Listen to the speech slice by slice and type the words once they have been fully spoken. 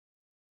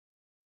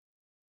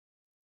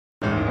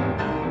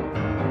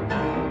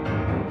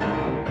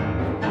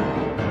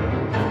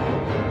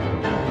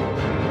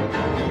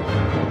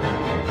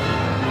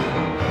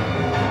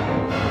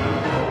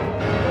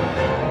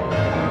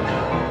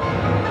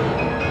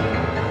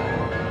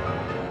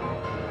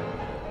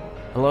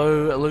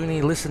Hello,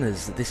 Looney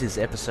listeners. This is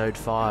episode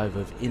 5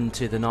 of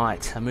Into the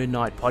Night, a Moon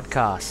Knight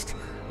podcast.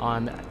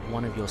 I'm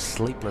one of your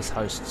sleepless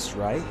hosts,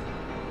 Ray.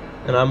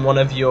 And I'm one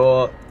of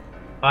your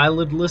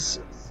eyelidless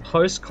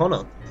hosts,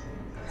 Connor.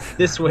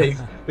 This week,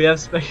 we have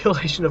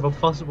speculation of a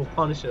possible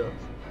Punisher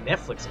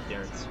Netflix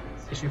appearance.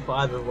 Issue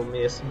 5 of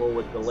Lemire,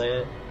 Smallwood,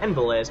 Villian, and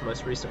Villian's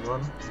most recent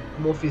run.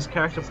 Morpheus'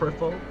 character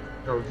profile,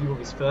 and a review of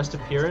his first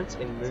appearance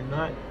in Moon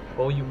Knight,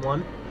 Volume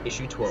 1,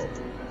 Issue 12.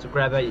 So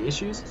grab out your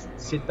issues,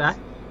 sit back,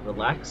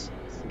 relax,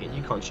 and get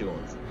your conchu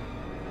on.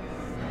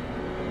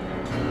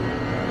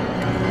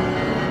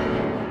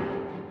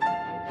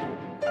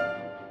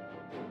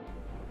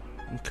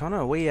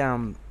 Connor, we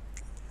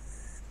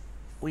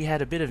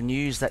had a bit of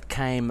news that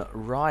came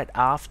right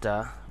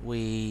after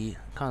we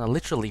kind of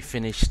literally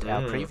finished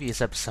our previous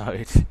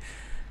episode.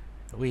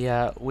 We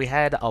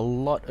had a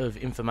lot of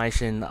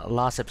information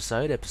last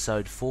episode,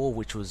 episode 4,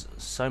 which was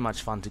so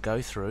much fun to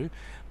go through.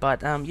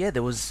 But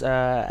there was,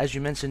 as you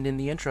mentioned in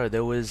the intro,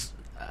 there was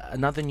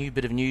another new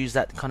bit of news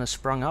that kind of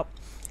sprung up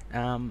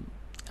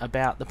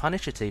about the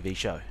Punisher TV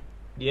show.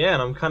 Yeah,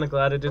 and I'm kind of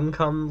glad it didn't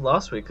come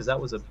last week because that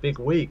was a big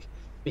week.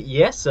 But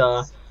yes,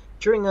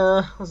 during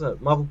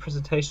Marvel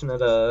presentation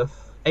at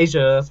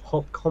Asia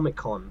Pop Comic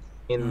Con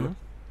in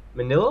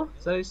Manila,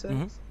 is that how you say?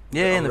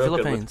 Yeah, in the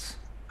Philippines.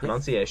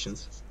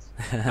 Pronunciations.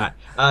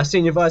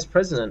 Senior Vice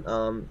President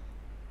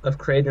of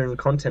Creator and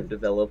Content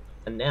Develop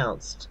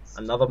announced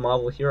another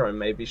Marvel hero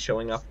may be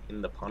showing up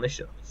in The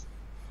Punisher.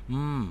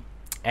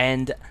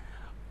 And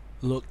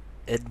look,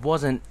 it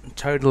wasn't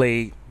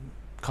totally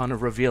kind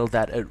of revealed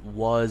that it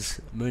was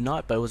Moon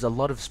Knight, but it was a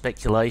lot of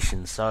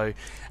speculation. So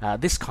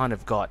this kind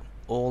of got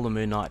all the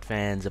Moon Knight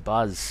fans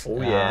abuzz.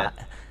 Oh yeah.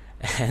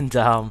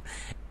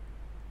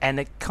 And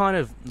it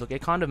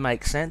kind of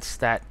makes sense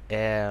that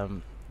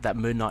that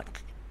Moon Knight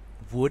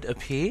would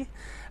appear.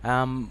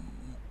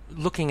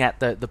 Looking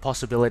at the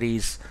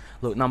possibilities,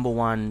 look, number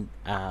one,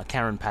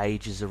 Karen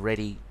Page is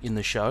already in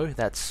the show.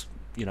 That's,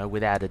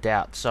 without a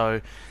doubt. So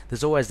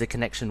there's always the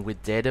connection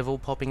with Daredevil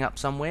popping up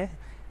somewhere,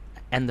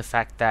 and the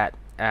fact that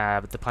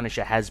the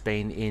Punisher has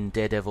been in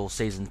Daredevil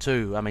season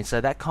 2. I mean, so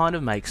that kind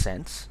of makes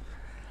sense.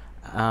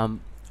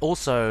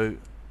 Also,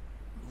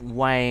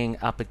 weighing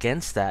up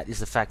against that is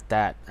the fact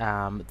that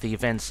the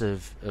events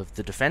of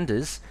the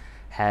Defenders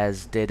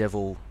has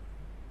Daredevil,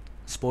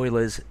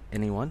 spoilers,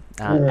 anyone,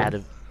 out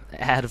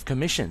of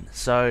commission.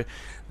 So,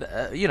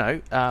 you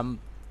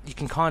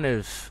can kind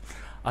of,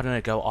 I don't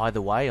know, go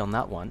either way on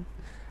that one.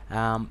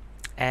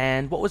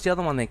 And what was the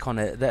other one they kind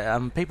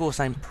of... people were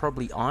saying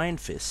probably Iron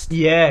Fist.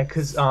 Yeah,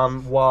 because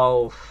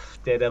while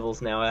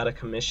Daredevil's now out of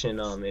commission,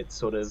 it's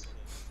sort of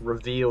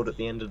revealed at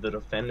the end of the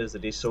Defenders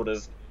that he's sort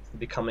of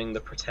becoming the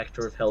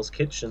protector of Hell's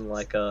Kitchen,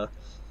 like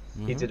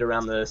he did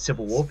around the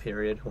Civil War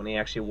period when he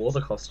actually wore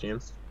the costume.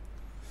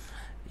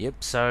 Yep,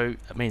 so,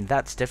 I mean,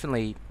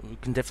 we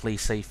can definitely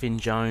see Finn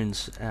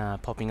Jones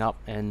popping up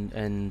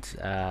and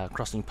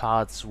crossing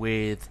paths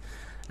with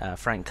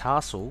Frank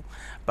Castle.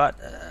 But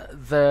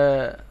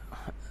the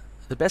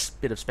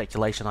best bit of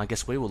speculation I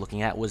guess we were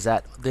looking at was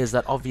that there's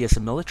that obvious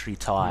military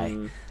tie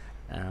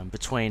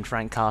between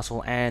Frank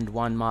Castle and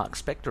one Mark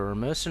Spector, a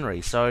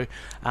mercenary. So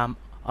I'm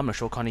not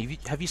sure, Connie,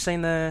 have you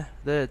seen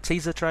the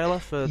teaser trailer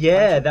for...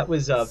 Yeah, that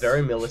was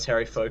very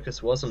military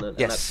focused, wasn't it?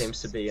 Yes. And that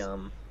seems to be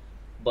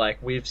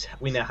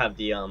we now have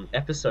the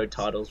episode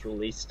titles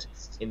released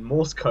in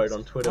Morse code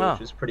on Twitter,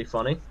 which is pretty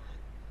funny.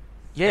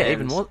 Yeah,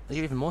 And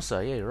even more so.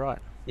 Yeah, you're right.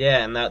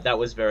 yeah, and that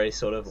was very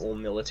sort of all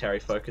military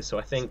focused. So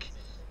I think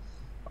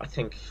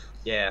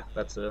yeah,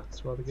 that's a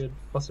rather good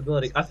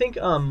possibility. I think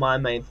my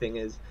main thing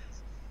is,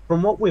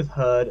 from what we've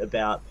heard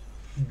about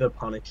the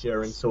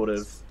Punisher and sort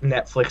of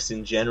Netflix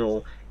in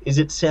general, is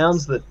it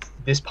sounds that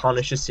this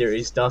Punisher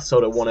series does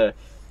sort of want to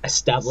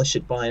establish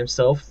it by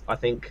himself. I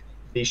think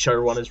these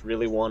showrunners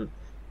really want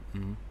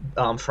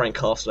Frank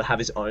Castle to have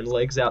his own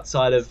legs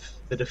outside of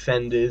the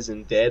Defenders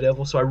and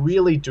Daredevil. So I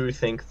really do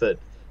think that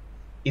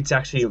it's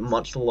actually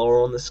much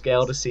lower on the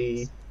scale to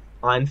see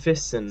Iron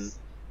Fist, and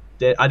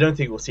I don't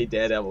think we'll see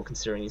Daredevil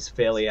considering he's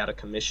fairly out of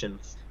commission.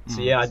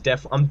 So yeah,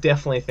 I'm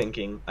definitely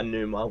thinking a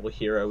new Marvel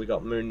hero. We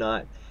got Moon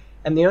Knight.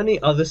 And the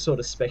only other sort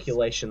of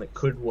speculation that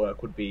could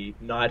work would be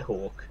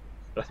Nighthawk.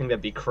 But I think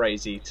that'd be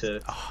crazy to...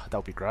 Oh, that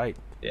would be great.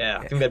 Yeah,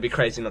 I think that'd be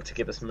crazy not to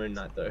give us Moon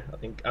Knight, though.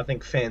 I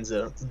think fans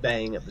are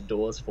banging at the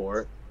doors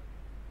for it.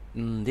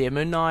 Yeah,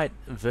 Moon Knight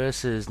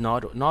versus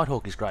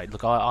Nighthawk is great.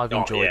 Look, I've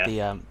enjoyed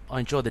I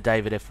enjoyed the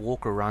David F.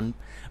 Walker run,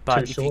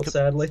 but Too short,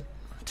 sadly.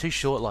 Too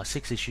short, like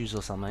 6 issues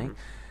or something.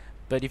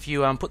 But if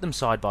you put them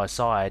side by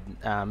side,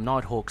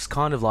 Nighthawk's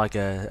kind of like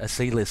a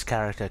C-list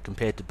character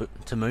compared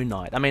to Moon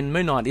Knight. I mean,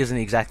 Moon Knight isn't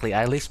exactly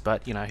A-list,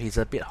 but he's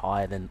a bit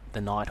higher than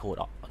the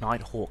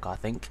Nighthawk, I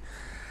think.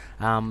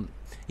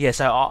 Yeah,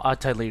 so I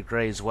totally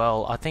agree as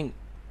well. I think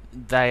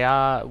they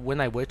are, when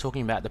they were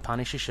talking about the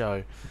Punisher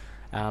show,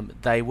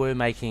 they were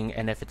making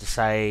an effort to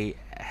say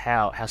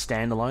how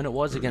standalone it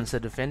was against the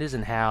Defenders,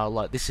 and how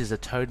like this is a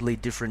totally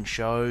different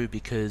show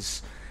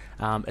because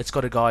it's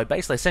got a guy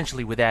basically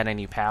essentially without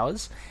any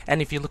powers.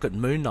 And if you look at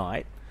Moon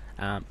Knight,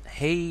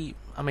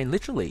 I mean,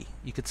 literally,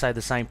 you could say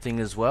the same thing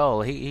as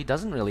well. He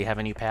doesn't really have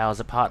any powers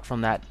apart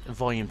from that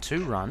Volume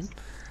 2 run.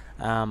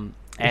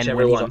 Which And when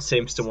he everyone got,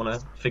 seems to want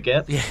to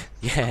forget.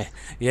 yeah,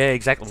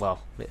 exactly.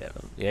 Well,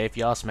 yeah, if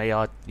you ask me,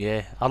 I'd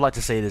like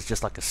to see it as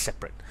just like a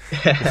separate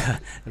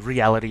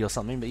reality or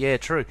something. But yeah,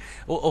 true.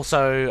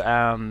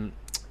 Also,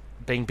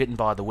 being bitten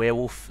by the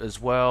werewolf as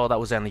well. That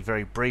was only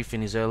very brief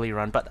in his early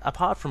run. But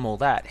apart from all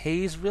that,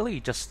 he's really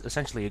just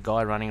essentially a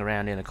guy running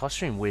around in a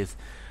costume with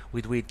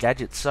weird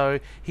gadgets. So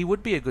he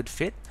would be a good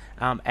fit.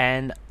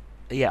 And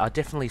yeah, I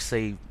definitely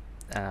see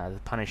the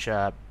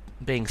Punisher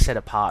being set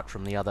apart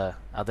from the other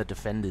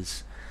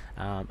defenders.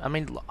 I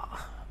mean,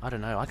 I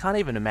don't know. I can't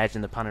even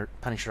imagine the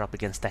Punisher up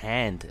against the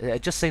Hand.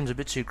 It just seems a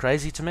bit too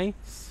crazy to me.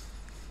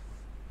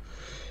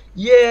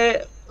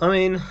 Yeah, I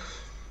mean,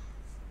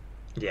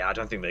 yeah, I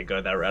don't think they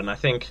go that route. And I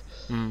think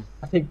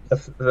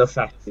the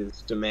fact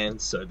is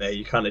demand's so there.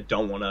 You kind of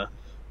don't want to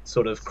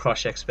sort of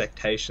crush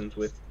expectations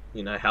with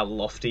how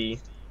lofty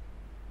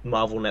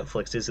Marvel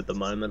Netflix is at the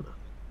moment.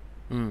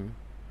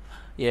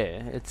 Yeah,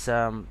 it's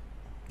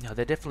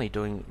they're definitely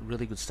doing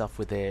really good stuff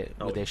with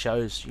their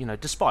shows.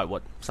 Despite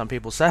what some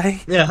people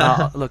say.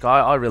 Yeah. Look,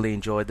 I really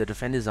enjoyed the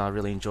Defenders. I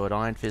really enjoyed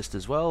Iron Fist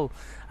as well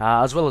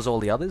as all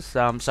the others.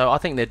 So I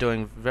think they're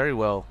doing very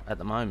well at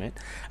the moment.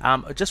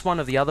 Just one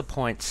of the other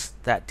points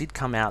that did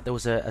come out, there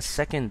was a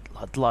second,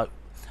 like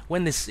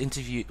when this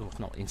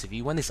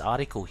when this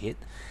article hit,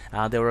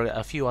 there were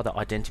a few other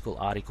identical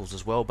articles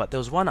as well, but there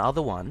was one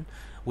other one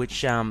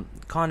which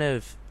kind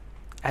of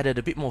added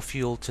a bit more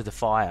fuel to the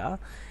fire.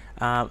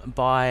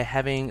 By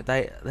having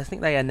I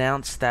think they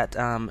announced that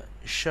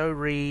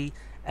Shori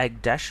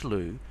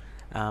Agdashlu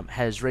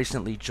has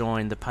recently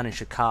joined the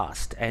Punisher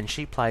cast, and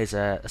she plays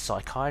a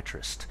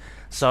psychiatrist.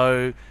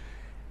 So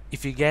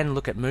if you again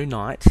look at Moon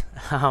Knight,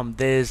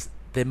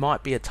 there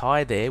might be a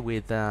tie there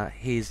with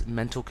his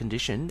mental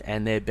condition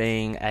and there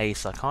being a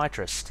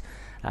psychiatrist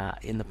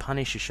in the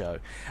Punisher show.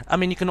 I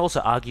mean, you can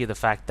also argue the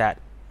fact that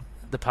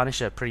the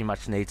Punisher pretty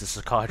much needs a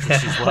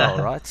psychiatrist as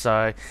well, right?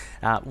 So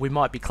we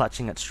might be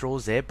clutching at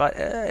straws there, but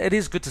it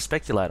is good to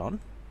speculate on.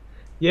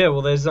 Yeah,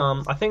 well, there's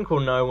I think we'll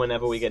know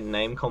whenever we get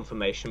name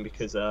confirmation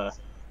because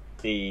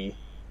the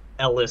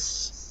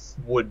Ellis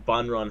Wood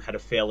Bun run had a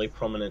fairly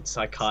prominent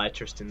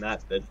psychiatrist in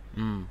that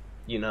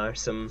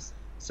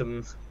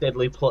some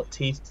deadly plot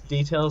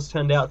details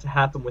turned out to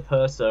happen with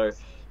her. So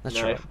That's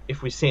right.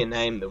 if we see a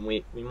name, then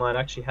we might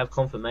actually have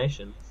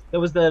confirmation. There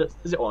was that.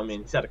 I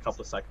mean, he's had a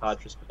couple of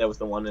psychiatrists, but there was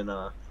the one in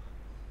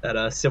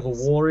that Civil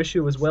War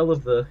issue as well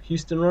of the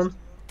Houston run.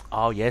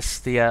 Oh yes,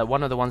 the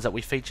one of the ones that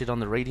we featured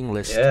on the reading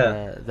list.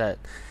 Yeah.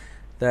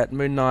 That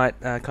Moon Knight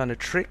kind of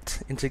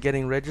tricked into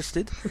getting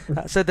registered.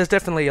 So there's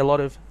definitely a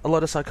lot of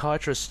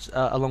psychiatrists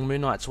along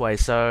Moon Knight's way.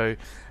 So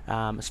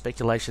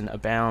speculation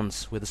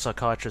abounds with a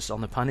psychiatrist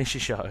on the Punisher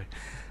show.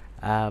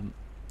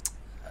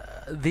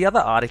 The other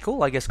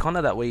article, I guess,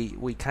 Connor, that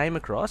we came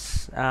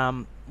across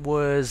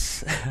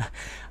was,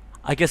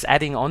 I guess,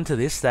 adding on to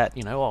this that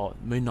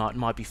Moon Knight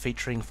might be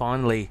featuring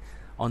finally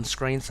on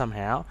screen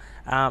somehow.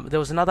 There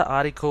was another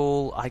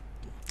article, I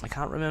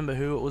can't remember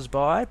who it was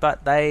by,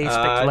 but they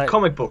speculate...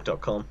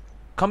 Comicbook.com.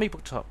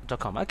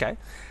 Comicbook.com, okay.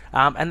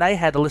 And they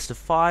had a list of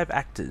 5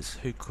 actors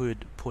who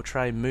could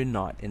portray Moon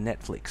Knight in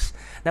Netflix.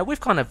 Now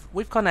we've kind of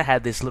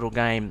had this little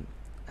game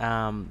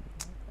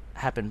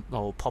happen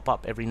or pop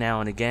up every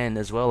now and again,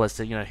 as well as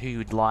to who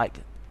you'd like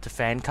to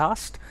fan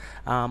cast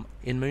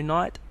in Moon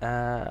Knight.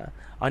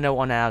 I know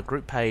on our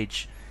group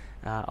page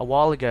a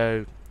while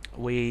ago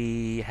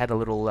we had a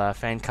little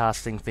fan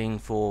casting thing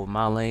for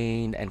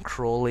Marlene and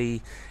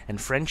Crawley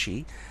and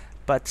Frenchie,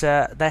 but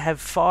they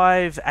have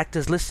 5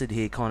 actors listed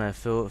here, Connor,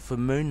 for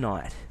Moon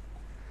Knight.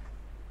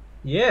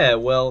 Yeah,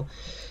 well,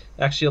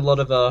 actually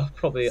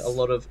probably a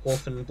lot of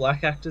orphan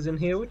black actors in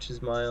here, which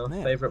is my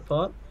favourite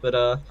part.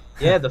 But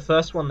the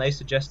first one they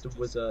suggested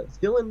was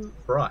Dylan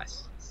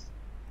Bryce.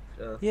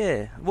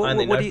 Yeah, I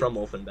only know from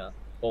Orphan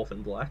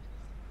Black.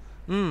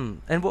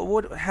 And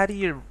how do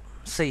you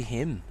see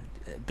him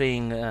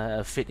being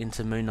fit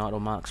into Moon Knight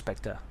or Mark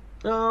Spector?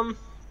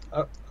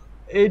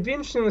 It'd be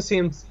interesting to see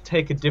him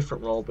take a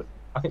different role, but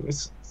I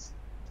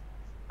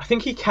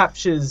think he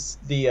captures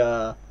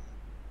the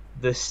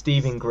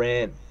Stephen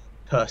Grant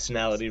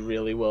personality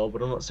really well,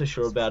 but I'm not so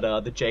sure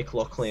about the Jake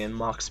Lockley and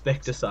Mark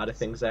Spector side of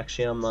things.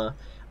 Actually, I'm a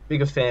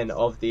bigger fan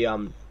of the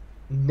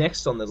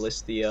next on the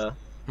list, the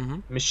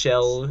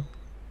Michelle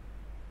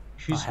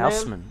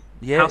Houseman.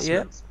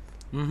 Houseman.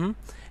 Mm-hmm.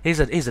 He's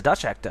a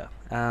Dutch actor,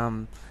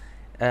 and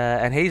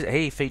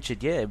he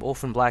featured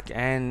Orphan Black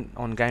and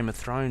on Game of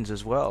Thrones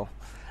as well.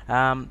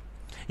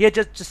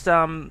 Just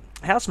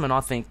Houseman,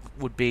 I think,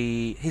 would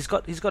be he's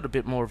got a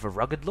bit more of a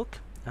rugged look.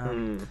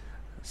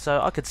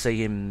 So I could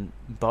see him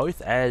both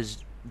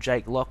as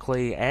Jake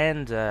Lockley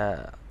and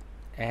Mark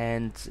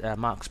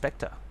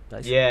Spector.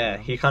 Basically. Yeah,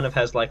 he kind of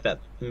has like that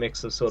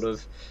mix of sort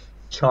of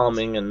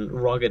charming and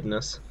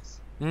ruggedness.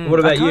 What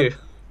about you?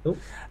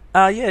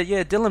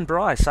 Dylan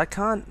Bryce. I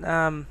can't.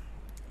 I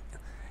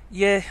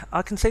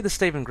can see the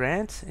Stephen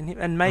Grant in him,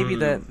 and maybe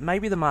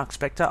the Mark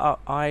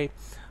Spector.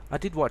 I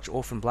did watch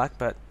Orphan Black,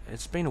 but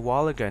it's been a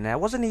while ago now.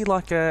 Wasn't he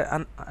like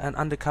an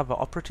undercover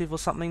operative or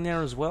something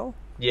there as well?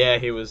 Yeah,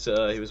 he was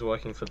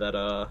working for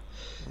that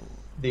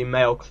the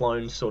male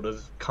clone sort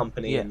of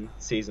company Yeah. in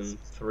season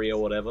 3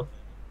 or whatever.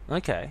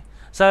 Okay.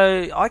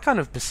 So I kind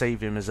of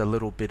perceive him as a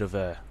little bit of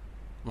a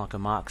like a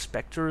Mark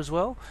Spector as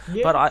well,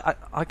 but Yeah.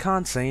 I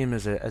can't see him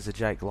as a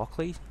Jake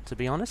Lockley, to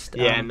be honest.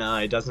 Yeah, no,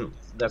 he doesn't.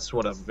 That's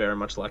what I very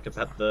much like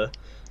about the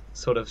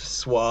sort of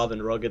suave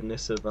and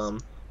ruggedness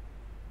of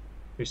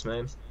whose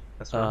name?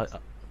 That's right.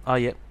 Oh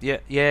yeah,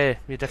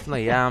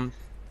 definitely. Yeah,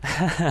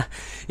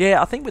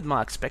 I think with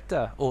Mark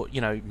Spector, or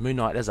Moon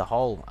Knight as a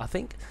whole, I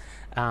think,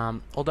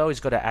 although he's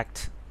got to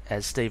act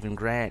as Stephen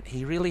Grant,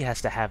 he really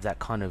has to have that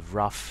kind of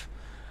rough,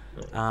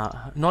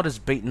 not as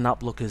beaten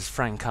up look as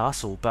Frank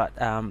Castle, but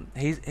I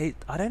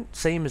don't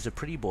see him as a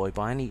pretty boy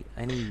by any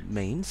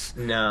means.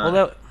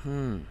 No.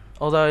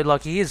 Although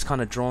like he is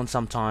kind of drawn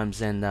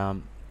sometimes,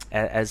 and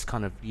as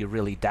kind of your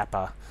really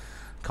dapper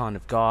kind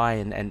of guy,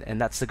 and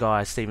that's the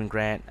guy Stephen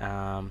Grant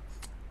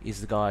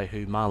is the guy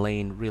who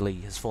Marlene really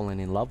has fallen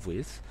in love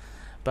with.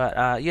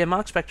 But yeah,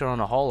 Mark Spector on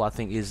a whole, I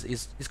think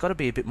is got to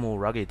be a bit more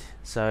rugged.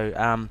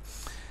 So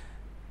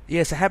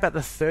yeah, so how about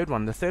the third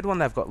one? The third one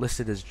they've got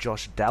listed as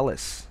Josh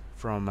Dallas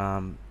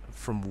from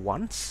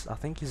Once, I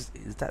think is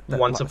that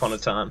Once Upon a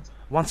Time.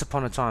 Once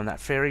Upon a Time, that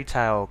fairy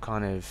tale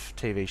kind of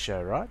TV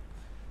show, right?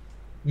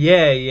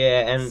 Yeah,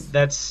 and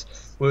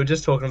we were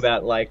just talking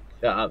about like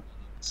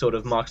sort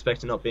of Mark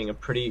Spector not being a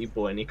pretty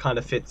boy, and he kind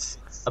of fits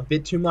a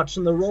bit too much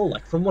in the role.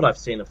 Like from what I've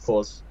seen, of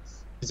course,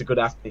 he's a good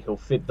actor; he'll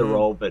fit the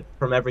role. But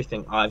from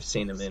everything I've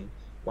seen him in,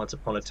 Once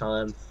Upon a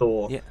Time,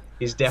 Thor,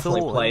 he's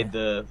definitely played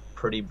the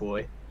pretty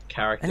boy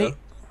character.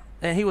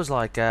 And he was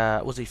like,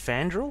 was he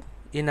Fandral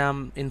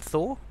in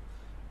Thor?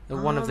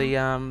 One of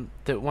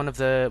one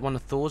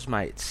of Thor's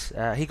mates.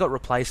 He got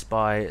replaced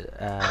by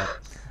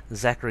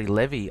Zachary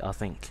Levi, I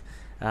think.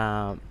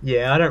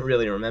 Yeah, I don't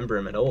really remember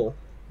him at all.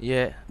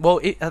 Yeah, well,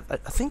 I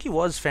think he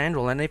was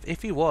Fandral, and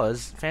if he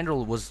was,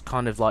 Fandral was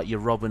kind of like your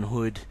Robin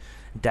Hood,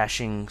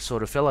 dashing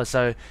sort of fellow.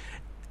 So,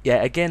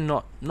 yeah, again,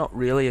 not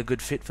really a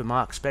good fit for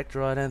Mark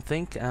Spector, I don't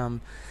think.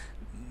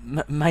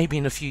 Maybe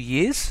in a few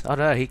years, I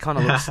don't know. He kind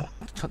of looks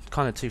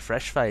kind of too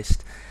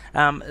fresh-faced.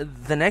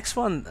 The next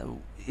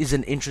one is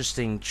an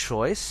interesting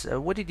choice.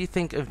 What did you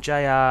think of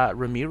J.R.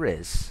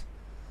 Ramirez?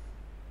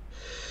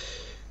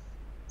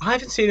 I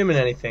haven't seen him in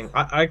anything.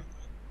 I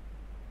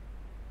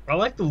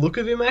like the look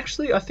of him,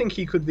 actually. I think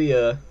he could be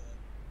I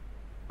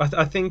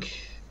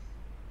think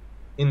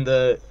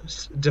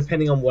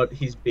depending on what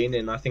he's been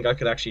in, I think I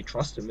could actually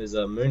trust him as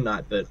a Moon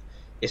Knight, but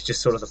it's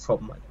just sort of the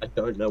problem. I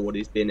don't know what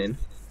he's been in.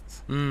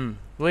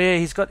 Well, yeah,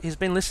 he's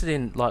been listed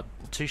in like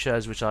 2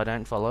 shows which I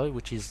don't follow,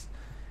 which is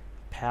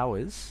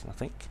Powers, I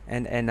think,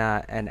 and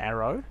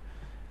Arrow.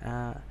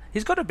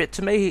 He's got a bit,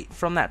 to me,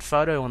 from that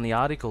photo on the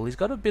article, he's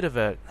got a bit of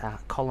a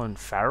Colin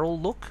Farrell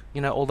look,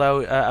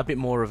 although a bit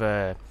more of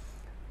a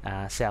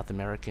South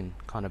American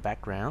kind of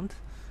background,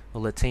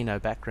 or Latino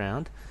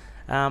background.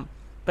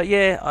 But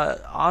yeah,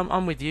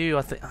 I'm with you.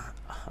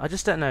 I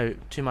just don't know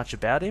too much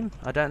about him.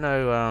 I don't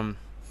know,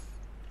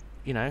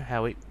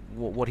 how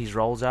what his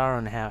roles are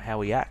and how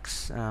he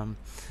acts.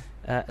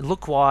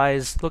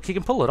 Look-wise, he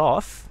can pull it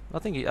off. I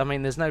don't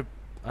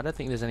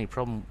think there's any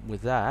problem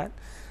with that.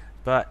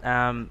 But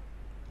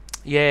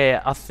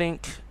yeah, I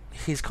think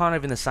he's kind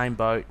of in the same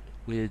boat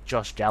with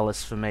Josh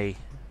Dallas for me.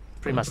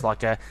 Pretty much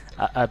like a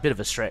bit of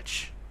a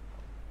stretch.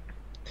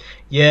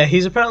 Yeah,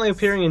 he's apparently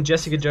appearing in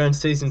Jessica Jones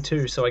season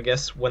 2, so I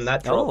guess when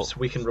that drops,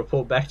 we can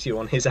report back to you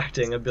on his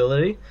acting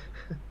ability.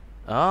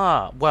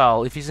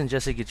 Well, if he's in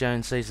Jessica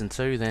Jones season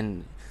 2,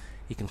 then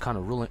he can kind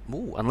of rule it.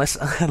 Ooh, unless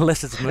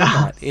it's Moon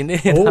Knight.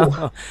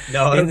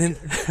 No,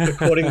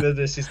 according to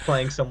this, he's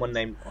playing someone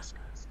named Oscar.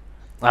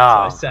 So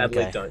I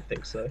sadly don't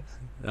think so.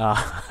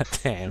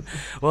 Damn.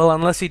 Well,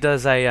 unless he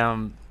does a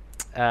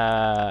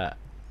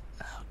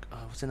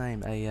what's the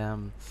name?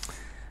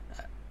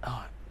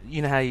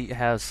 You know how you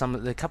have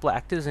a couple of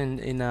actors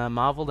in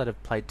Marvel that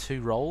have played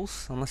 2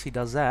 roles. Unless he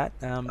does that.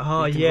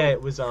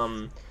 It was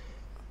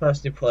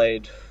first he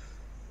played.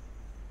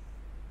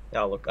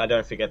 Oh look, I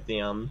don't forget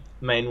the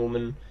main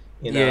woman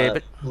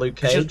in Luke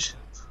Cage.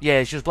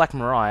 She was Black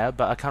Mariah,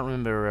 but I can't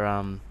remember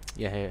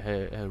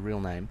her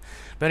real name.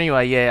 But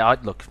anyway, I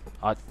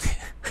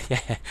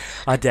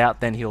doubt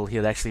then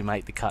he'll actually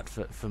make the cut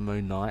for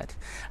Moon Knight.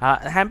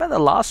 How about the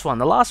last one?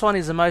 The last one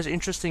is the most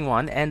interesting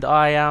one, and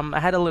I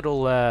had a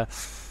little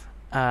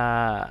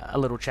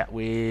chat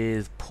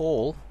with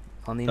Paul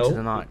on the Into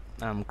the Night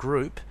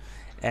group,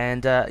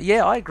 and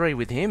I agree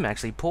with him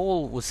actually.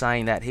 Paul was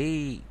saying that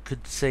he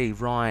could see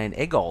Ryan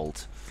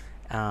Eggold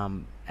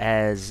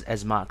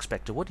as Mark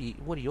Spector. What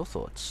are your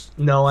thoughts?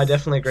 No, I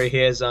definitely agree.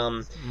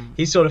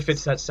 He sort of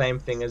fits that same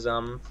thing as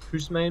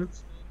whose name?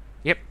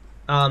 Yep.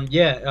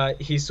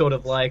 He's sort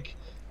of like,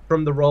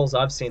 from the roles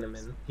I've seen him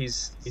in,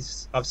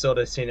 I've sort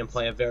of seen him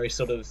play a very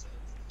sort of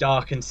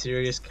dark and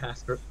serious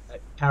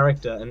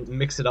character and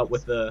mix it up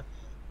with a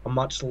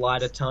much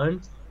lighter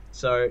tone.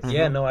 So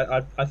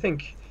I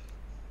think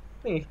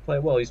he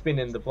played well. He's been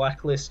in The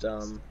Blacklist,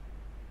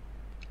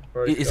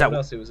 Already Is forgot that what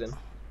else he was in.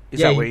 is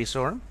Yeah, that where you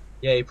saw him?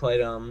 yeah, he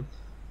played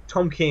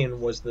Tom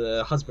Keen was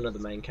the husband of the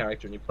main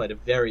character, and he played a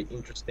very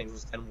interesting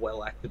and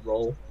well acted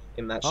role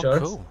in that Oh, show.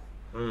 cool.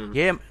 Mm.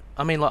 Yeah,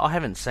 I mean, like, I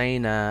haven't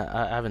seen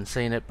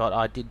it, but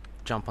I did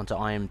jump onto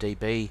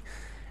IMDb,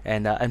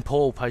 and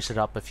Paul posted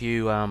up a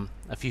few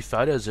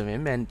photos of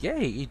him, and yeah,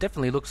 he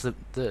definitely looks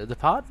the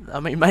part. I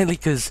mean, mainly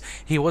because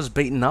he was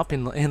beaten up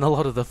in a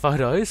lot of the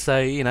photos, so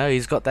you know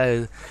he's got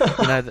those,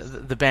 you know,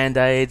 the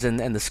band-aids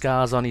and the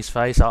scars on his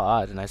face.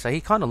 I don't know, so he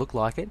kind of looked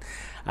like it,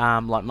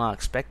 like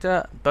Mark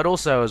Spector, but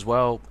also as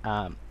well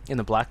in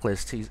the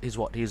Blacklist,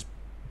 he's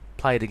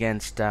played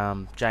against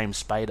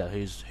James Spader,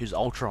 who's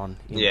Ultron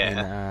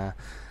in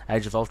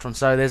Age of Ultron.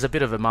 So there's a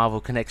bit of a Marvel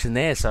connection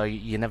there. So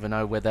you never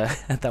know whether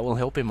that will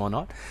help him or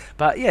not.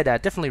 But yeah,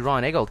 definitely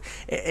Ryan Eggold.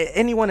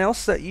 Anyone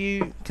else that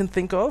you can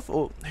think of,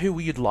 or who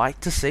you'd like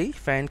to see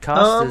fan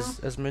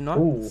cast as Moon Knight?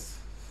 Ooh.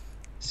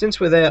 Since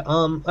we're there,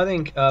 I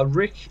think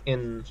Rick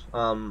in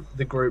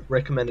the group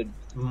recommended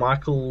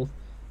Michael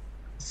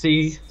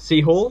C.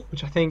 Hall,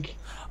 which I think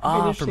would be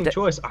an interesting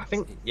choice. I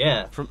think,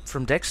 yeah,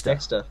 from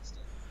Dexter.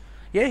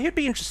 Yeah, he'd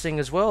be interesting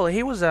as well.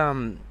 He was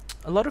a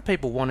lot of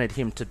people wanted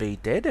him to be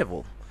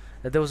Daredevil.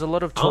 There was a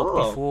lot of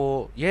talk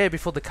before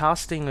the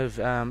casting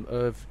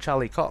of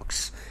Charlie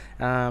Cox.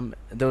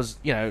 There was,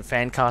 you know,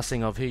 fan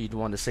casting of who you'd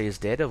want to see as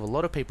Daredevil. A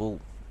lot of people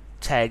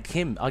tagged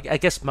him. I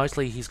guess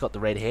mostly he's got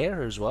the red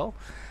hair as well,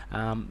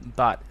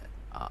 but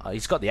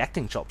he's got the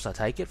acting chops. I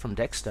take it from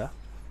Dexter.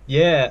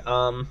 Yeah,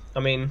 I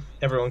mean,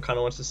 everyone kind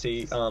of wants to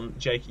see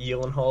Jake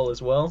Gyllenhaal as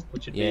well,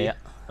 which would be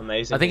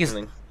amazing. I think he's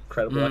an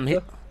incredible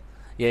actor.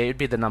 Yeah, it'd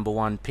be the number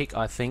one pick,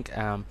 I think.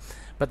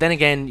 But then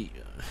again,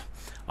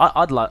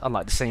 I'd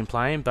like to see him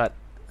playing, but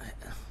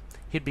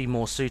he'd be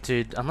more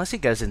suited unless he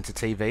goes into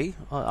TV.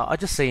 I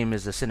just see him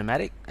as a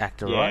cinematic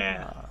actor,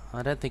 right?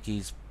 I don't think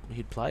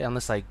he'd play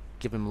unless they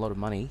give him a lot of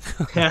money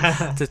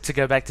to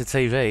go back to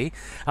TV.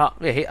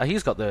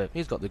 He's got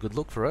the good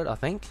look for it, I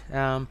think.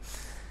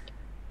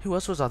 Who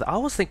else was I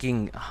was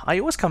thinking. I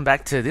always come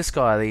back to this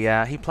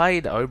guy. He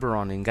played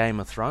Oberon in Game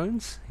of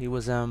Thrones. He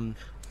was the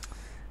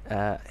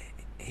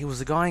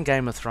guy in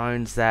Game of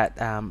Thrones that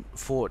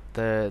fought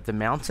the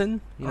Mountain.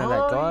 You know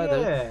that guy,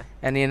 yeah.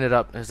 And he ended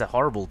up. It was a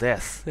horrible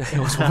death. It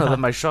was one of the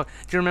most shocking.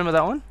 Do you remember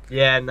that one?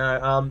 Yeah,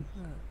 no.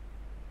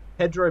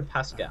 Pedro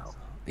Pascal.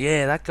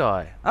 Yeah, that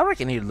guy. I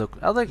reckon he'd look.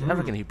 I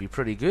reckon he'd be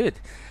pretty good.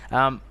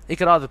 He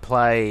could either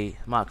play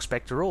Mark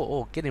Spector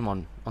or get him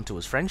onto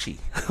his Frenchie.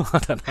 I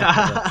don't know.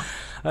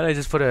 I don't know,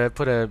 just put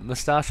a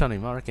moustache on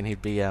him. I reckon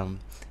he'd be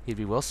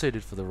well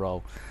suited for the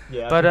role.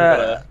 Yeah, but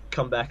gotta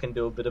come back and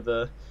do a bit of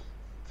a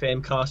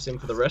fan casting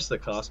for the rest of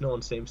the cast. No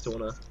one seems to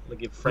want to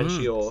give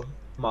Frenchie or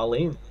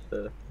Marlene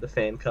the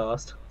fan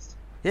cast.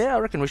 Yeah, I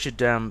reckon we should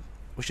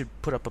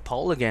put up a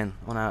poll again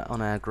on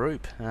our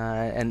group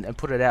and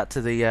put it out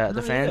to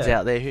the fans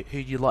out there who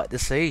you'd like to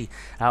see.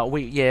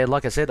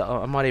 Like I said,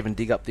 I might even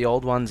dig up the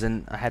old ones,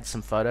 and I had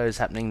some photos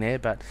happening there.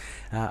 But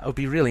it would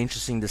be really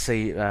interesting to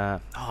see.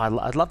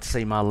 I'd love to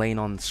see Marlene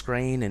on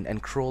screen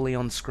and Crawley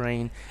on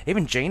screen,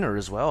 even Gina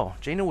as well.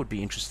 Gina would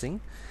be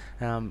interesting.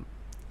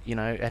 You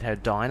know, at her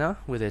diner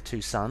with her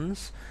two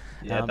sons.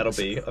 Yeah, that'll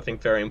be, I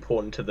think, very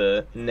important to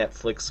the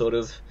Netflix sort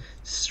of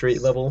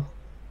street level.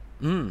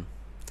 And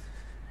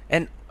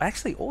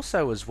actually,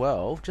 also as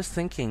well, just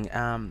thinking,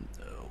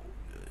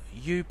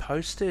 you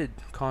posted,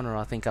 Connor,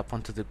 I think, up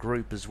onto the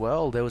group as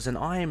well. There was an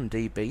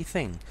IMDb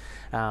thing,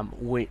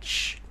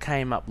 which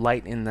came up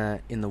late in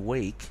the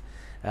week.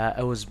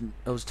 It was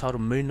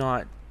titled Moon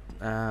Knight,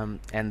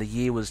 and the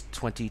year was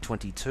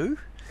 2022.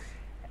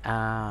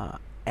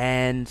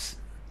 And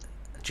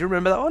do you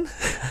remember that one?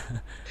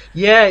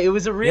 Yeah, it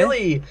was a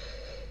really,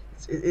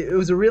 it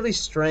was a really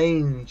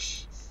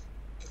strange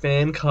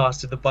fan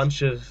cast of a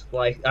bunch of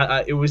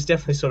it was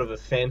definitely sort of a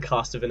fan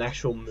cast of an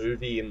actual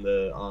movie in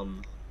the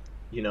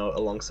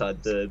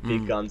alongside the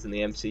big guns in the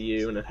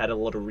MCU, and it had a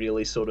lot of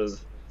really sort of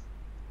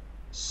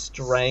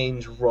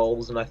strange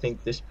roles, and I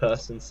think this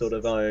person's sort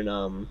of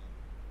own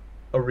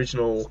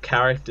original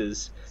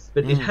characters,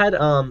 but it had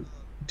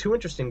two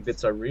interesting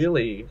bits I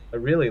really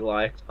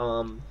liked.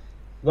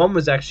 One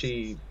was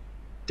actually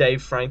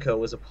Dave Franco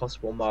was a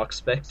possible Mark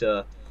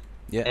Spector.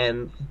 Yeah.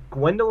 And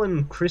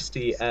Gwendolyn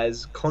Christie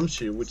as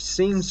Khonshu, which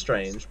seems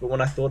strange, but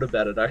when I thought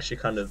about it, I actually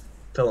kind of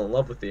fell in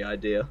love with the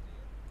idea.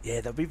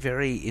 Yeah, that'd be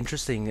very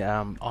interesting.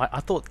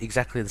 I thought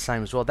exactly the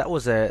same as well. That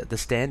was the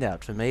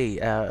standout for me.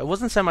 It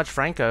wasn't so much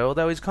Franco,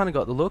 although he's kind of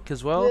got the look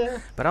as well. Yeah.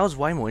 But I was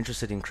way more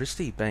interested in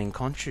Christie being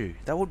Khonshu.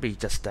 That would be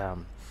just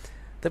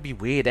that'd be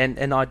weird.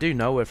 And I do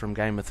know her from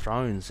Game of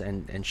Thrones,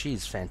 and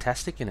she's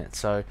fantastic in it.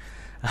 So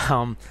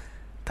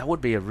that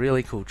would be a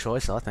really cool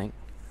choice, I think.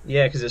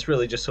 Yeah, because it's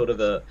really just sort of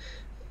a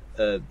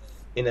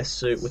in a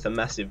suit with a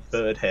massive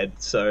bird head.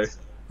 So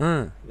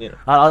you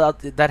know.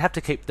 They'd have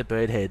to keep the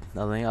bird head.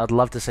 I think I'd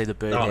love to see the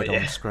bird head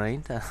on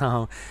screen.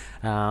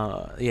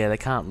 They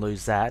can't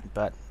lose that.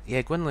 But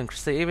yeah, Gwendolyn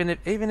Christie, even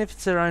if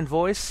it's her own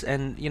voice,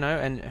 and you know,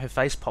 and her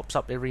face pops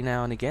up every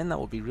now and again, that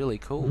would be really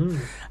cool.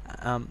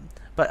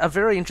 But a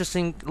very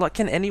interesting. Like,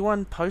 can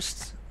anyone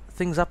post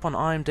things up on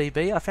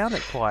IMDb? I found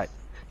it quite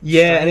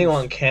Yeah, strange.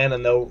 anyone can,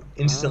 and they'll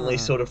instantly Ah.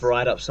 sort of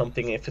write up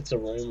something if it's a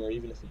rumor,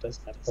 even if it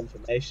doesn't have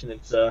confirmation.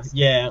 It's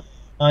yeah,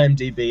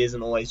 IMDb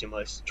isn't always your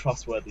most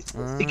trustworthy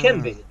source. It can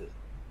Ah. be, but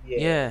yeah,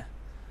 Yeah.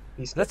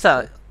 be That's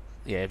skeptical.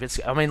 yeah.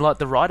 I mean, like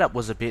the write-up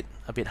was a bit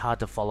hard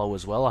to follow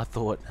as well. I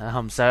thought.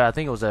 So I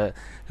think it was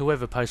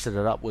whoever posted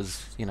it up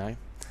was,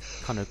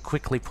 kind of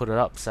quickly put it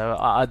up.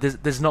 So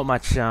there's not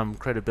much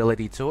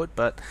credibility to it,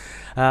 but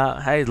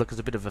hey, look, it's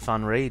a bit of a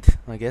fun read,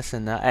 I guess.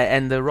 And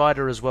the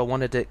writer as well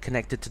wanted it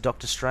connected to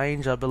Doctor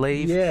Strange, I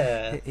believe.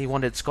 Yeah, He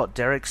wanted Scott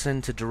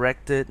Derrickson to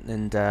direct it,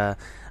 and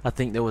I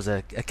think there was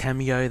a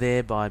cameo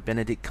there by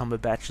Benedict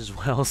Cumberbatch as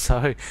well.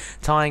 So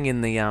tying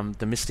in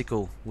the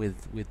mystical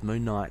with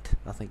Moon Knight,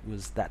 I think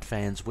was that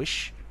fan's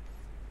wish.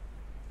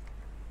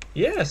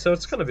 yeah. So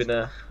it's kind of been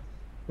a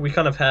we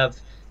kind of have,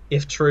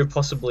 if true,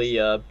 possibly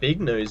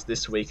big news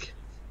this week.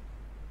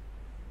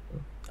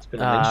 It's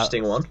been an Uh,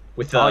 interesting one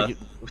with oh, you,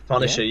 with yeah.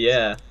 Punisher.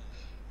 Yeah,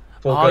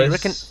 Paul Oh,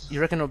 goes. you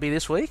reckon it'll be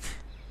this week?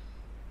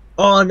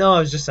 Oh no, I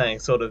was just saying,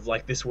 sort of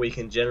like this week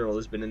in general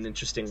has been an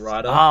interesting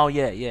write up. Oh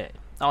yeah, yeah.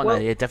 Oh no,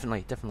 Well, yeah,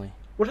 definitely, definitely.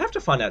 we'll have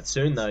to find out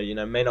soon, though.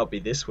 May not be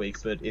this week,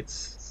 but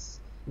it's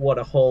what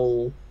a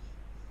whole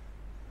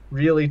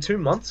really 2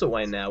 months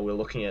away now. We're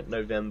looking at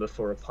November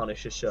for a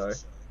Punisher show.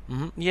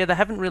 Yeah, they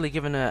haven't really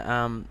given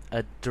a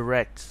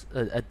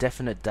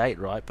definite date,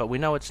 right? But we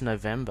know it's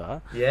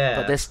November. But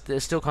Yeah, they're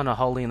still kind of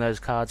holding those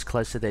cards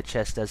close to their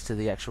chest as to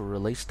the actual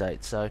release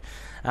date. So,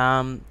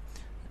 um,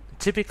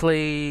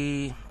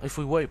 typically, if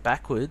we work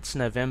backwards,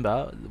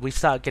 November, we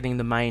start getting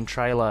the main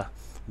trailer.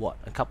 What,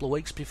 a couple of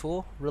weeks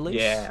before release?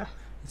 yeah,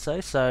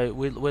 So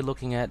we're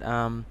looking at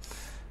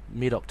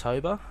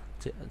mid-October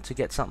to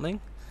get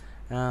something.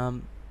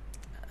 Um,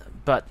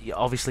 but yeah,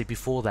 obviously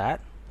before that,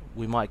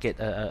 we might get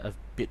a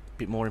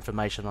bit more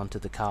information onto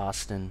the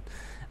cast and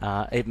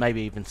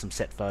maybe even some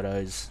set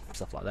photos,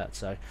 stuff like that.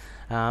 So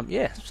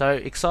yeah, so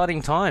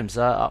exciting times.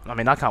 I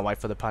mean, I can't wait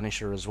for the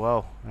Punisher as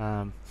well.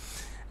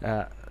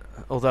 Uh,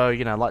 Although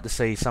I'd like to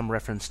see some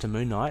reference to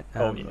Moon Knight.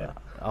 oh yeah,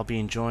 I'll be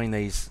enjoying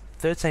these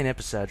 13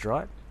 episodes,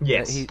 right?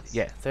 yes,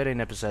 13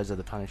 episodes of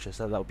the Punisher,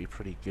 so that'll be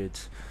pretty good.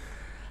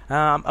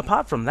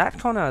 Apart from that,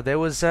 Connor,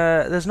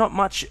 there's not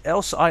much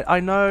else. I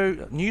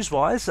know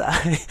news-wise,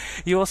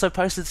 you also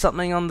posted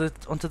something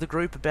onto the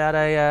group about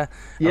a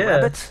yeah,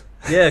 rabbit.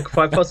 yeah.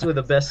 Quite possibly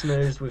the best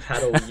news we've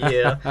had all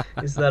year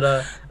is that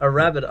a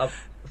rabbit up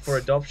for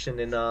adoption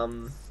in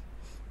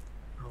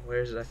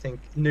where is it? I think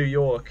New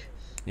York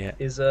Yeah,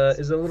 is a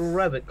little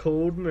rabbit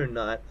called Moon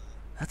Knight.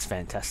 that's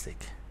fantastic.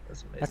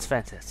 That's That's amazing.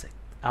 fantastic.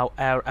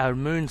 Our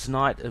Moon's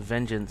Knight of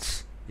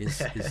Vengeance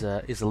is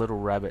a little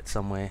rabbit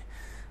somewhere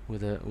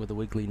with a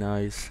wiggly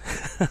nose.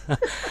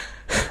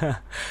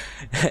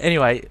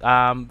 Anyway,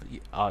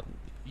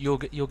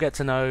 you'll get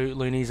to know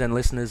loonies and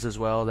listeners as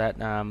well that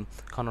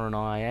Connor and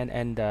I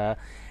and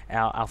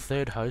our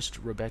third host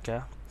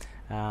Rebecca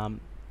are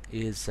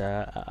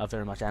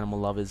very much animal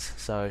lovers.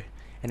 So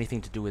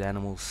anything to do with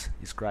animals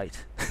is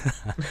great.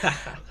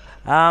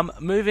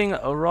 Moving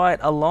right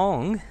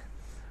along,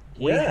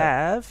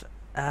 Yeah.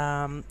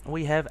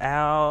 we have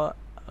our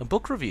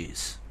book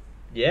reviews.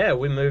 Yeah,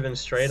 we're moving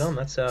straight on.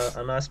 That's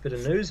a nice bit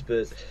of news,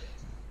 but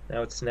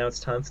now it's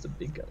time for the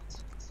big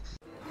guns.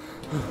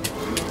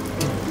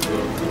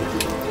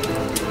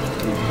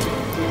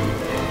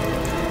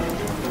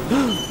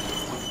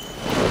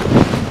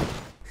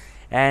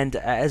 And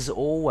as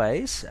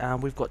always,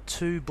 we've got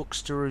 2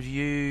 books to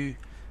review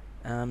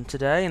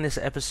today in this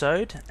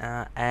episode.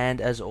 And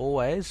as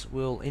always,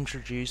 we'll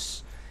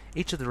introduce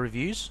each of the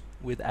reviews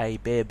with a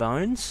bare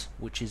bones,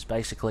 which is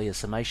basically a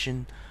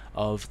summation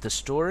of the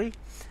story.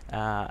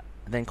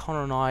 Then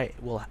Connor and I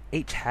will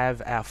each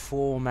have our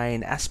 4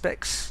 main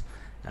aspects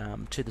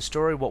to the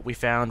story. What we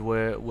found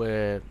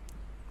were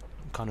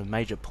kind of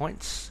major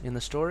points in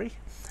the story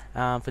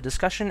for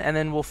discussion, and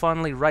then we'll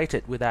finally rate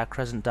it with our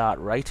Crescent Dart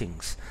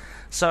ratings.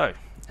 So,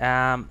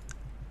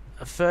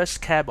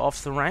 first cab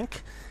off the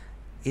rank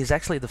is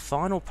actually the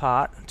final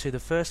part to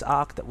the first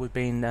arc that we've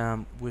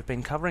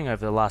been covering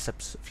over the last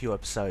few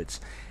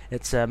episodes.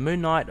 It's Moon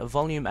Knight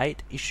Volume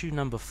 8, Issue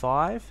Number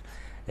 5.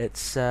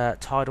 It's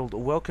titled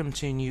Welcome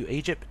to New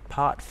Egypt,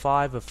 Part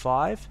 5 of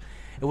 5.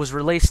 It was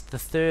released the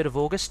 3rd of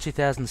August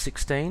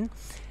 2016,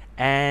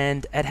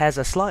 and it has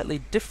a slightly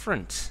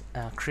different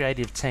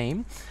creative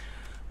team,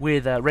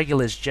 with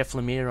regulars Jeff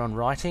Lemire on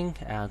writing,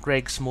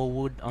 Greg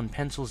Smallwood on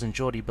pencils, and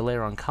Geordie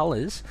Belair on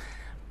colours.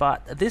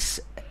 But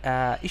this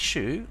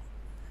issue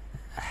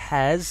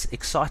has,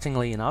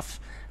 excitingly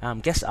enough,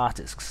 guest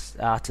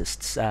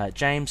artists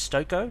James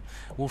Stocco,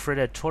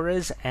 Wilfredo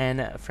Torres,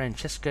 and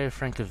Francesco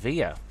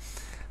Francavilla.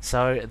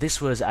 So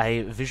this was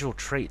a visual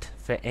treat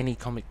for any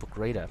comic book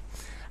reader.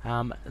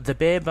 The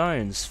bare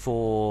bones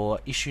for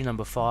issue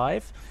number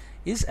 5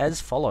 is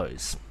as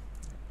follows.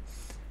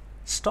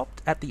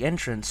 Stopped at the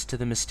entrance to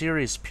the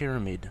mysterious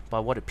pyramid by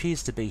what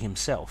appears to be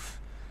himself,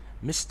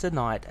 Mr.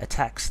 Knight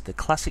attacks the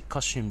classic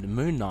costumed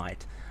Moon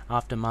Knight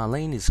after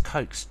Marlene is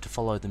coaxed to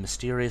follow the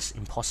mysterious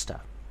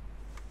imposter.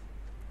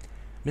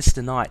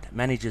 Mr. Knight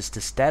manages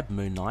to stab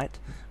Moon Knight,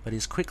 but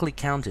is quickly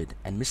countered,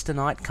 and Mr.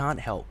 Knight can't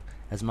help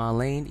as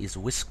Marlene is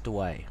whisked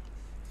away.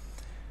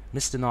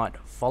 Mr. Knight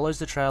follows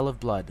the trail of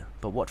blood,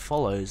 but what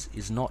follows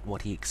is not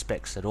what he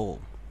expects at all.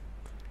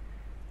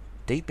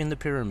 Deep in the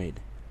pyramid,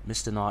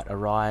 Mr. Knight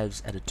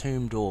arrives at a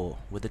tomb door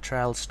where the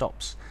trail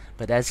stops,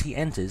 but as he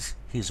enters,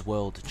 his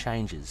world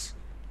changes.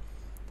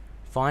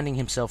 Finding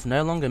himself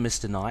no longer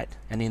Mr. Knight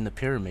and in the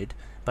pyramid,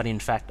 but in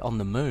fact on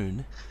the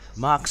moon,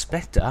 Mark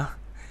Spector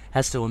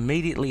has to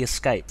immediately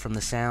escape from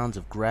the sounds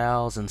of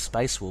growls and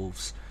space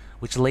wolves,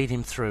 which lead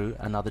him through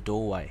another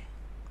doorway.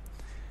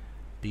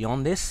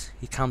 Beyond this,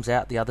 he comes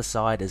out the other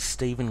side as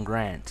Stephen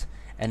Grant,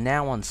 and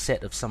now on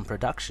set of some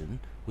production,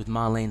 with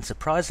Marlene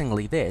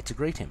surprisingly there to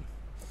greet him.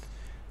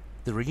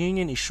 The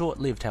reunion is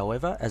short-lived,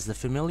 however, as the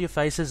familiar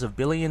faces of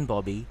Billy and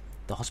Bobby,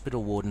 the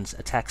hospital wardens,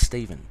 attack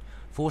Stephen,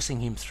 forcing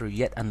him through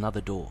yet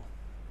another door.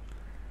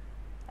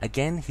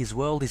 Again, his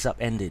world is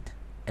upended,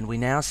 and we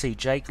now see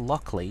Jake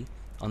Lockley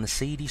on the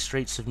seedy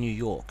streets of New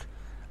York,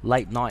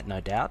 late night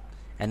no doubt,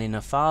 and in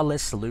a far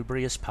less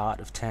salubrious part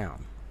of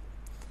town.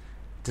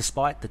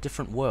 Despite the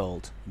different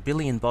world,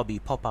 Billy and Bobby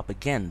pop up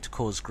again to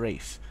cause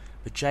grief,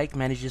 but Jake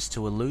manages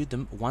to elude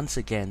them once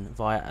again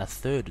via a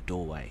third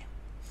doorway.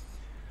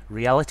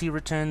 Reality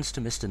returns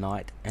to Mr.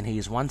 Knight, and he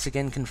is once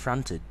again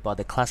confronted by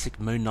the classic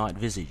Moon Knight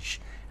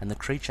visage and the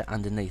creature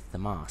underneath the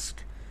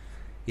mask.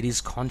 It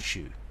is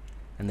Khonshu,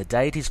 and the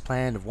date his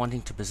plan of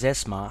wanting to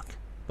possess Mark,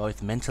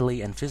 both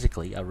mentally and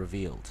physically, are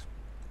revealed.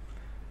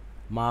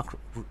 Mark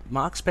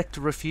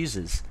Spector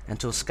refuses, and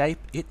to escape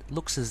it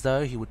looks as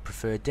though he would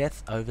prefer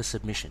death over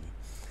submission.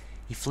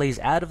 He flees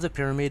out of the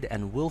pyramid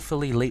and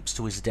willfully leaps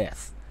to his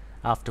death,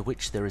 after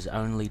which there is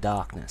only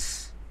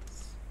darkness.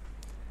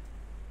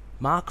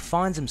 Mark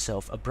finds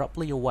himself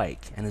abruptly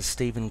awake and is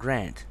Stephen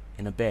Grant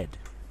in a bed.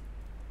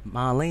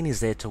 Marlene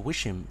is there to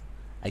wish him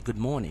a good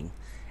morning,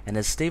 and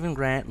as Stephen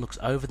Grant looks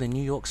over the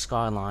New York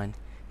skyline,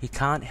 he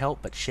can't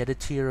help but shed a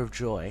tear of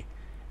joy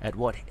at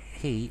what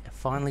he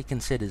finally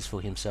considers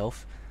for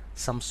himself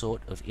some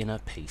sort of inner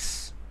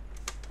peace.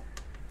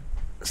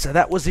 So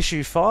that was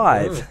issue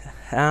 5.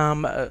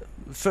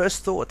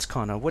 First thoughts,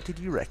 Connor. What did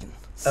you reckon?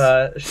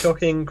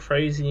 Shocking,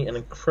 crazy, and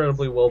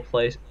incredibly well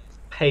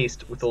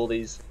paced with all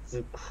these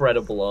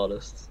incredible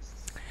artists.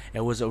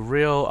 It was a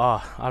real...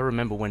 I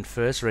remember when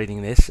first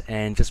reading this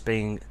and just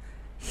being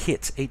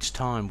hit each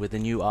time with the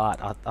new art.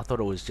 I thought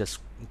it was just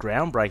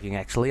groundbreaking,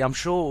 actually. I'm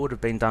sure it would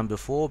have been done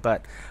before,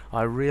 but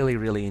I really,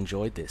 really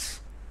enjoyed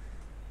this.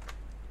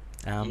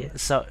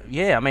 So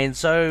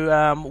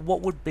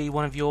what would be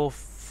one of your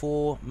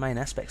 4 main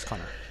aspects,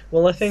 Connor?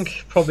 Well, I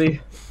think probably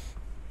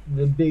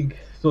the big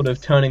sort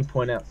of turning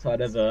point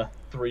outside of the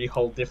 3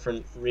 whole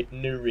different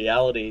new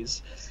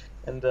realities,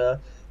 and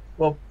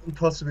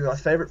possibly my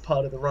favourite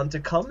part of the run to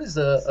come is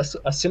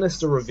a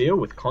sinister reveal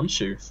with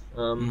Khonshu.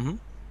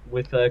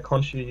 With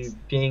Khonshu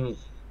being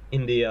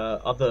in the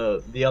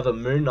other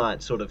Moon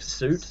Knight sort of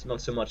suit, not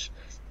so much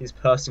his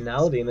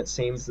personality, and it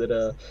seems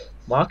that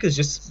Mark has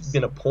just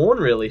been a pawn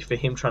really for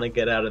him trying to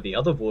get out of the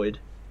other void.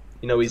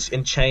 You know, he's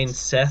enchained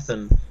Seth,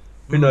 and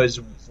who knows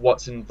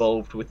what's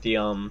involved with the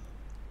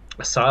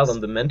asylum,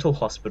 the mental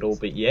hospital.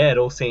 But yeah, it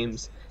all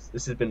seems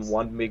this has been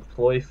one big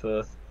ploy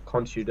for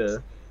Khonshu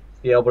to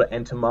be able to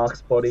enter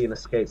Mark's body and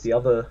escape the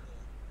other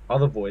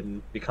void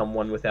and become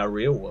one with our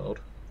real world.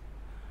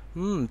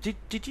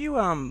 Did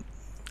you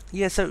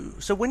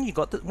so when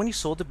you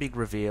saw the big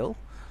reveal,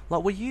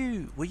 like were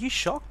you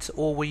shocked,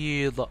 or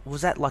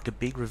was that like a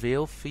big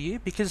reveal for you?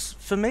 Because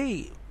for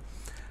me,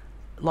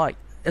 like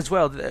as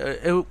well,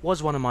 it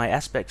was one of my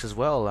aspects as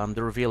well,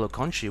 the reveal of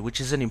Khonshu,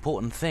 which is an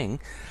important thing,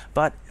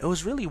 but it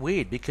was really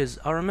weird because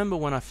I remember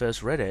when I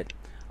first read it,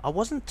 I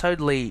wasn't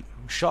totally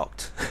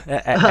shocked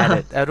at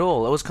it at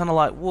all. It was kind of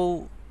like,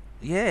 well,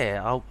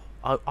 yeah,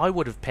 I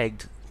would have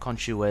pegged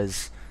Khonshu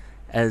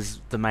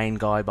as the main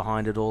guy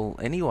behind it all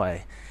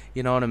anyway.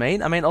 You know what I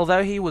mean? I mean,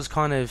 although he was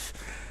kind of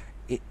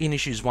in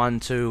issues 1,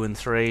 2, and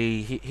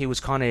 3, he was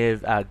kind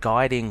of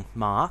guiding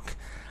Mark.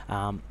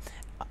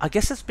 I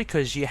guess it's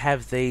because you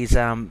have these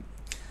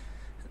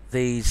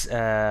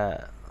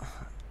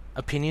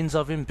opinions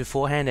of him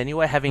beforehand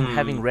anyway,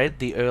 having read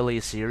the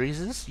earlier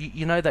series.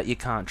 You know that you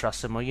can't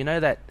trust him, or you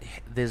know that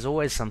there's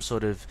always some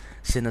sort of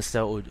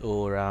sinister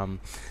or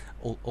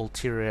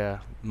ulterior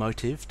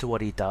motive to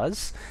what he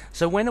does.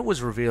 So when it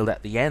was revealed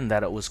at the end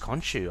that it was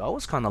Khonshu, I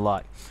was kind of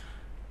like,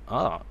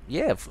 oh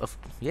yeah,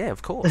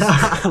 of course.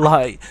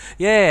 Like,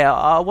 yeah,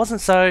 I wasn't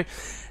so.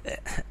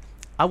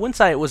 I wouldn't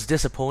say it was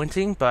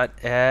disappointing, but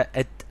I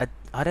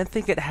don't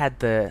think it had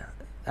the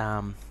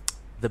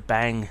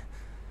bang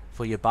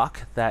for your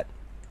buck that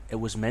it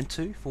was meant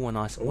to for when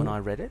I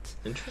read it.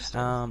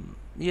 Interesting.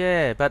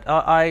 Yeah, but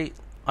I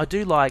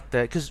do like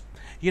the, because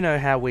you know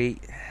how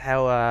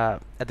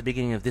at the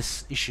beginning of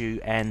this issue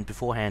and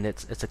beforehand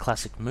it's a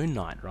classic Moon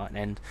Knight, right?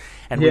 And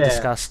we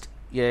discussed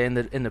in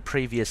the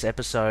previous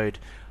episode,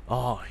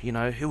 oh, you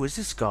know, who is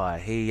this guy?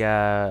 He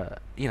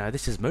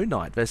this is Moon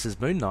Knight versus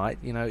Moon Knight.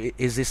 You know,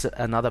 is this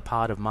another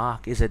part of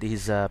Mark? Is it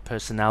his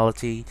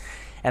personality?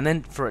 and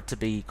then for it to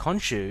be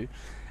Khonshu,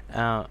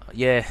 I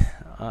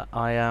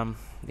don't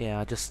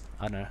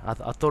know. I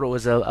thought it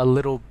was a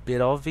little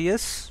bit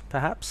obvious,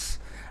 perhaps,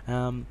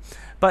 but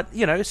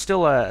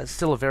still a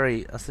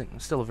very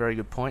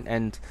good point.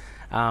 And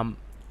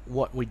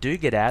what we do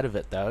get out of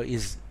it though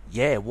is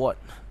what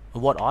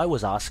I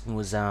was asking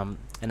was and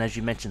as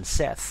you mentioned,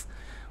 Seth,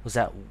 was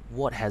that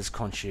what has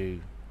Khonshu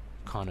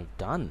kind of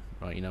done,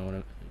 right?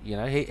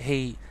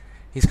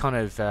 He's kind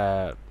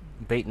of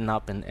beaten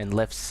up and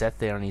left Seth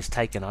there, and he's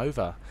taken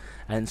over.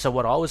 And so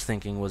what I was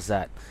thinking was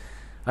that,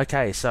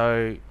 okay,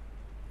 so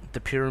the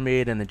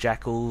pyramid and the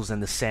jackals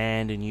and the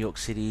sand in New York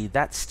City,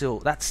 that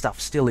stuff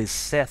still is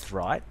Seth,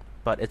 right?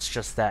 But it's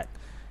just that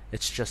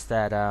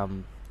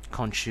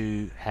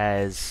Khonshu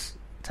has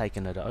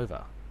taken it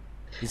over.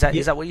 Is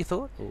that what you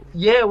thought? Or?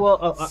 Yeah,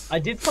 well, I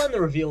did find the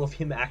reveal of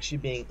him actually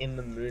being in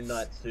the Moon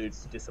Knight suit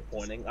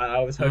disappointing.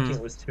 I was hoping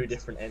it was two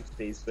different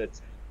entities, but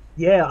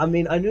yeah, I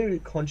mean, I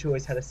knew Khonshu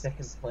always had a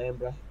second plan,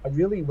 but I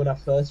really, when I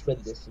first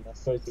read this, and I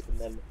suppose even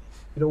then,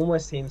 it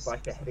almost seems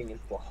like they're heading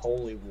into a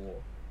holy war,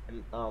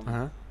 and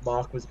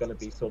Mark was going to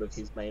be sort of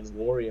his main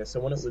warrior. So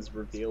when it was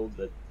revealed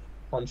that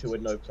Khonshu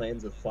had no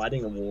plans of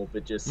fighting a war,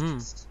 but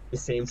just he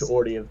seemed to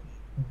already have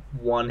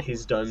won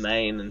his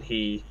domain, and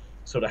he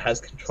sort of has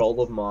control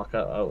of Mark.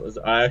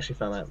 I actually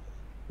found that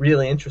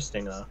really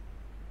interesting.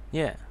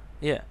 Yeah,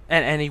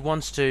 and he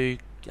wants to.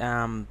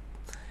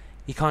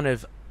 He kind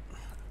of,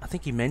 I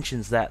think he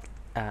mentions that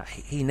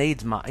he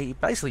needs Mark. He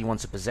basically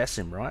wants to possess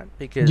him, right?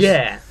 Because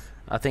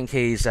I think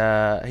he's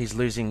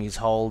losing his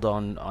hold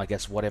on, I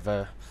guess,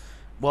 whatever.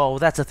 Well,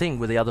 that's the thing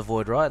with the other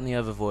void, right? In the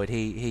other void,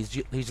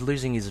 he's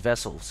losing his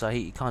vessel, so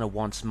he kind of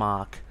wants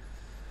Mark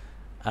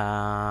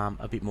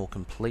a bit more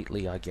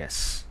completely, I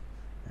guess.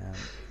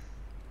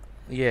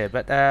 It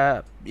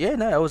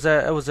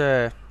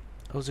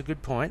was a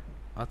good point,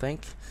 I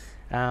think.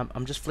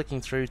 I'm just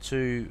flicking through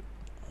to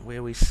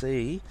where we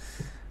see.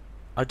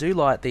 I do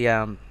like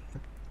the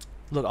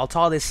look. I'll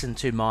tie this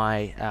into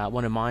my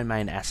one of my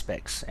main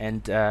aspects,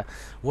 and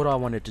what I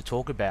wanted to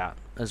talk about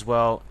as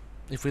well.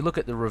 If we look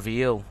at the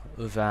reveal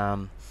of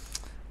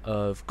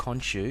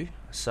Khonshu,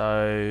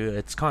 so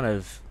it's kind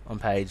of on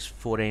page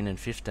 14 and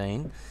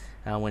 15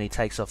 when he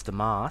takes off the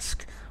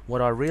mask. What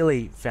I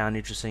really found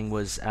interesting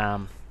was.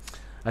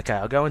 Okay,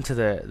 I'll go into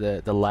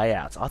the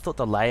layouts. I thought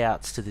the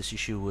layouts to this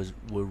issue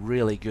were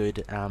really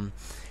good,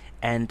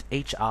 and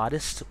each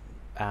artist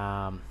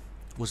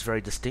was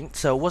very distinct.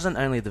 So it wasn't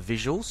only the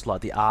visuals,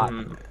 like the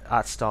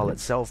art style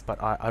itself,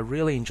 but I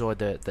really enjoyed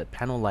the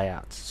panel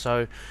layouts.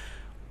 So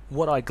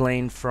what I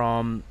gleaned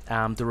from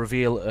the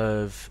reveal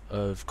of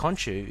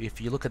Khonshu,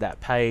 if you look at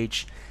that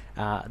page,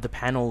 the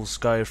panels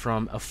go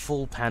from a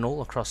full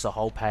panel across the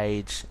whole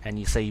page, and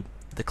you see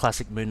the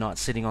classic Moon Knight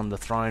sitting on the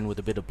throne with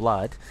a bit of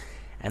blood.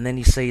 And then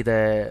you see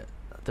the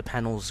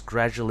panels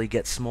gradually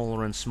get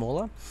smaller and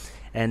smaller,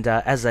 and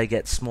as they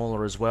get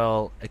smaller as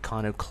well, it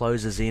kind of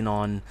closes in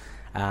on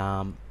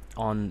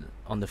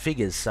the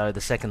figures. So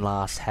the second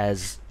last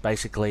has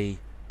basically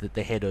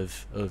the head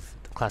of the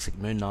classic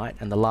Moon Knight,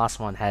 and the last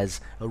one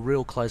has a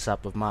real close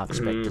up of Mark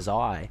Spector's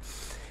eye.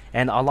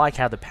 And I like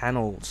how the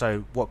panel.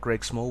 So what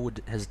Greg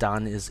Smallwood has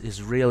done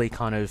is really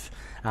kind of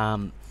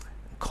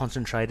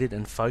concentrated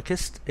and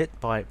focused it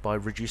by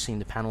reducing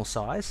the panel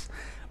size.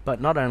 But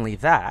not only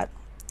that,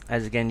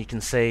 as again you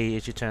can see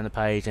as you turn the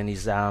page, and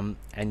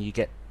and you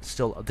get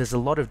still there's a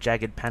lot of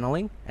jagged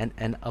paneling,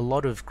 and a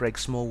lot of Greg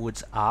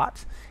Smallwood's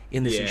art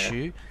in this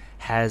issue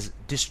has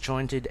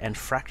disjointed and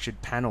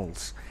fractured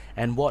panels.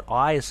 And what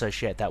I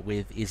associate that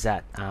with is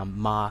that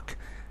Mark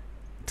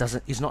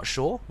is not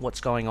sure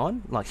what's going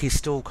on. Like he's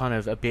still kind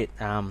of a bit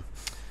up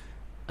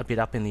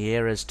in the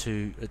air as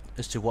to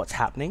what's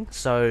happening.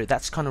 So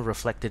that's kind of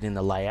reflected in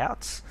the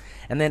layouts.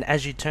 And then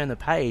as you turn the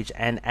page,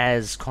 and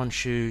as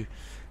Khonshu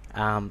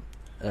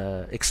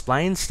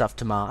explains stuff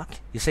to Mark,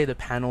 you see the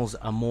panels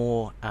are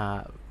more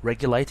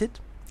regulated,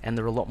 and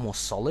they're a lot more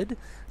solid.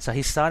 So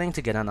he's starting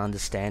to get an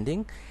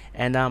understanding.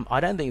 And I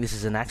don't think this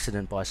is an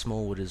accident by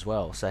Smallwood as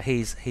well. So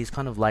he's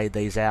kind of laid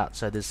these out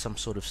so there's some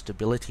sort of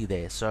stability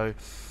there. So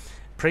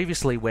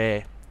previously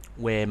where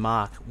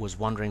Mark was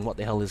wondering what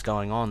the hell is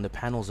going on, the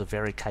panels are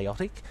very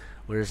chaotic,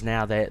 whereas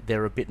now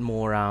they're a bit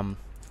more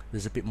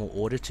there's a bit more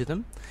order to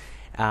them.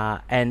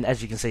 And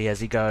as you can see, as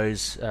he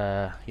goes,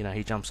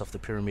 he jumps off the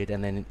pyramid,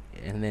 and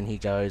then he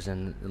goes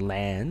and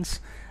lands.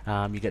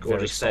 You get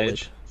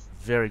gorgeous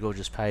very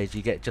gorgeous page.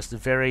 You get just a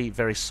very,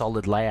 very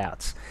solid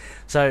layouts.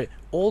 So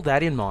all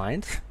that in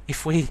mind,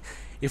 if we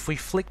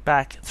flick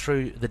back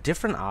through the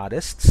different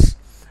artists,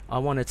 I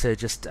wanted to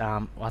just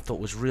I thought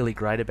was really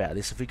great about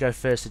this. If we go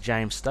first to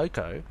James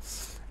Stokoe,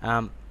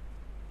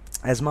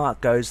 as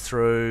Mark goes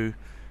through.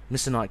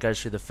 Mr. Knight goes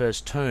through the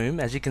first tomb.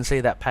 As you can see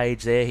that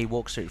page there, he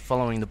walks through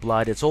following the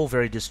blood. It's all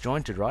very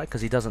disjointed, right?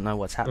 Because he doesn't know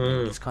what's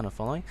happening. He's kind of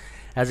following.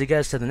 As he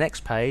goes to the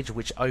next page,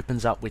 which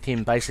opens up with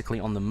him basically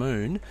on the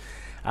moon,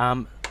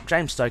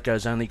 James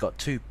Stokoe's only got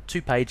two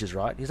pages,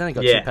 right? He's only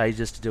got Yeah. 2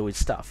 pages to do his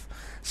stuff.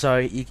 So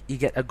you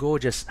get a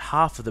gorgeous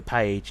half of the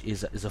page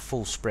is a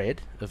full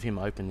spread of him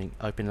opening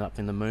up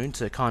in the moon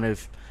to kind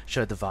of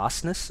show the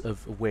vastness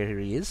of where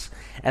he is,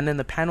 and then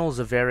the panels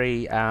are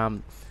very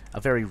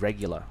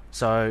regular.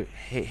 So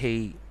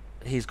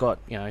he's got,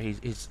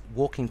 he's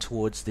walking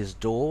towards this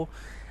door,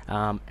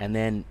 and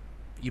then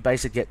you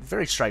basically get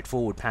very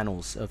straightforward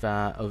panels of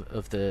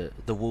the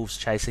wolves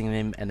chasing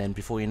him, and then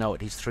before you know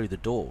it, he's through the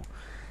door.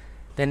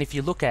 Then if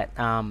you look at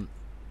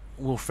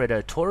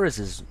Wilfredo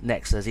Torres's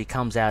next, as he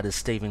comes out as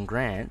Stephen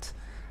Grant,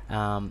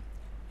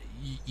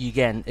 you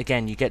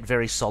get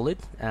very solid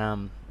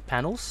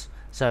panels.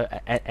 So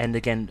and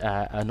again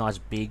a nice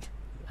big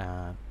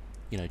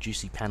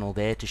juicy panel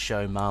there to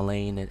show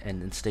Marlene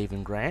and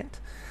Stephen Grant.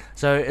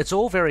 So it's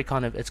all very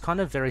kind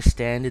of very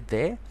standard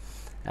there.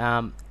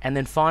 And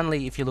then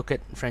finally, if you look at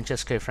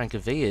Francesco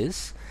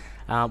Francovilla's,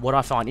 what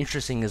I find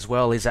interesting as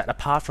well is that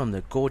apart from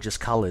the gorgeous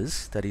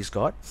colours that he's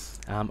got,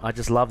 I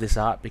just love this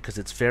art because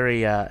it's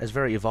very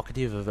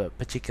evocative of a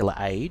particular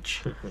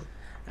age.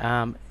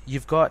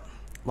 You've got,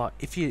 like,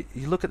 if you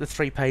look at the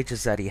 3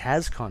 pages that he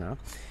has, Connor,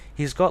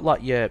 he's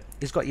got your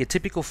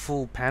typical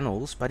full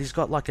panels, but he's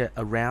got like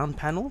a round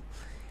panel,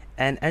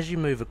 and as you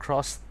move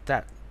across,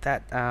 that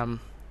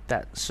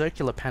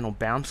circular panel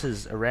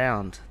bounces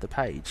around the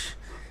page.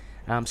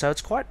 So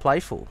it's quite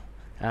playful.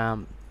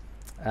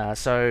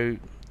 So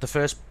the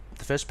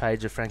first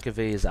page of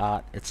Francovilla's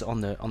art, it's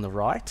on the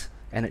right,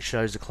 and it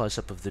shows a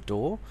close-up of the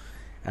door.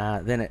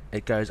 Then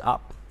it goes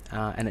up,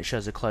 and it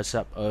shows a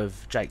close-up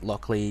of Jake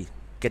Lockley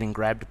getting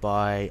grabbed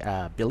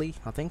by Billy,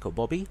 I think, or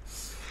Bobby.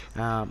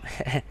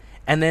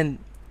 And then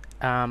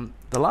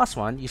the last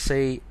one, you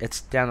see,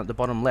 it's down at the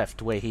bottom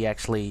left where he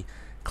actually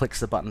clicks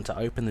the button to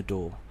open the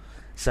door.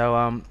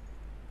 So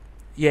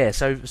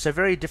so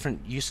very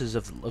different uses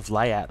of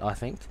layout, I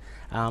think.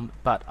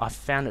 But I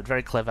found it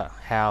very clever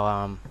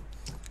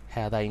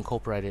how they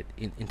incorporate it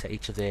into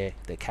each of their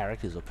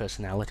characters or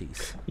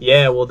personalities.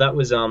 Yeah, well, that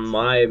was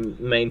my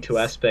main 2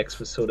 aspects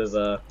was sort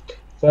of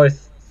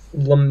both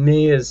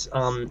Lemire's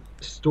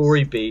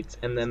story beats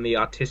and then the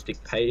artistic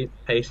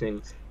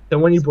pacing. So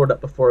when you brought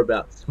up before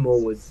about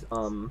Smallwood's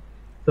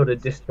sort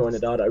of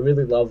disjointed art, I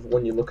really love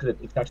when you look at it,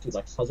 it's actually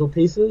like puzzle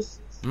pieces.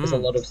 There's a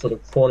lot of sort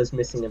of corners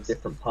missing of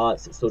different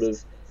parts. It sort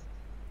of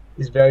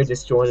is very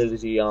disjointed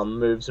as he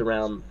moves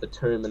around the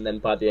tomb, and then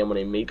by the end when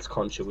he meets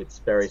Concha, it's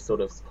very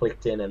sort of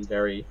clicked in and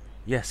very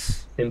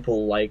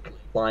simple, like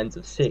lines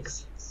of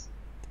 6.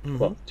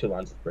 Well, 2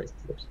 lines of 3.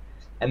 Oops.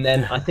 And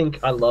then I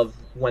think I love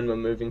when we're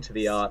moving to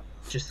the art,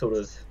 just sort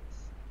of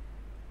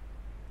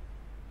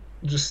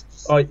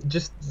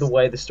just the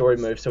way the story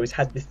moves. So he's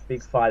had this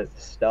big fight at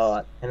the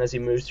start, and as he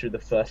moves through the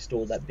first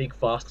door, that big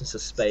vastness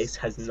of space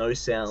has no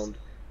sound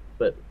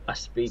but a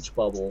speech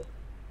bubble,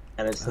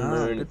 and it's the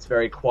moon. It's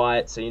very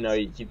quiet, so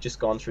you've just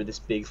gone through this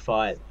big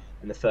fight,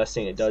 and the first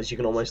thing it does, you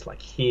can almost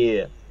like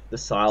hear the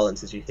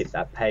silence as you hit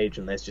that page,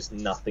 and there's just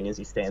nothing as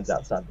he stands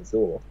outside the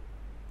door.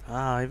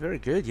 Very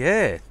good.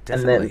 Yeah,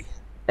 definitely.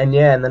 And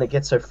then it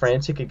gets so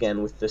frantic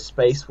again with the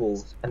space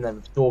wolves, and then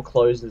the door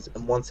closes,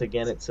 and once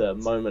again it's a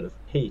moment of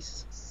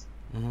peace.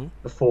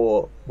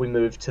 Before we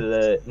move to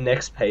the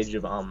next page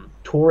of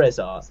Torres's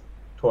art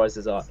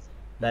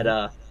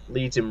that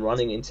leads him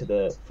running into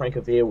the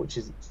Francovilla, which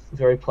is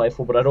very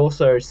playful, but I'd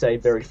also say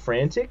very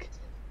frantic.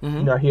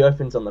 He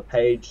opens on the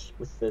page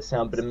with the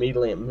sound, but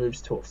immediately it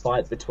moves to a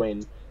fight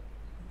between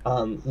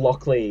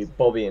Lockley,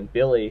 Bobby, and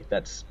Billy.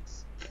 That's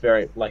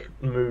very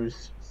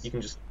moves. You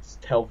can just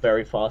tell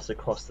very fast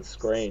across the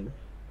screen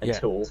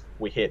until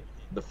we hit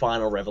the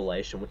final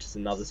revelation, which is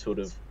another sort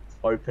of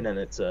open, and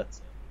it's the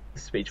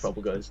speech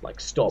bubble goes like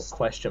stop ?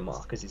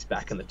 As he's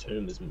back in the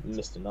tomb as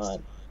Mr. Knight.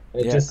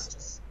 And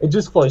it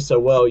just flows so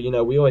well.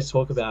 We always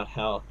talk about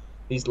how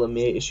these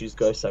Lemire issues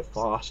go so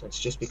fast, and it's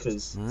just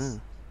because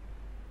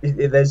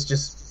there's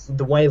just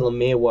the way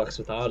Lemire works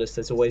with artists.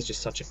 There's always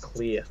just such a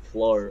clear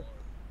flow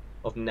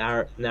of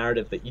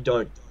narrative that you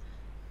don't,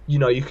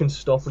 you can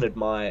stop and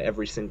admire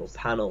every single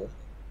panel,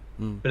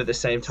 but at the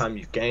same time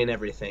you gain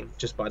everything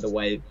just by the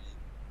way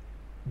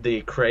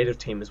the creative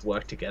team has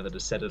worked together to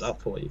set it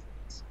up for you.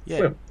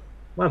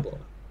 Mind blowing.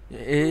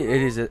 It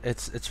is.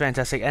 It's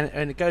fantastic,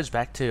 and it goes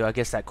back to, I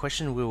guess, that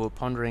question we were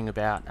pondering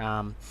about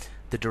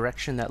the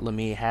direction that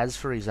Lemire has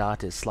for his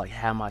artists, like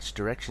how much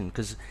direction,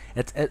 because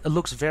it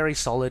looks very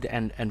solid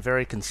and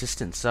very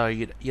consistent. So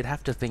you'd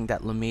have to think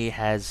that Lemire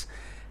has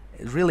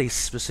really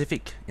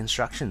specific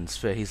instructions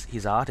for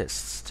his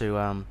artists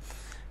to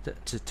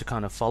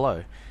kind of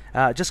follow.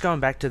 Just going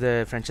back to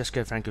the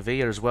Francesco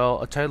Francovilla as well,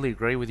 I totally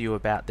agree with you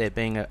about there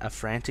being a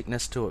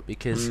franticness to it,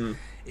 because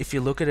if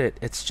you look at it,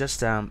 it's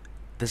just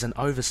there's an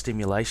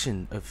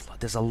overstimulation of,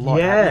 there's a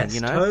lot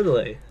happening,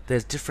 totally.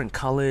 There's different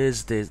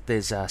colours,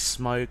 there's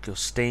smoke or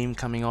steam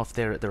coming off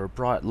there are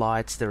bright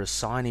lights, there is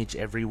signage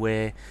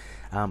everywhere.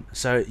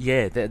 So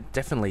yeah,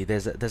 definitely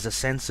there's a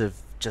sense of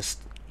just,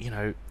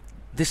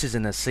 this is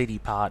in a seedy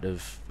part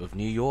of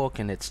New York,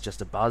 and it's just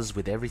a buzz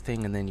with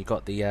everything, and then you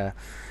got the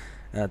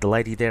the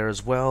lady there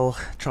as well,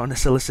 trying to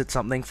solicit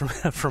something from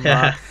from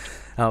Mark.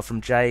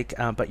 From Jake,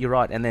 but you're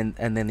right, and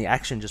then the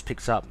action just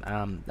picks up.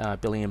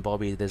 Billy and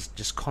Bobby, there's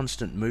just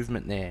constant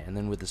movement there, and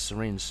then with the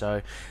syringe.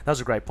 So that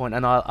was a great point,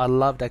 and I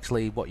loved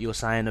actually what you were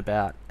saying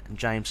about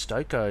James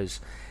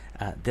Stokoe's.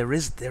 There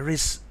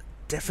is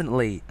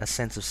definitely a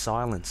sense of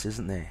silence,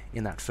 isn't there,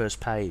 in that first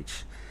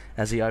page,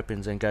 as he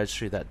opens and goes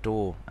through that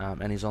door,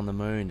 and he's on the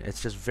moon.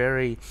 It's just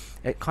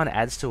it kind of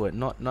adds to it.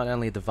 Not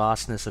only the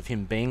vastness of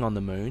him being on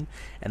the moon,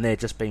 and there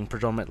just being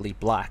predominantly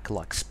black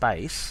like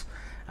space.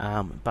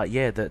 But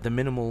yeah, the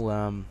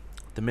minimal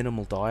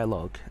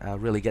dialogue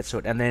really gets to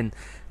it, and then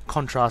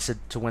contrasted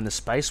to when the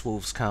space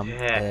wolves come,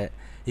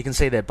 you can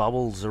see their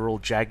bubbles are all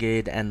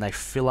jagged and they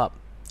fill up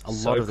a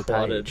lot of the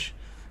page.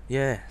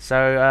 Yeah,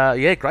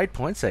 so great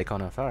points there,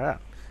 Connor. Far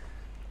out.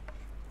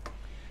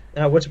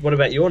 What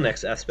about your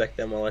next aspect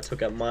then? While I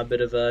took up my bit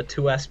of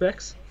two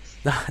aspects.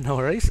 No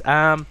worries.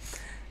 One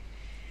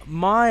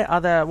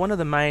of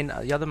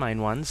the other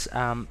main ones.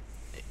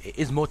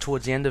 Is more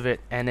towards the end of it,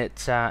 and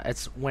it's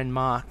when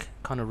Mark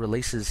kind of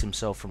releases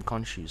himself from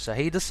Khonshu. So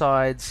he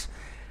decides,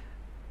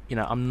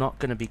 I'm not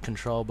going to be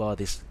controlled by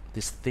this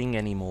thing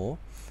anymore,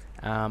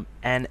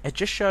 and it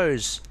just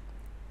shows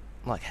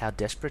like how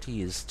desperate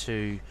he is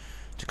to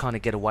kind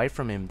of get away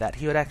from him. That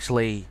he would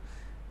actually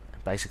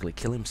basically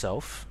kill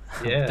himself,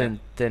 than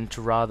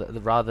to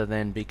rather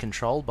than be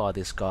controlled by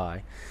this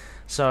guy.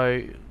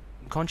 So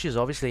Khonshu's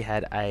obviously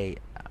had a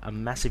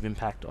massive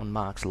impact on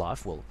Mark's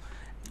life. Well,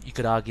 you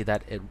could argue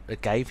that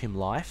it gave him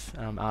life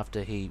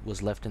after he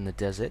was left in the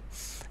desert.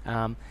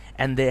 And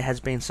there has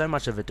been so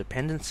much of a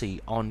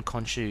dependency on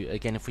Khonshu.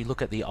 Again, if we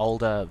look at the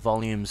older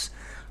volumes,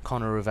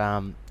 Connor,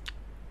 of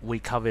we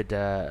covered,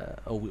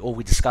 or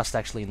we discussed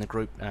actually in the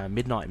group,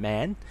 Midnight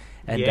Man.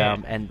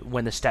 And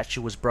when the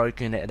statue was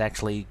broken, it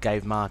actually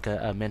gave Mark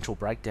a mental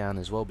breakdown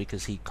as well,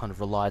 because he kind of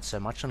relied so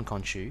much on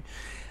Khonshu.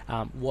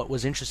 What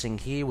was interesting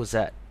here was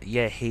that,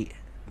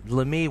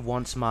 Lemire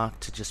wants Mark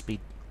to just be...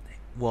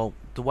 Well,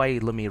 the way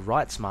Lemire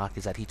writes Mark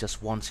is that he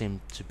just wants him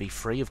to be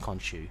free of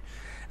Khonshu.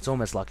 It's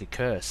almost like a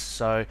curse.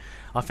 So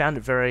I found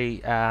it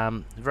very,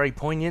 very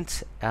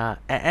poignant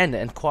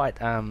and quite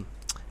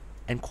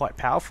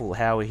powerful.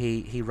 How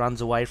he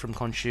runs away from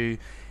Khonshu,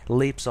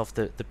 leaps off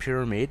the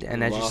pyramid,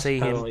 and as you see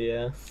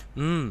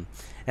him,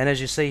 and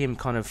as you see him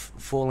kind of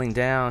falling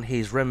down,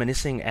 he's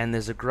reminiscing. And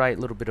there's a great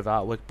little bit of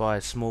artwork by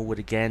Smallwood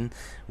again,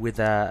 with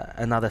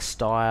another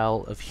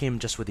style of him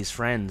just with his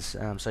friends.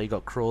 So you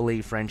got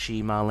Crawley,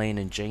 Frenchie, Marlene,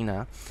 and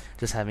Gina,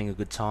 just having a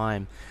good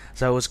time.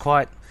 So it was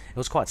quite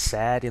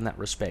sad in that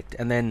respect.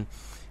 And then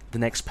the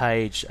next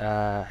page,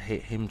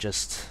 him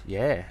just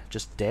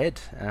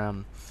dead,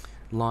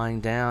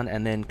 lying down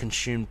and then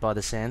consumed by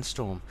the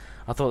sandstorm.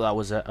 I thought that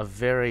was a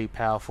very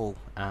powerful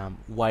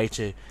way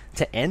to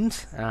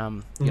end,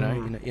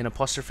 in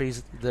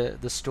apostrophes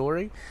the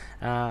story.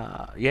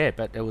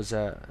 But it was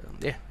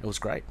it was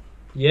great.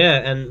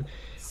 Yeah, and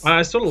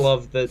I sort of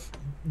love that.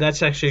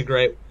 That's actually a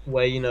great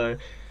way.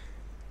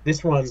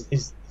 This one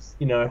is,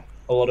 a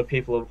lot of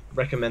people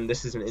recommend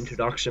this as an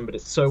introduction, but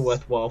it's so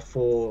worthwhile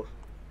for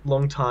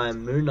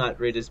long-time Moon Knight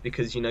readers,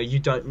 because you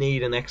don't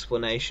need an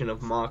explanation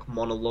of Mark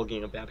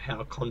monologuing about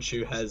how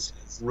Khonshu has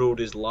ruled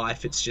his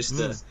life. It's just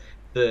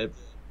the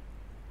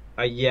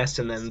yes,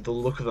 and then the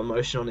look of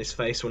emotion on his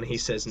face when he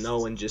says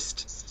no and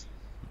just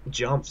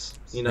jumps.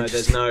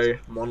 There's no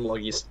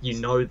monologue. You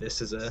know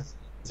this as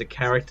a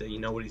character. You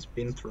know what he's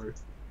been through.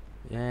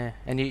 Yeah,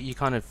 and you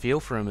kind of feel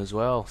for him as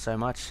well so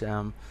much.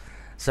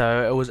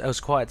 So it was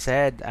quite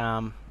sad.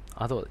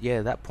 I thought,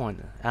 that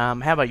point. How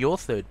about your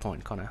third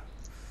point, Connor?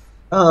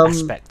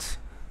 Aspect.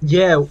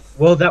 Yeah,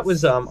 well, that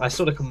was I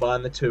sort of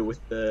combined the two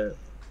with the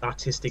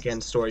artistic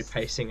and story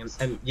pacing,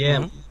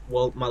 and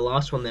well, my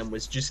last one then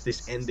was just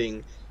this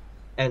ending,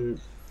 and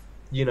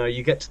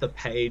you get to the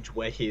page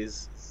where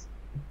he's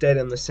dead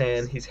in the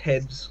sand, his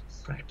head's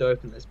cracked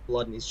open, there's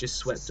blood, and he's just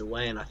swept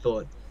away, and I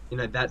thought,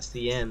 that's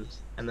the end.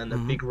 And then the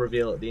big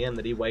reveal at the end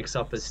that he wakes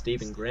up as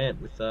Stephen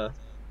Grant with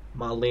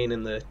Marlene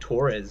and the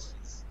Torres.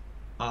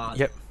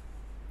 Yep.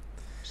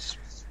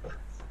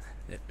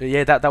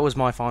 Yeah, that was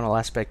my final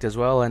aspect as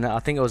well, and I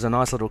think it was a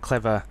nice little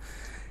clever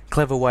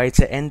way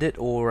to end it,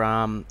 or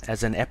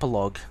as an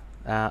epilogue.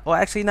 Or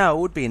actually, no,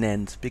 it would be an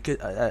end, because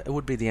it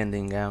would be the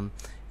ending.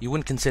 You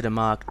wouldn't consider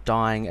Mark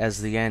dying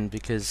as the end,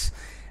 because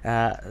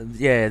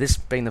this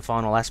being the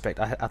final aspect,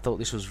 I thought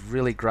this was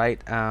really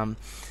great.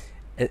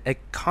 It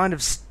kind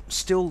of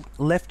still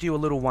left you a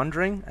little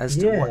wondering as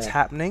to what's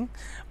happening.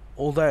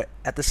 Although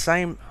at the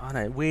same, I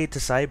know, weird to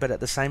say, but at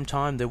the same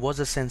time, there was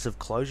a sense of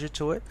closure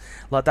to it.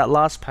 Like that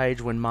last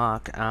page when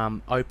Mark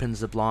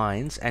opens the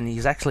blinds, and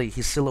he's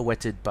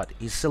silhouetted, but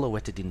he's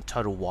silhouetted in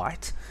total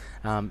white.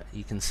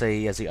 You can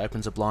see as he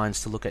opens the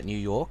blinds to look at New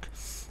York.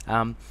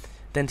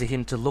 Then to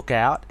him to look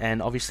out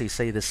and obviously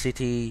see the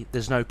city.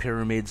 There's no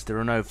pyramids, there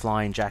are no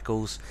flying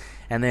jackals.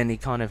 And then he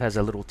kind of has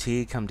a little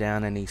tear come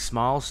down and he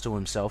smiles to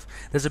himself.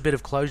 There's a bit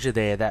of closure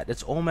there, that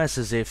it's almost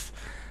as if...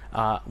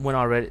 when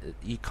I read it,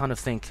 you kind of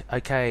think,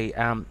 okay,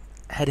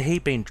 had he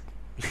been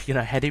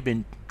had he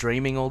been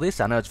dreaming all this?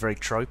 I know it's very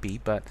tropey,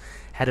 but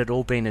had it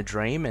all been a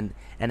dream, and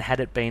had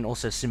it been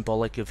also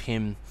symbolic of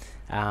him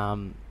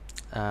kind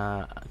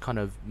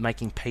of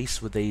making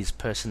peace with these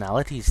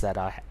personalities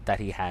that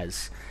he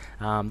has?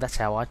 That's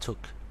how I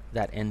took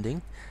that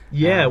ending.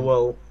 Yeah, Um,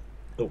 well,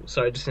 oh,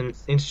 sorry, just an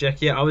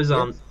interject. yeah.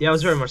 Yeah, I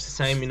was very much the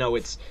same.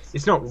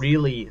 It's not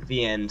really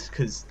the end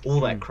because all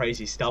that Mm.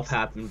 crazy stuff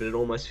happened, but it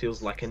almost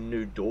feels like a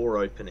new door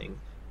opening.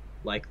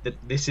 Like that,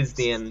 this is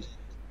the end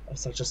of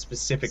such a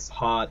specific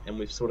part, and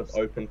we've sort of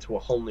opened to a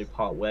whole new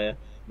part where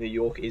New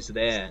York is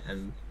there,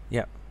 and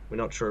Yeah. we're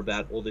not sure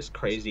about all this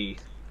crazy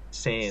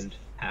sand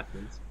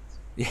happens.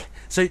 Yeah.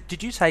 So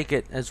did you take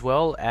it as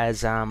well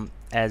as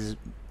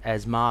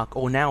Mark,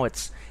 or now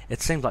it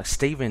seems like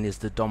Stephen is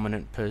the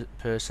dominant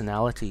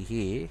personality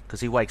here because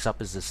he wakes up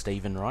as a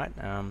Stephen, right?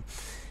 Hang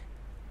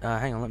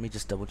on, let me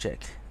just double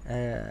check.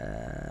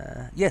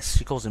 Yes,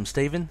 she calls him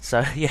Stephen.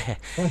 So yeah,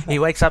 he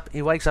wakes up.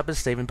 He wakes up as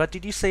Stephen. But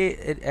did you see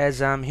it as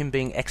him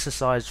being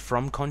exorcised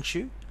from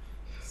Khonshu?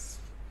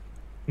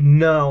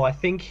 No, I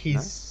think No.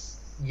 he's.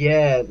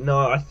 Yeah, no,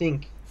 I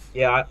think.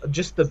 Yeah,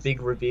 just the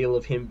big reveal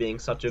of him being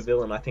such a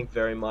villain. I think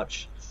very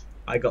much.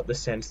 I got the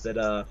sense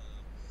that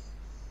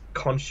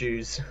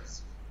Khonshu's.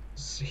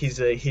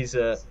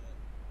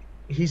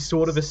 He's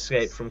sort of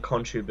escaped from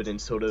Khonshu, but in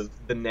sort of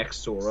the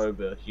next door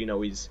over.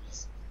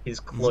 He's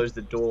Mhm. closed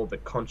the door,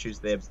 but Khonshu's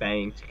there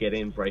banging to get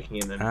in, breaking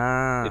in, and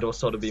Ah, it'll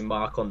sort of be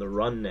Mark on the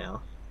run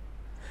now.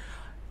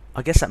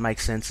 I guess that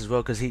makes sense as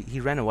well because he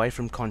ran away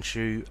from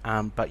Khonshu,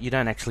 but you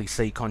don't actually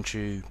see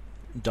Khonshu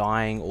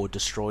dying or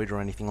destroyed or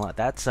anything like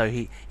that. So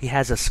he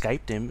has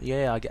escaped him.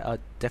 Yeah, I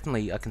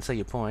definitely I can see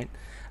your point.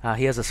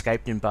 He has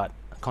escaped him, but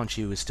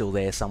Khonshu is still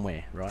there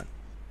somewhere, right?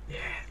 Yeah,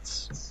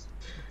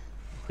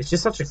 it's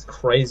just such a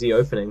crazy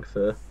opening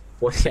for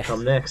what's to Yeah,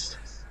 come next.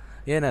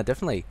 yeah, no,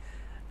 definitely.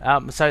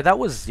 So that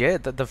was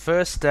the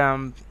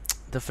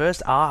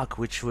first arc,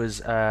 which was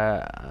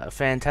a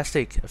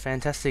fantastic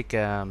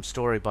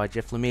story by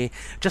Jeff Lemire.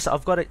 Just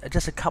I've got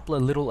just a couple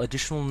of little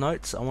additional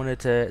notes I wanted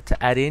to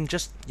add in,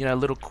 just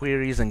little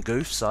queries and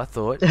goofs. I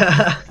thought,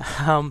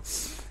 um,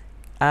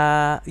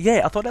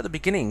 yeah, I thought at the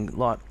beginning,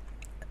 like,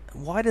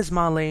 why does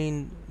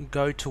Marlene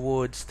go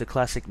towards the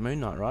classic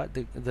Moon Knight, right?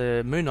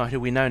 The Moon Knight who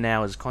we know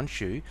now as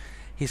Khonshu,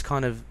 he's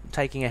kind of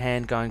taking a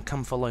hand, going,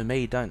 "Come follow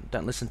me.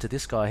 Don't listen to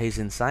this guy. He's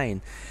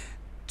insane."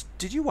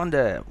 Did you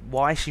wonder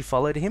why she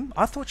followed him?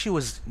 I thought she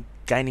was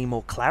gaining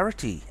more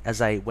clarity as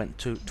they went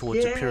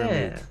towards the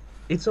pyramid. Yeah,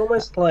 it's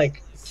almost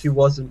like she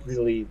wasn't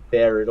really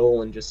there at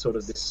all, and just sort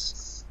of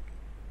this.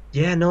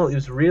 Yeah, no, it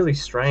was really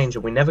strange,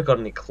 and we never got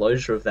any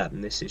closure of that in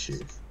this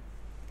issue.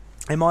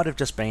 It might have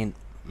just been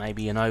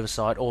maybe an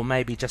oversight, or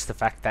maybe just the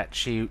fact that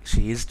she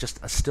is just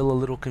still a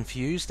little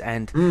confused,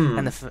 and Hmm.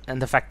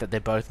 the fact that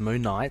they're both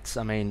Moon Knights.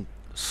 I mean,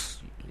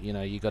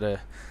 you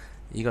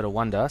gotta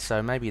wonder.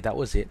 So maybe that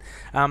was it.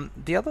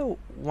 The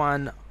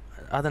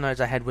other notes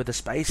I had were the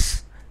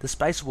space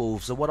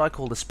wolves, or what I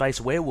call the space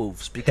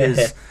werewolves,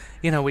 because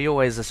we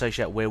always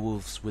associate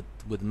werewolves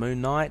with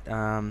Moon Knight,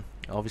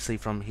 obviously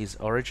from his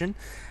origin,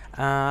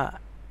 and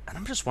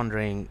I'm just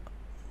wondering.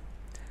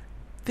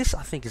 This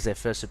I think is their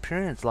first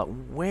appearance. Like,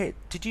 where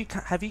did you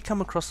have you come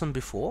across them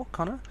before,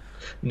 Connor?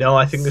 No,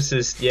 I think this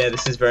is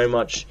very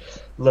much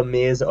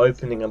Lemire's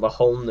opening of a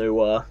whole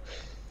new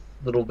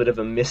little bit of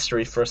a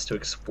mystery for us to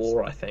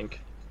explore. I think.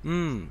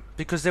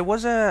 Because there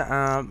was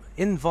a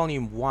in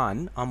volume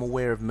one, I'm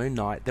aware of Moon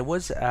Knight. There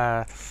was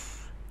an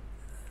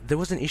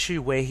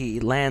issue where he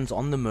lands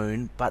on the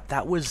moon, but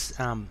that was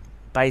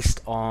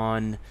based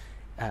on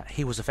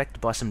he was affected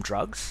by some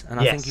drugs, and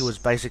I think he Yes, was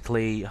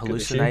basically good issue.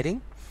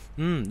 hallucinating.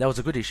 That was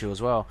a good issue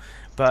as well,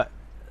 but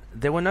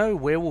there were no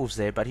werewolves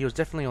there. But he was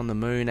definitely on the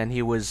moon, and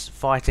he was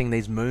fighting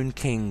these moon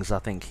kings. I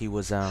think he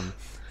was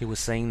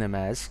seeing them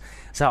as.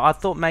 So I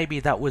thought maybe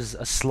that was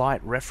a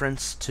slight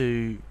reference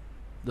to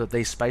that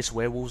these space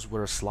werewolves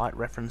were a slight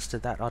reference to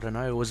that. I don't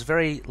know. It was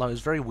very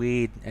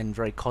weird and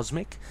very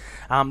cosmic.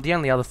 The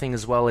only other thing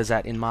as well is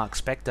that in Mark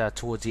Spector,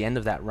 towards the end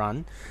of that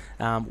run,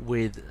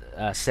 with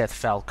Seth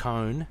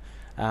Falcone,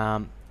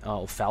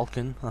 or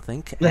Falcon, I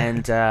think,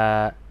 and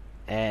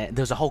there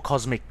was a whole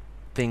cosmic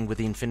thing with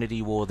the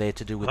Infinity War there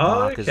to do with Oh,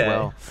 Mark as okay.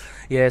 well.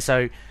 Yeah,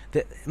 so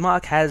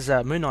Mark has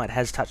Moon Knight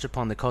has touched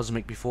upon the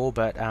cosmic before,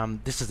 but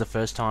this is the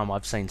first time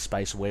I've seen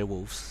space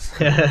werewolves.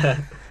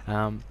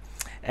 um,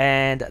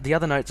 and the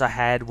other notes I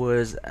had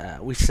was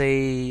we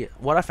see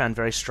what I found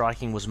very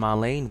striking was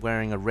Marlene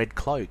wearing a red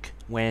cloak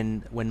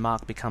when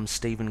Mark becomes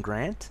Stephen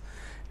Grant.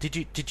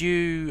 Did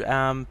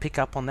you pick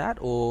up on that,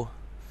 or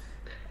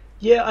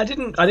Yeah, I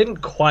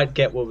didn't quite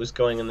get what was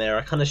going on there.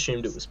 I kind of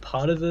assumed it was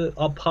part of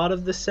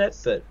the set,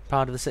 but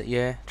part of the set?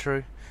 Yeah,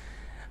 true.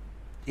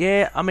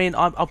 Yeah, I mean,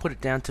 I'll put it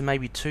down to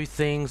maybe two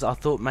things. I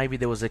thought maybe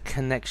there was a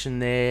connection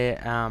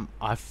there.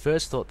 I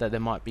first thought that there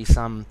might be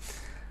some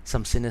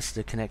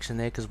sinister connection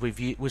there because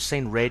we've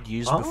seen red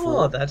used oh,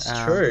 before. that's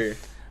true.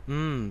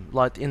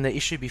 Like in the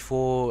issue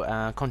before,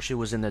 Khonshu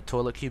was in the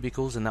toilet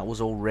cubicles and that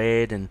was all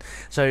red, and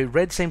so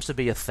red seems to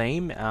be a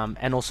theme.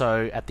 And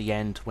also at the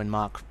end when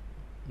Mark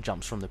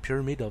jumps from the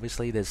pyramid.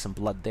 Obviously, there's some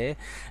blood there,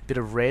 a bit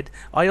of red.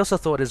 I also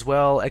thought as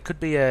well it could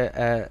be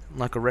a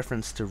like a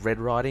reference to Red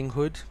Riding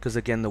Hood, because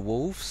again the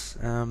wolves.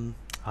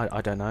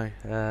 I don't know.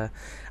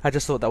 I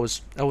just thought that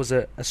was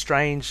a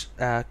strange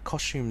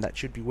costume that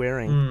she'd be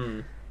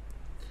wearing.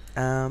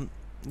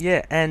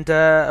 Yeah, and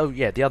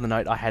the other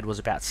note I had was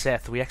about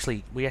Seth. We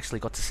actually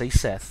got to see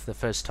Seth the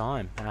first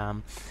time,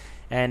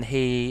 and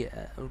he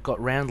got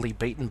roundly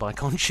beaten by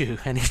Khonshu,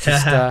 and he's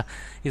just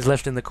he's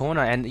left in the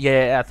corner. And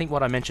yeah, I think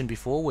what I mentioned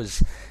before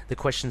was the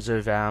questions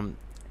of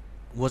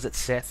was it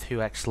Seth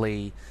who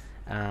actually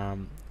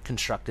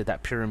constructed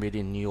that pyramid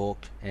in New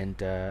York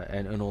and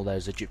all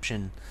those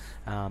Egyptian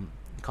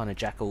kind of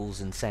jackals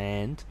and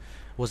sand?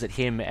 Was it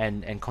him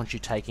and Khonshu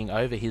taking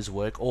over his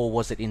work, or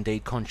was it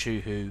indeed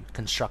Khonshu who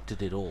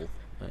constructed it all?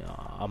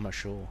 I'm not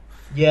sure.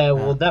 Yeah,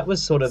 well, that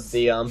was sort of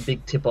the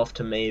big tip-off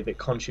to me, that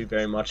Khonshu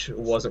very much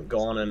wasn't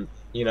gone, and,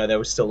 there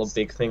was still a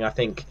big thing. I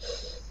think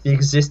the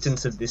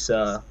existence of this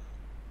other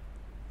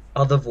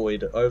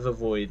void,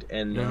 overvoid,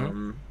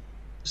 and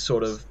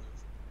sort of,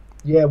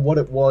 what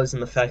it was,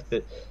 and the fact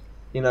that,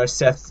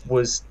 Seth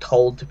was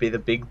told to be the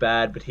big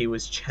bad, but he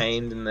was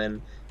chained, and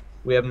then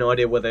we have no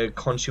idea whether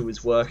Khonshu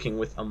was working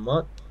with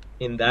Ammit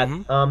in that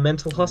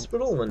mental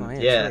hospital, and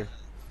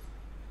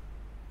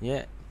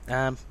true.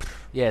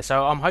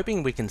 So I'm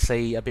hoping we can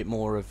see a bit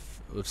more of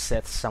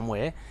Seth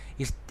somewhere.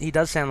 He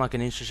does sound like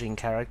an interesting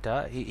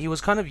character. He was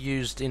kind of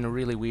used in a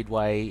really weird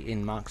way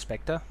in Mark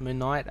Spector, Moon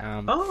Knight.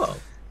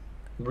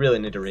 Really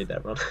need to read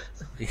that, Ron.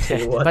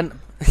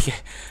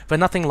 But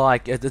nothing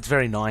like it's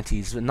very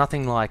 90s, but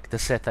nothing like the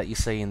Seth that you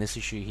see in this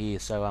issue here.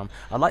 So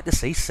I'd like to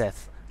see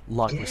Seth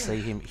like we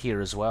see him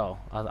here as well.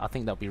 I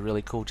think that'd be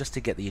really cool, just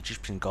to get the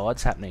Egyptian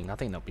gods happening. I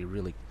think that'd be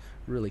really,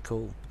 really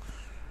cool.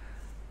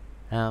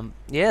 So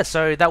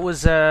that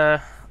was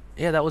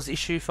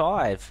issue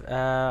 5.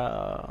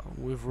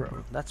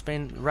 That's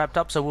been wrapped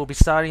up, so we'll be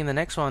starting the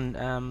next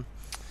one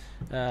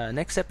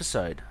next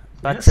episode.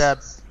 But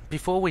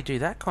before we do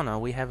that, Connor,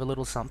 we have a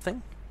little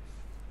something.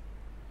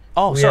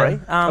 Oh, sorry.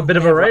 A bit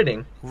of a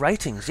rating.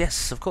 Ratings,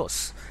 yes, of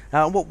course.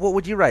 What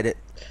would you rate it?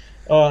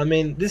 Oh, I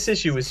mean, this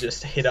issue was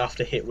just hit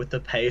after hit with the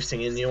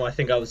pacing in you. I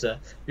think I was a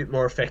bit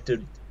more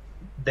affected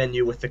than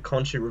you with the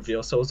Khonshu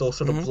reveal, so it was all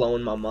sort of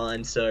blowing my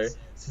mind. So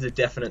this is a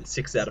definite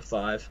 6 out of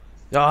 5.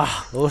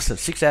 Oh, awesome.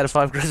 6 out of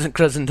 5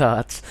 crescent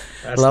darts.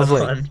 That's lovely.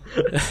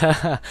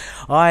 The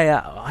one.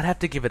 I'd have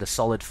to give it a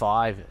solid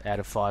 5 out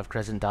of 5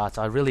 crescent darts.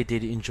 I really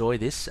did enjoy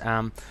this.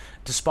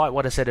 Despite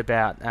what I said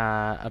about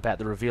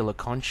the reveal of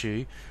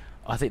Khonshu,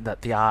 I think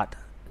that the art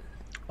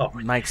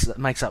makes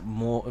up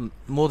more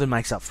than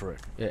makes up for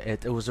it.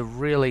 It was a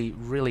really,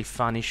 really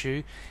fun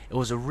issue. It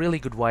was a really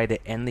good way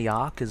to end the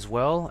arc as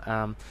well,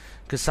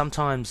 because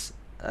sometimes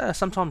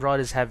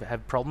writers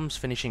have problems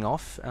finishing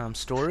off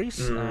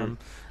stories.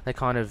 They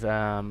kind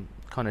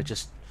of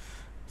just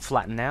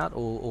flatten out,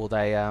 or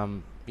they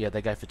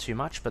go for too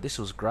much. But this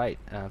was great.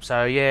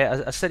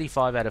 A steady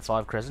 5 out of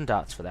 5 crescent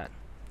darts for that.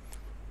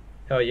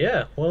 Oh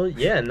yeah, well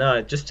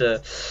just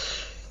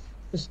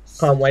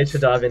can't wait to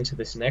dive into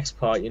this next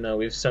part. We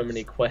have so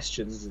many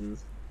questions and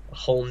a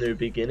whole new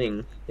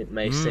beginning, it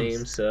may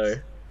seem. So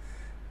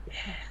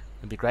yeah,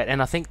 it'd be great.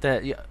 And I think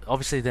that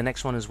obviously the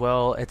next one as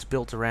well, it's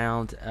built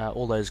around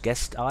all those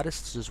guest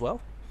artists as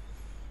well.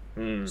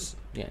 I So,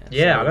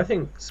 don't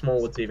think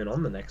Smallwood's even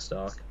on the next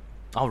arc.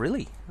 Oh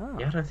really? Oh.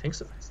 Yeah, I don't think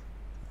so.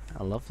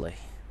 Oh, lovely.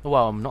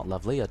 Well, I'm not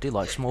lovely. I do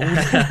like Smallwood.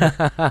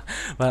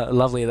 Well,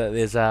 lovely that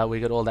there's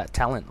we got all that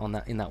talent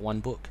in that one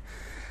book.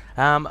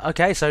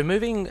 Okay, so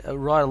moving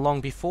right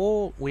along,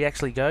 before we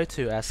actually go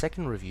to our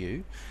second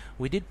review,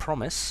 we did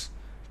promise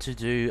to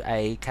do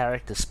a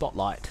character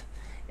spotlight,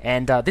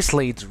 and this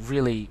leads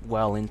really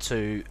well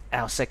into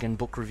our second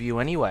book review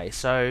anyway.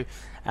 So,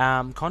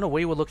 kind of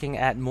we were looking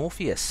at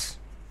Morpheus.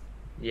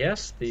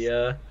 Yes,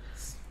 the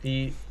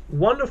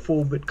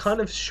wonderful but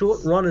kind of short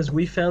run as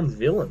we found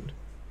villain.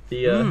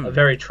 A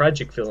very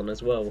tragic villain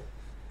as well.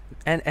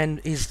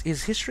 And his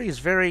history is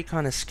very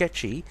kind of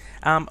sketchy.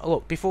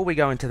 Look, before we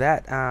go into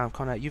that,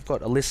 Connor, you've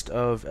got a list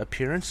of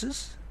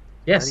appearances.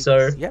 Yes,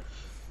 Yep.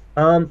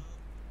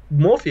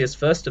 Morpheus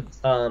first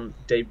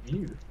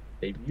debuted.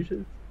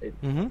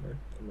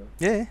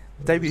 Yeah,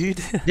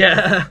 debuted.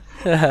 Yeah.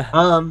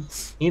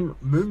 In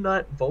Moon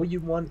Knight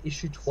Volume 1,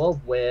 Issue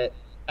 12, where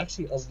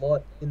actually a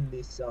lot in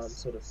this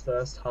sort of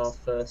first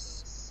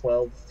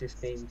 12,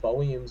 15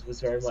 volumes was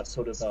very much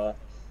sort of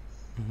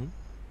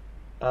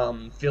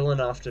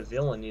villain after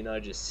villain,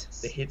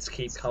 just the hits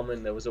keep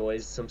coming. There was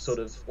always some sort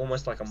of,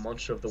 almost like a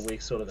monster of the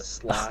week, sort of a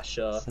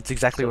slasher. That's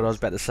exactly what I was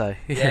about to say.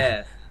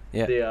 Yeah.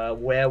 Yeah. The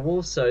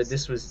werewolf, so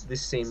this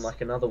seemed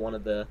like another one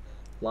of the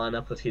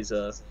lineup of his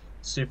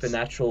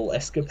supernatural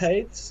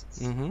escapades.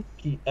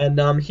 He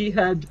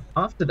had,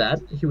 after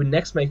that, he would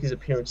next make his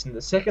appearance in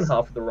the second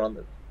half of the run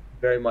that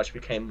very much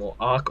became more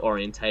arc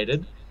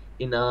orientated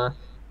in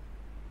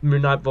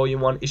Moon Knight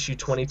Volume 1, Issue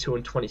 22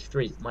 and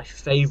 23. My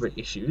favourite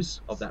issues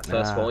of that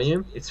first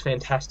volume. It's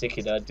fantastic.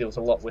 It deals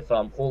a lot with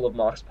all of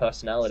Mark's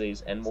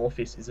personalities, and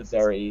Morpheus is a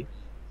very,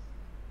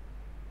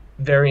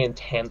 very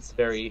intense,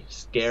 very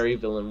scary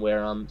villain. Where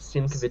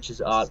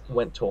Sinkovich's art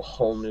went to a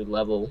whole new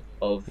level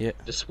of Yeah.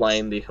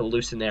 displaying the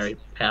hallucinatory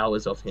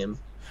powers of him.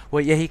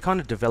 Well, yeah, he kind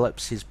of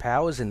develops his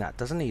powers in that,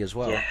 doesn't he, as Yeah,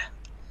 well?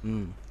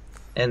 Mm.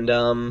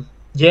 and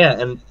yeah,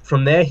 and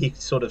from there he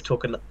sort of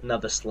took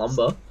another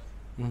slumber.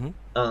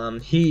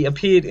 Mhm. He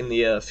appeared in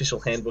the official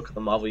handbook of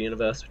the Marvel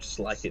Universe, which is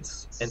like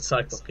its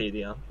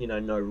encyclopedia,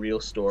 no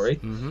real story.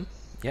 Mhm.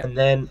 Yep. And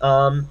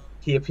then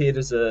he appeared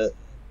as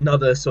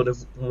another sort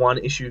of one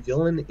issue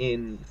villain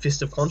in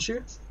Fist of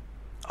Khonshu.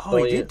 Oh,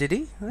 he Volume. did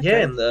he?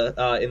 Yeah,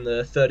 Okay. in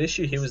the third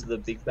issue, he was the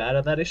big bad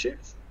of that issue.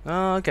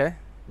 Oh, okay.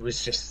 It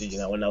was just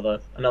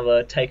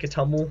another take a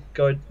tumble,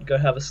 go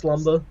have a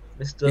slumber,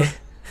 Mister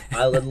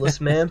Eyelidless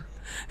Man.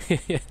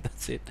 Yeah,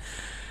 that's it.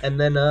 And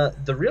then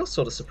the real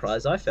sort of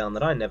surprise I found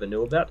that I never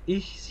knew about,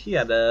 he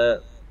had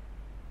a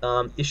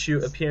issue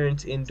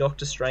appearance in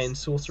Doctor Strange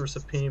Sorcerer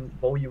Supreme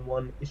Volume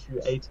 1,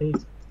 Issue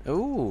 18.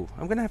 Ooh,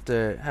 I'm gonna have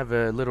to have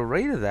a little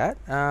read of that.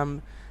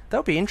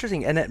 That'll be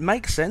interesting, and it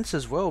makes sense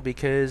as well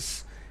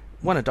because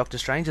one of Doctor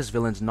Strange's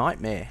villains,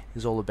 Nightmare,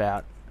 is all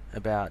about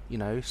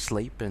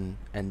sleep and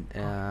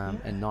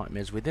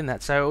nightmares within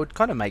that. So it would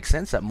kind of make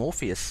sense that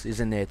Morpheus is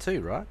in there too,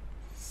 right?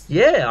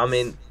 Yeah, I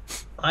mean,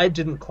 I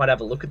didn't quite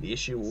have a look at the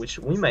issue, which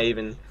we may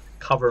even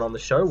cover it on the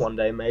show one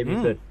day, maybe.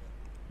 But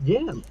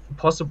yeah,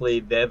 possibly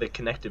they're the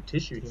connective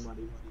tissue. He might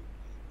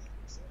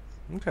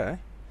even. Okay.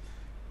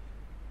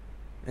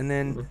 And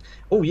then,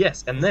 oh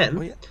yes, and then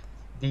oh yeah,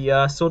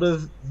 the sort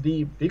of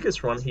the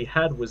biggest run he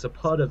had was a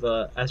part of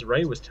as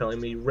Ray was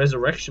telling me,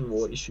 Resurrection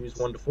War issues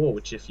 1 to 4.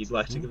 Which, if you'd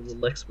like to give a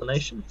little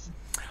explanation.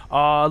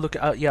 oh look,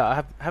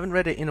 yeah, haven't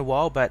read it in a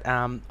while, but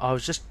I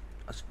was just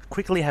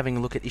quickly having a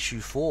look at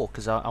issue 4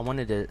 because I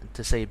wanted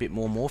to see a bit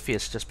more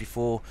Morpheus just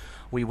before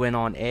we went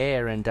on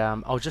air, and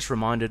I was just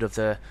reminded of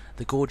the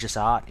gorgeous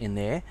art in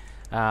there.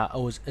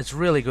 It's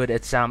really good.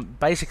 It's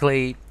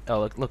basically,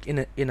 look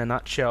in a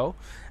nutshell.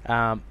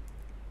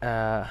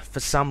 For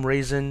some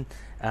reason,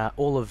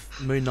 all of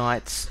Moon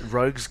Knight's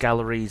rogues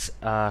galleries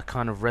are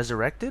kind of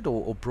resurrected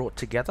or brought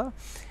together,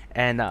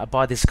 and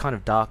by this kind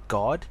of dark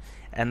god,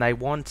 and they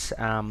want,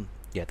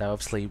 they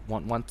obviously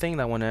want one thing.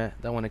 They want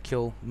to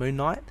kill Moon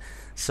Knight.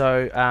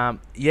 So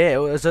yeah, it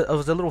was a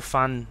little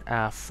fun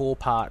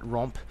 4-part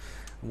romp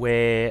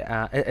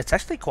where it's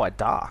actually quite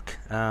dark,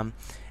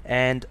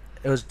 and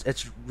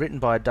it's written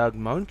by Doug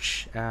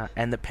Moench,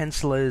 and the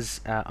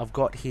pencilers I've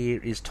got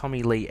here is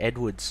Tommy Lee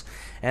Edwards,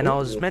 and Ooh, I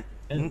was meant.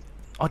 yeah.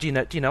 Oh, do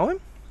you know him?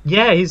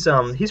 Yeah, he's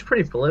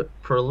pretty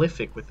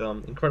prolific with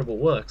incredible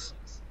works.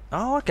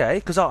 Oh, okay.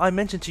 Because I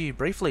mentioned to you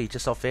briefly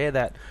just off air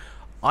that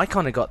I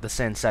kind of got the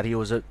sense that he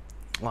was a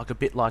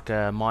bit like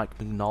a Mike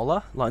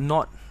Mignola, like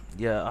not.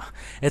 Yeah,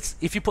 it's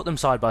if you put them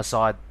side by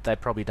side, they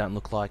probably don't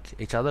look like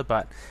each other.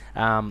 But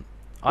I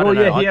don't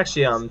know. Yeah, he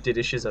actually did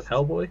issues of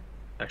Hellboy.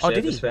 Actually,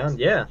 did I just he? found.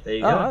 Yeah, there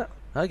you go.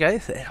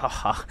 Okay,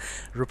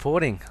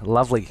 reporting,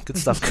 lovely, good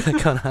stuff,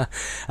 Connor.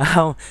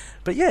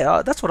 But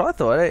yeah, that's what I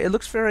thought. It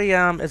looks very,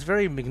 it's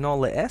very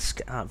Mignola-esque,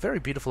 very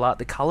beautiful art.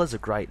 The colours are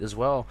great as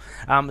well.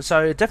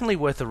 So definitely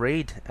worth a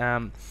read.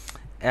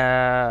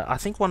 I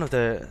think one of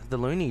the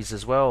loonies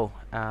as well.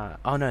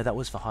 Oh no, that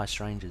was for High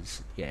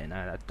Strangers. Yeah,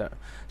 no, don't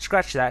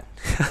scratch that.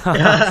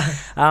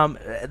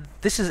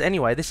 This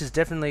is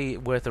definitely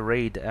worth a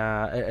read.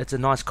 It's a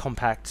nice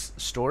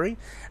compact story.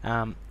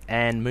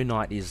 And Moon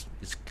Knight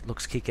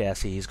looks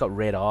kick-assy. He's got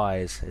red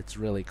eyes. It's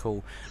really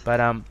cool.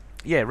 But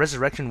yeah,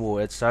 Resurrection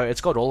War. It's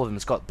got all of them.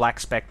 It's got Black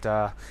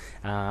Spectre.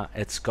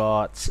 It's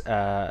got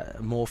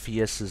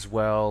Morpheus as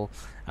well.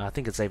 I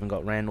think it's even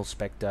got Randall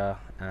Spectre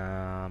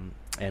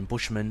and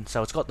Bushman.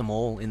 So it's got them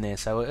all in there.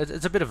 So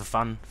it's a bit of a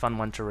fun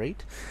one to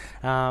read.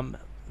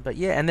 But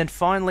yeah, and then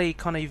finally,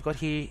 Connor, you've got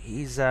here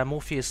his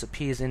Morpheus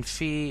appears in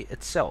Fear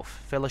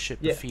itself,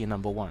 Fellowship of Fear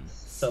 #1.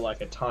 So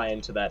like a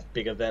tie-in to that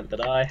big event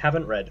that I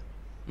haven't read.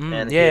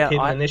 And yeah, he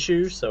appeared in an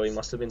issue, so he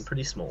must have been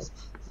pretty small.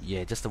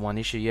 Yeah, just the one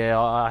issue. Yeah,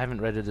 I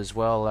haven't read it as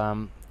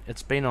well.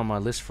 It's been on my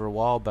list for a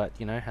while, but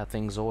you know how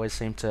things always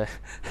seem to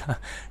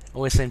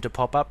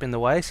pop up in the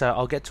way. So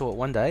I'll get to it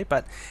one day.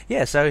 But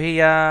yeah, so he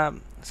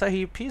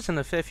appears in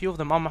a fair few of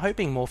them. I'm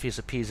hoping Morpheus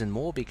appears in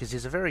more because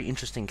he's a very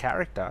interesting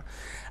character.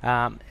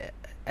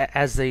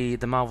 As the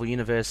Marvel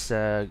Universe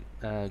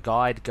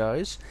guide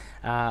goes,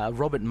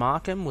 Robert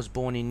Markham was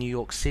born in New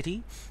York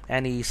City,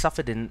 and he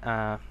suffered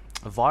a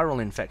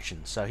viral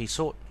infection. So he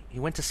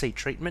went to seek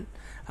treatment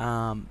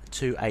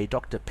to a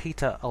Dr.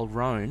 Peter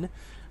Ulrone,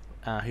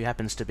 who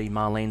happens to be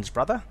Marlene's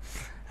brother,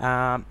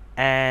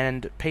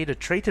 and Peter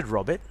treated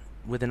Robert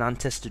with an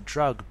untested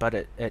drug, but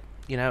it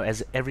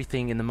as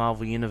everything in the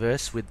Marvel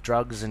Universe with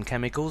drugs and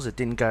chemicals, it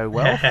didn't go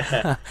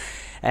well,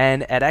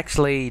 and it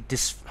actually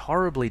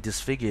horribly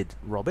disfigured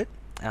Robert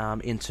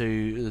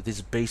into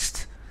this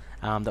beast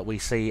that we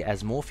see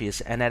as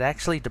Morpheus, and it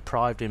actually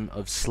deprived him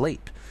of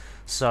sleep.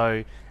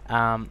 So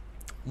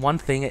one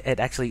thing,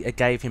 it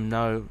gave him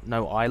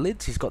no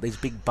eyelids. He's got these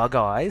big bug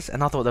eyes,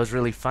 and I thought that was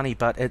really funny,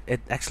 but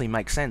it actually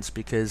makes sense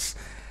because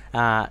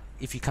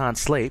if you can't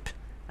sleep,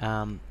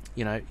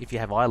 if you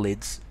have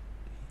eyelids,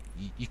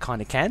 you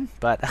kind of can,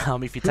 but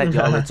if you take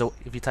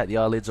the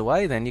eyelids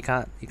away, then you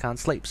can't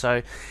sleep.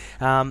 So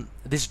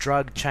this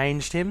drug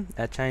changed him,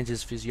 changed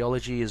his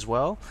physiology as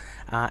well,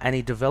 and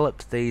he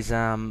developed these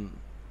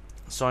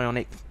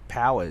psionic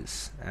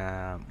powers,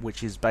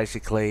 which is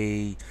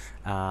basically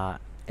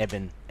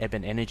ebon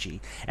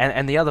energy.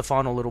 And the other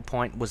final little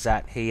point was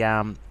that he,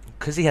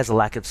 because he has a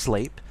lack of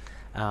sleep,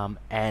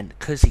 and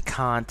because he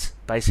can't,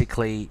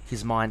 basically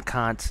his mind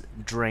can't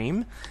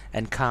dream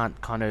and can't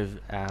kind of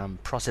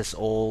process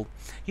all,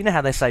 you know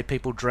how they say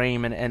people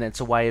dream and it's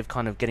a way of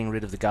kind of getting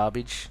rid of the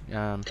garbage,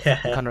 kind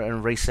of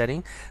and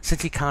resetting.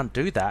 Since he can't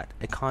do that,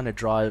 it kind of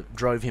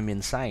drove him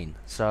insane.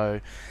 So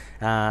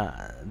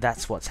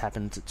that's what's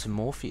happened to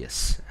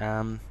Morpheus.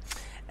 And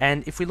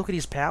if we look at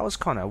his powers,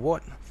 Connor,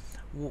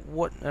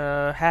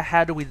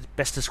 how do we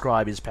best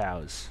describe his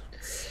powers?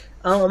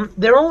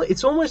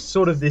 It's almost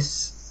sort of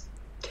this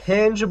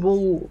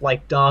tangible,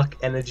 like, dark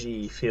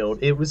energy field.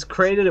 It was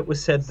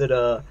said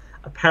that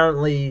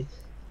apparently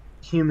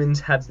humans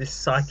have this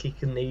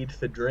psychic need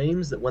for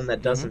dreams, that when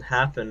that doesn't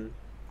happen,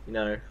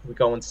 we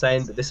go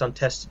insane, but this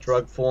untested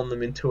drug formed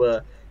them into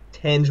a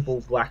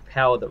tangible black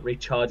power that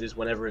recharges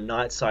whenever a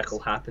night cycle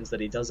happens that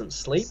he doesn't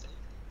sleep.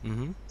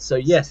 So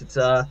yes, it's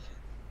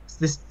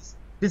this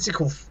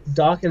physical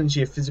dark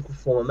energy of physical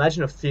form.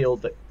 Imagine a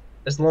field that,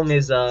 as long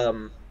as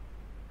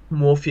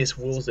Morpheus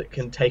wills, it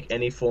can take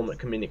any form. It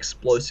can be an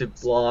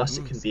explosive blast.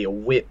 It can be a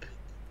whip.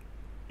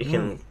 It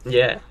can,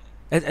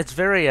 It's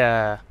very,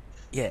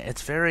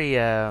 it's very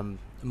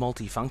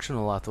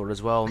multifunctional. I thought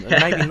as well.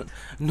 Maybe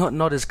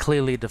not as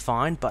clearly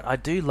defined, but I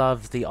do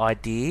love the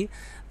idea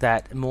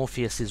that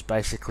Morpheus is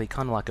basically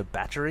kind of like a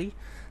battery.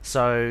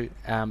 So,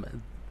 the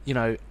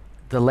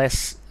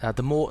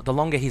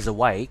longer he's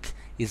awake,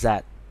 is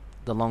that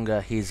the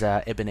longer his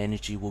ebon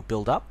energy will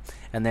build up,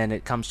 and then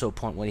it comes to a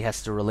point where he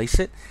has to release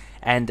it.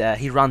 And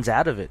he runs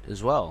out of it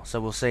as well.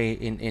 So we'll see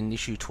in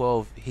issue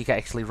 12, he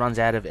actually runs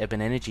out of ebon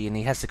energy, and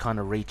he has to kind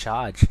of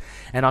recharge.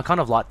 And I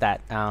kind of like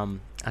that.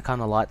 I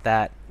kind of like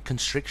that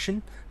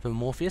constriction for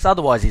Morpheus.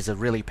 Otherwise, he's a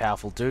really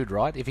powerful dude,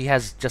 right? If he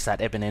has just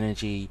that ebon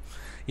energy,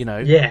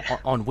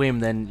 on whim,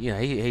 then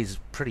he's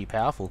pretty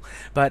powerful.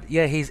 But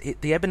yeah,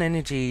 the ebon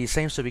energy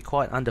seems to be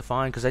quite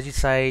undefined, because as you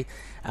say,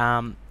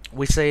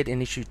 we see it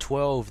in issue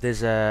 12.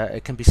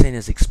 It can be seen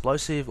as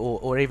explosive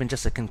or even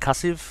just a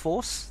concussive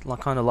force,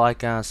 like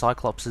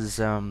Cyclops's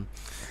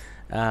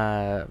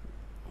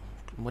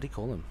what do you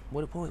call them?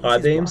 What's eye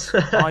beams.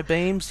 Eye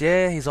beams,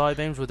 yeah, his eye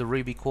beams with the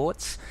ruby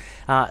quartz.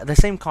 They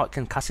seem quite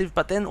concussive,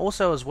 but then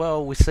also as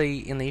well, we see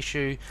in the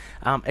issue,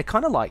 it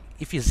kind of like,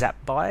 if you're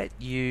zapped by it,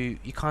 you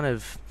kind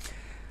of,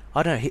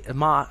 I don't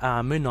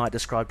know, Moon Knight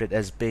described it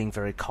as being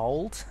very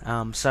cold,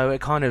 so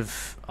it kind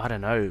of, I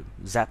don't know,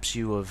 zaps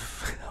you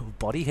of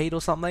body heat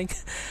or something.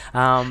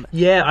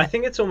 Yeah, I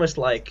think it's almost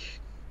like,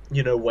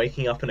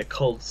 waking up in a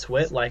cold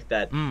sweat, like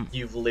that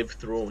you've lived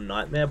through a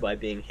nightmare by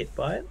being hit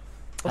by it.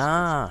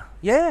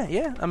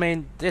 Yeah. I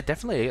mean, yeah,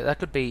 definitely. That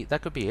could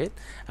be it.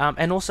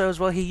 And also as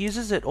well, he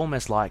uses it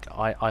almost like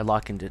I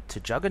likened it to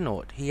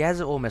Juggernaut. He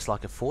has it almost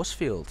like a force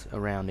field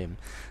around him.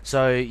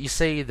 So you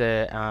see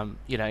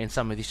in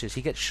some of the issues,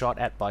 he gets shot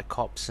at by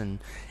cops, and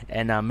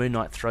Moon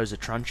Knight throws a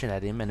truncheon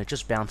at him, and it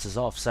just bounces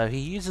off. So he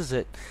uses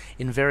it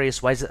in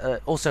various ways.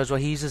 Also as well,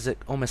 he uses it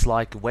almost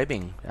like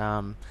webbing.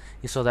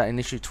 You saw that in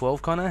issue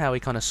 12, Connor, how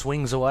he kind of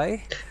swings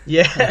away.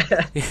 Yeah.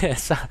 Yeah.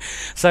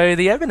 So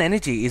the ebon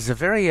energy is a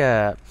very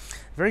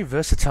very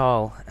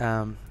versatile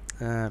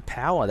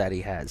power that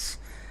he has.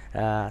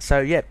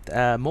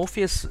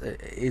 Morpheus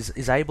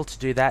is able to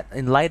do that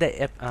in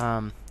later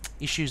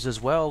issues as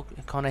well.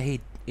 Connor,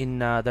 he in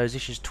those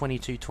issues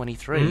 22,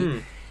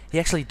 23, he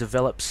actually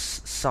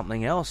develops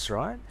something else,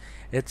 right?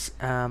 It's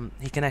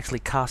he can actually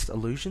cast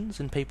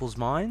illusions in people's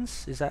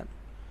minds. Is that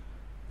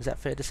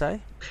fair to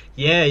say?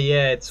 Yeah.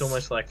 It's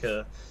almost like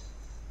a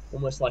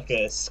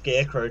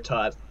scarecrow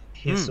type.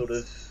 His sort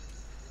of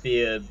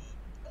fear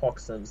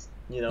toxin.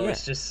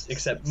 It's just,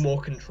 except more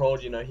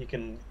controlled. He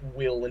can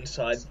will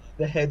inside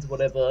the heads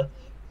whatever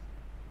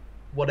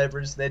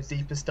is their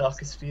deepest,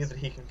 darkest fear that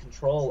he can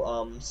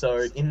control.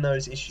 So in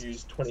those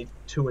issues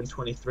 22 and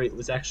 23, it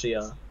was actually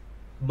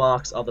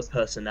Mark's other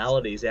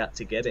personalities out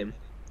to get him.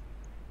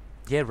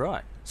 Yeah,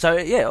 right. So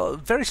yeah,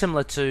 very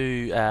similar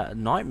to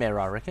Nightmare,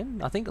 I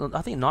reckon. I think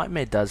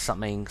Nightmare does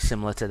something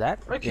similar to that.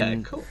 Okay,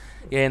 cool.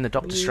 Yeah, in the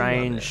Doctor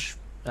Strange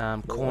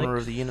corner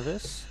of the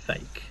universe.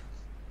 Fake.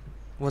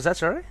 Was that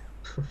sorry?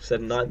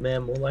 Said Nightmare,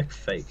 more like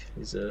fake.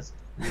 He's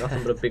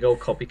nothing but a big old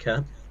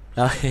copycat.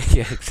 Oh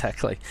yeah,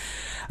 exactly.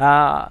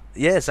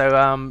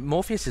 So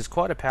Morpheus is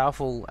quite a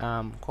powerful,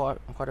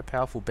 quite a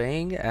powerful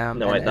being.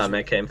 No, wait,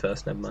 Nightmare came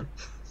first. Never mind.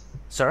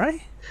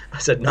 Sorry? I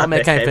said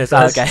Nightmare came first.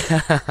 Oh, okay.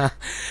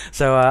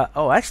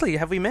 So, actually,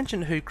 have we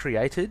mentioned who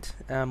created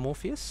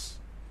Morpheus?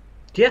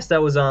 Yes,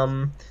 that was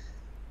Doug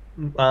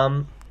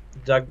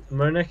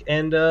Monek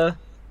and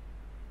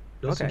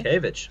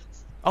Wilson-Kavich.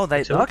 Oh,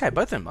 both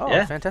of them. Oh,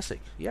 yeah. Fantastic.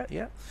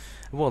 Yeah.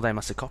 Well, they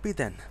must have copied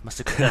then. Must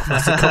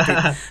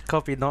have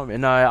copied Nightmare.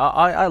 No,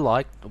 I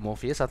like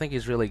Morpheus. I think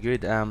he's really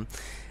good.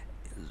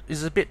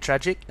 is a bit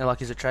tragic. Like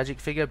he's a tragic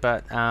figure,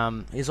 but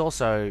he's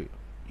also,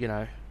 you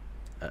know,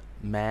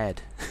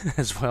 mad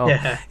as well.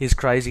 Yeah. He's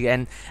crazy,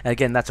 and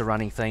again, that's a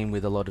running theme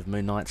with a lot of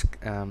Moon Knight's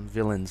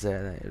villains.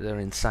 They're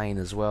insane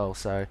as well.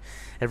 So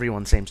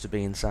everyone seems to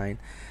be insane.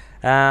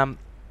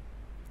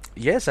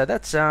 Yeah, so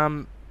that's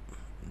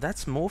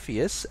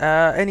Morpheus.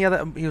 Any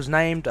other? He was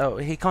named.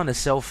 He kind of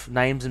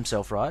self-names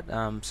himself, right?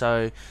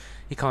 So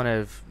he kind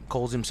of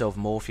calls himself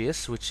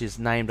Morpheus, which is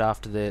named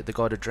after the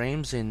god of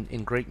dreams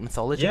in Greek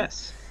mythology.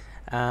 Yes.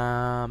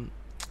 And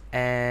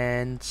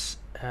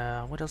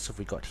what else have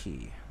we got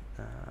here?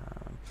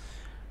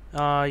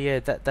 Yeah,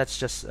 that's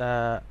just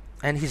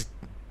and his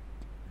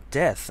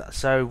death.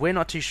 So we're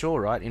not too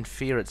sure, right? In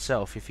Fear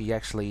itself, if he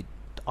actually,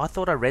 I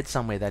thought I read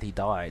somewhere that he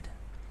died.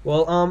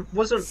 Well,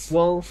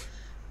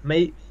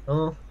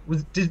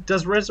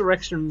 does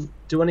Resurrection,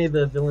 do any of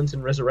the villains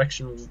in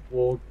Resurrection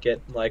War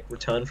get like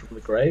returned from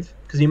the grave?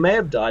 Because he may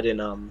have died in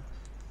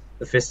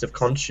the Fist of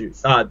Khonshu.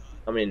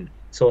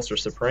 Sorcerer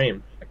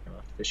Supreme,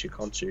 Fisher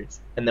Khonshu,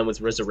 and then was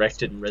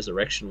resurrected in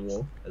Resurrection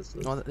War.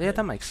 Yeah,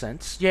 that makes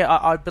sense. Yeah,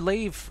 I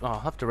believe.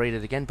 I'll have to read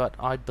it again, but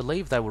I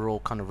believe they were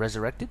all kind of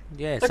resurrected.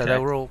 Yeah, so they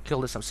were all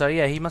killed at some. So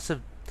yeah, he must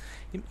have.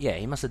 Yeah,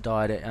 he must have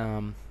died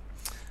at,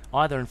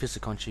 either in Fist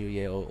of Khonshu,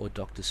 yeah, or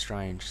Doctor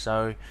Strange.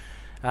 So,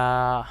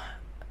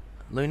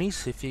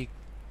 Loonies, if you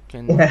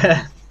can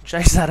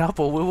chase that up,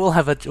 or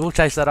we'll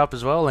chase that up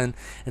as well and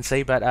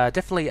see. But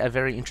definitely a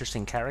very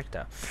interesting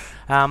character.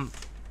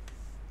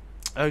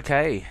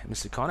 Okay,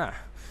 Mr. Connor,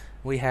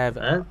 we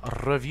have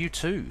review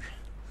 2.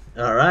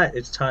 All right,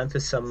 it's time for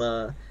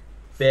some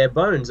bare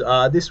bones.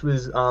 This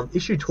was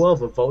issue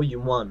 12 of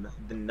Volume 1,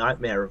 The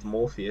Nightmare of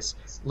Morpheus,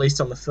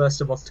 released on the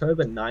 1st of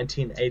October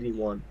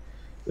 1981,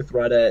 with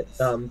writer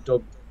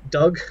Doug.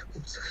 Doug.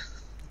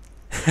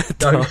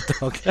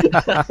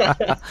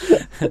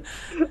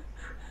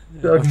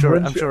 I'm sure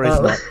he's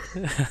not.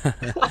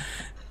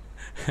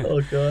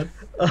 Oh god.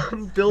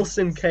 Bill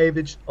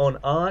Sienkiewicz on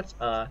art,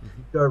 Joe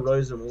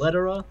Rosen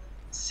letterer,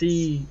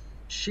 C.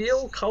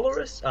 Shield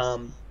colorist,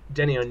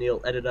 Denny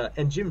O'Neil editor,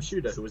 and Jim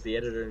Shooter, who was the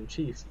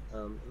editor-in-chief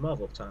in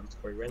Marvel times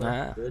before he ran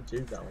out to do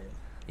Valiant.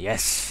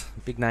 Yes,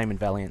 big name in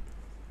Valiant.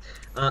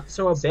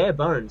 So our bare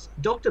bones,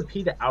 Dr.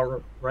 Peter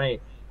Alrain.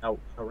 I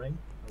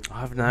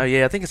have no,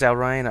 yeah, I think it's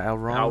Alrain or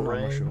Alrain,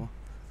 I'm not sure.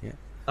 Yeah.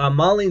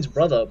 Marlene's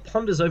brother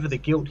ponders over the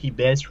guilt he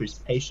bears for his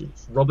patient,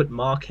 Robert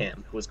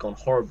Markham, who has gone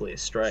horribly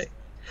astray.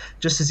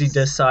 Just as he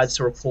decides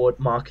to report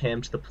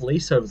Markham to the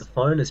police over the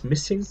phone as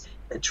missing,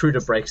 an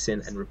intruder breaks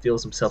in and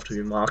reveals himself to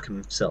be Markham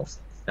himself,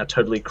 now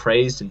totally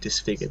crazed and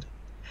disfigured.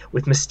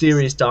 With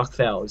mysterious dark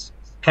powers,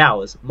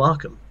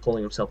 Markham,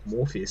 calling himself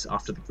Morpheus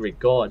after the Greek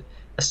god,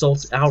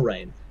 assaults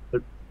Alrain,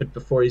 but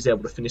before he's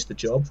able to finish the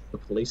job, the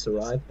police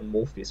arrive and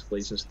Morpheus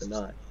flees into the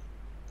night.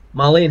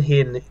 Marlene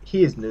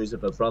hears news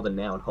of her brother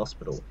now in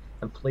hospital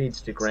and pleads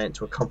to Grant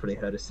to accompany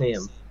her to see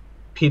him.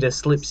 Peter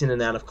slips in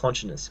and out of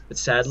consciousness, but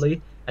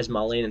sadly, as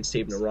Marlene and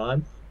Stephen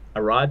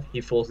arrive,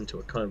 he falls into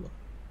a coma.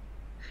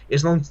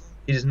 It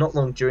is not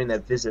long during their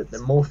visit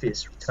that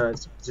Morpheus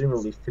returns to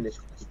presumably finish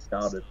what he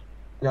started,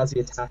 and as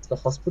he attacks the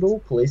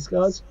hospital police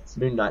guards,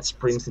 Moon Knight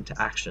springs into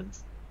action.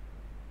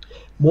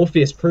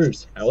 Morpheus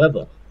proves,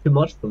 however, too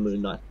much for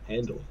Moon Knight to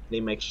handle, and he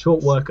makes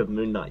short work of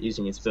Moon Knight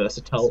using his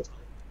versatile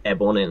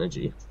airborne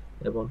energy.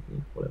 Airborne?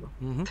 Yeah, whatever.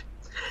 Mm-hmm.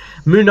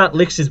 Moon Knight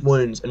licks his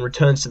wounds and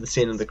returns to the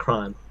scene of the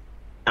crime,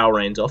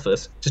 Alrain's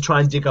office, to try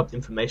and dig up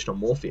information on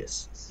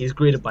Morpheus. He is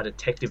greeted by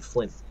Detective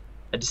Flint,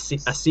 a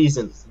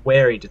seasoned,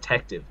 wary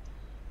detective,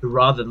 who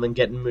rather than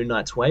get in Moon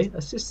Knight's way,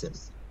 assists him.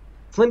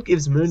 Flint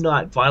gives Moon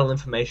Knight vital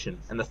information,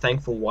 and the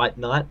thankful White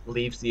Knight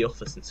leaves the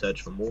office in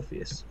search for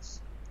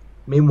Morpheus.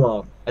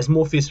 Meanwhile, as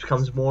Morpheus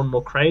becomes more and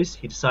more crazed,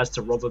 he decides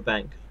to rob a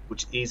bank,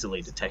 which is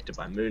easily detected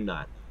by Moon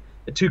Knight.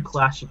 The two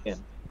clash again.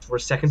 For a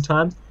second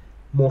time,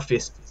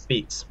 Morpheus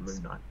beats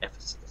Moon Knight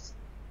effortlessly.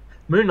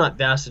 Moon Knight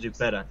vows to do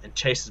better and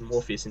chases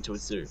Morpheus into a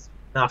zoo.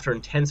 And after an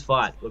intense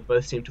fight, where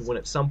both seem to win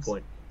at some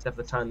point, except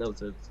for the time there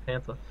was a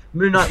panther,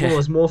 Moon Knight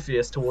lures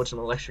Morpheus towards an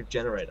electric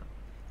generator.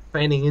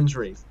 Feigning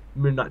injury,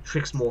 Moon Knight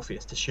tricks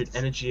Morpheus to shoot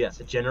energy at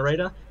the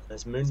generator, and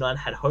as Moon Knight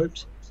had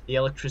hoped, the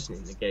electricity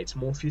negates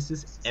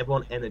Morpheus'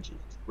 airborne energy,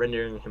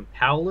 rendering him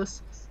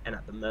powerless and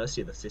at the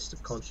mercy of the Fist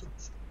of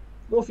Conscience.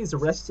 Morpheus is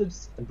arrested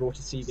and brought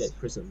to Seagate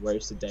Prison, where he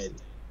is sedated,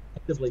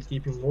 actively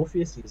keeping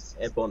Morpheus and his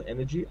airborne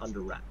energy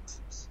under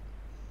wraps.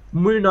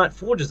 Moon Knight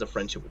forges a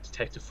friendship with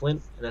Detective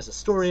Flint, and as the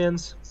story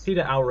ends,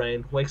 Peter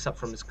Alrain wakes up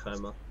from his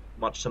coma,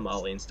 much to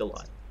Marlene's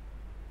delight.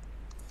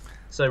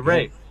 So,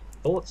 Ray,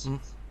 thoughts?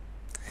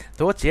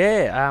 Thoughts?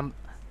 Yeah.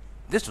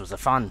 This was a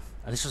fun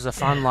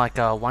like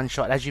one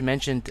shot, as you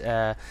mentioned,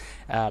 part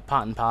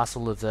and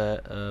parcel of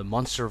the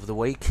monster of the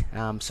week.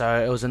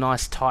 So it was a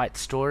nice tight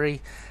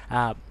story.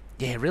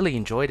 Yeah, really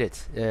enjoyed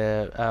it.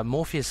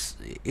 Morpheus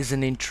is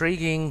an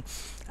intriguing,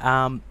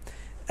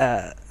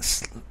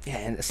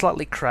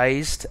 slightly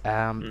crazed,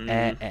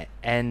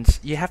 and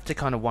you have to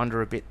kind of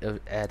wonder a bit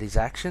at his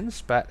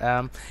actions. But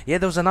yeah,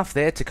 there was enough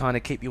there to kind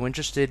of keep you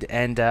interested,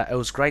 and it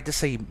was great to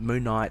see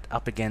Moon Knight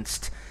up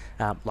against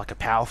like a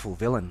powerful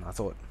villain, I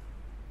thought.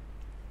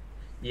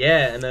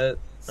 Yeah, and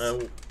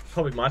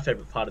probably my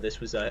favorite part of this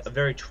was a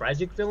very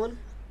tragic villain.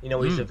 You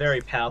know, he's a Mm.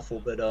 very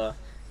powerful, but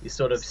you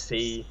sort of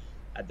see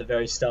at the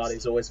very start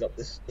he's always got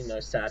this,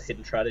 sad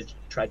hidden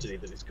tragedy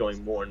that is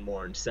going more and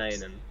more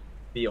insane and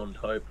beyond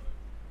hope.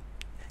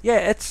 Yeah,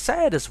 it's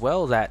sad as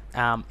well that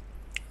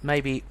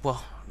maybe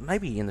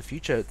in the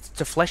future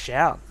to flesh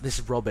out this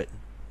Robert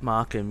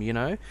Markham,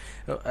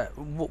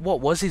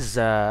 what was his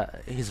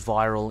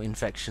viral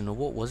infection, or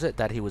what was it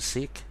that he was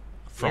sick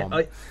Yeah, from?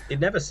 it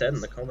never said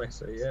in the comics,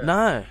 so yeah.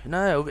 No,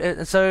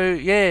 no. So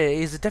yeah,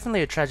 he's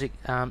definitely a tragic,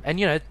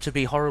 and to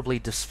be horribly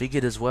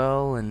disfigured as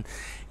well, and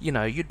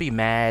you'd be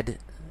mad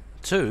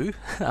too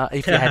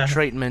if you had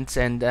treatment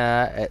and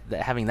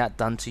having that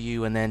done to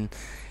you, and then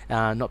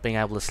not being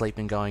able to sleep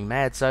and going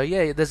mad. So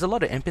yeah, there's a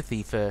lot of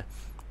empathy for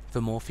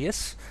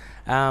Morpheus.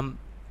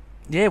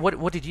 Yeah,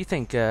 what did you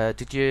think?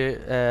 Did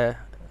you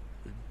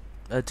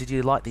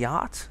like the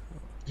art?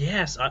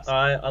 Yes,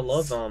 I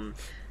love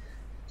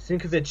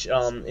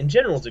Sinkovich. In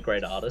general, is a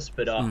great artist,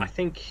 but I Mm.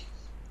 think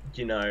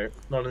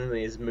not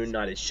only is Moon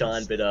Knight his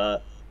shine,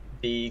 but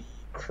the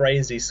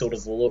crazy sort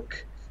of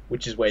look,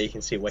 which is where you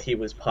can see where he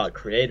was part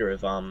creator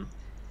of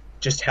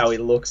just how he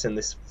looks, and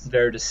this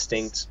very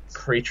distinct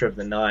creature of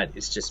the night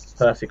is just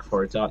perfect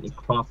for his art. And he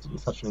crafted it in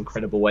such an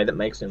incredible way that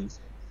makes him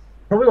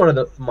probably one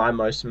of my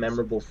most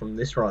memorable from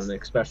this run,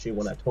 especially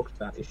when I talked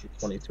about issue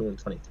 22 and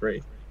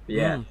 23. But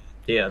yeah, Mm.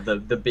 yeah,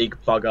 the big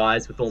bug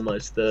eyes with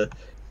almost the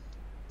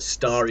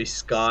starry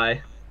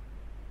sky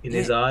in Yeah,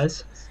 his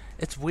eyes.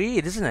 it's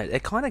weird, isn't it?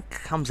 It kind of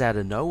comes out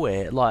of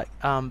nowhere. Like,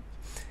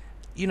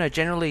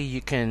 generally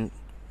you can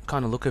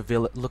kind of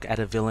look at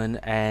a villain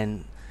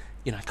and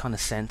kind of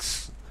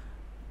sense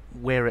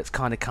where it's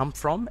kind of come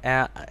from.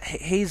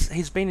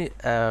 He's been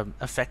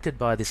affected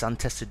by this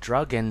untested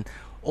drug, and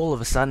all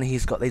of a sudden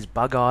he's got these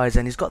bug eyes,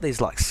 and he's got these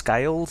like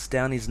scales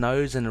down his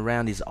nose and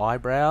around his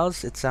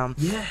eyebrows. It's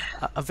Yeah,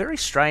 a very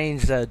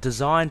strange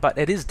design, but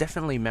it is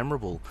definitely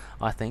memorable,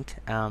 I think.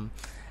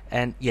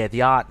 And yeah,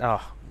 the art.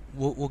 Oh,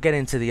 we'll get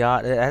into the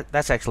art.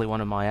 That's actually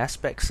one of my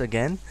aspects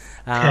again.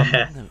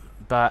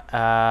 But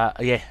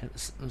yeah,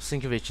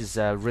 Sinkovich is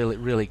really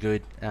really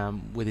good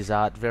with his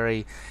art.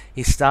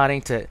 He's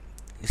starting to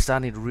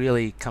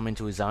really come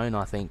into his own,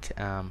 I think,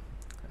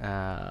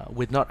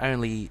 with not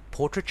only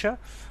portraiture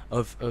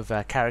of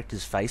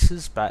characters'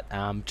 faces, but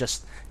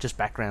just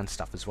background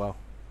stuff as well.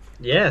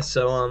 yeah.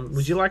 So,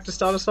 would you like to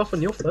start us off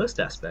on your first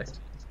aspect?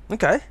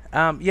 Okay.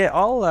 Yeah,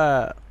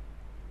 I'll.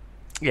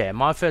 Yeah,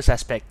 my first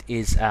aspect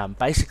is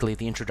basically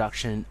the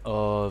introduction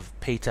of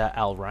Peter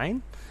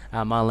Alraine,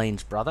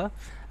 Marlene's brother.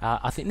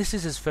 I think this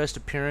is his first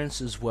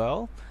appearance as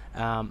well,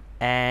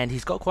 and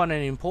he's got quite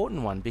an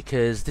important one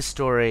because this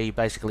story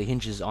basically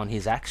hinges on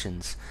his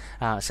actions.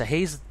 So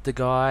he's the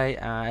guy,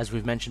 as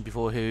we've mentioned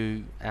before,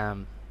 who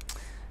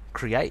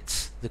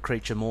creates the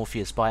creature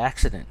Morpheus by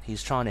accident.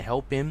 He's trying to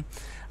help him,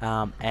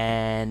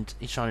 and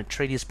he's trying to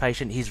treat his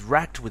patient. He's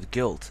racked with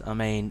guilt. I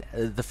mean,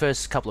 the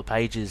first couple of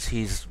pages,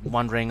 he's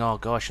wondering, oh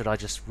gosh, should I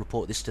just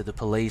report this to the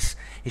police?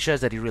 He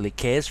shows that he really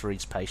cares for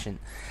his patient.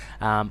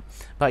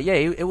 But yeah,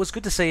 it was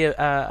good to see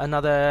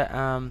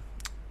another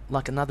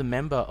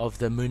member of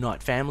the Moon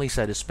Knight family,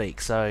 so to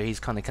speak. So he's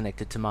kind of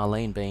connected to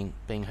Marlene,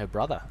 being her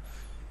brother.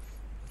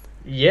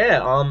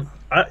 Yeah,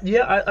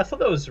 I thought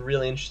that was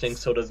really interesting.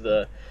 Sort of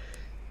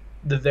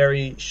the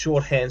very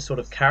shorthand sort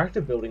of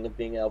character building of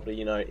being able to,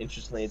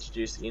 interestingly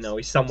introduce,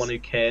 he's someone who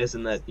cares,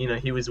 and that,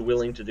 he was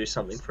willing to do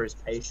something for his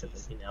patient,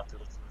 and he now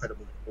feels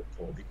incredibly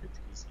for because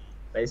he's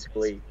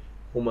basically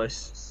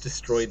almost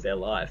destroyed their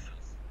life,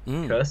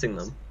 cursing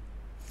them.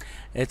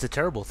 It's a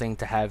terrible thing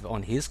to have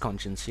on his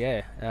conscience,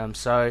 yeah.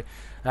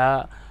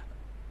 Uh,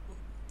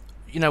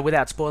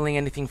 without spoiling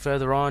anything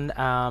further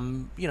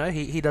on,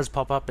 he does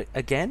pop up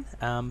again.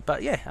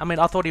 But yeah, I mean,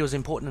 I thought he was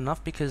important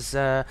enough because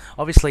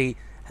obviously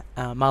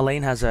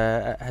Marlene has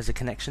a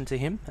connection to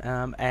him,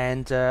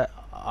 and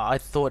I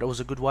thought it was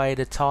a good way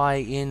to tie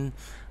in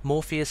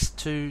Morpheus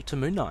to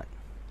Moon Knight.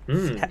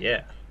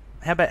 Yeah.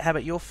 How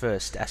about your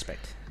first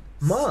aspect?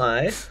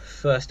 My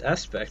first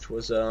aspect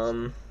was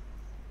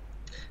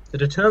the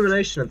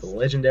determination of the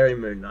legendary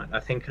Moon Knight. I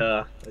think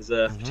there's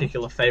a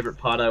particular favorite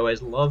part I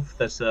always love.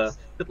 That's a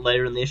bit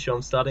later in the issue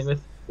I'm starting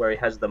with, where he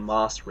has the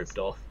mask ripped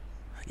off.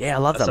 Yeah, I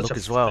love that That's look such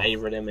as a well.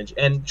 favorite image,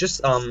 and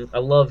just I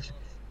love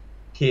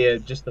here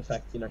just the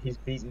fact he's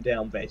beaten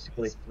down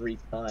basically 3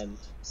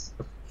 times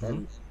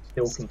and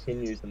still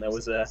continues. And there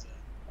was a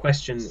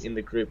question in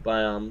the group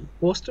by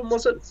Austin,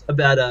 was it,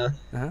 about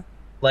Uh-huh.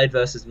 Blade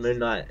versus Moon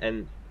Knight,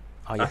 and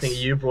Oh, I think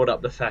yes. you brought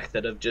up the fact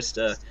that of just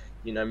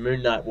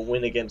Moon Knight will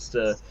win against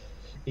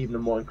even a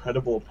more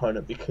incredible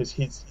opponent because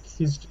his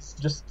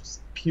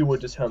just pure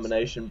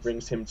determination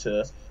brings him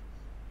to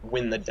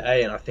win the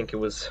day. And I think it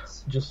was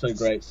just so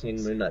great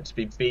seeing Moon Knight to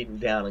be beaten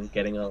down and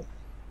getting up.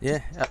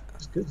 Yeah,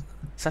 It's good.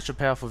 such a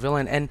powerful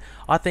villain, and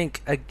I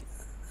think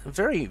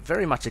very,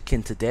 very much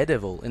akin to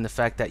Daredevil in the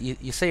fact that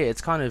you see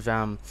it's kind of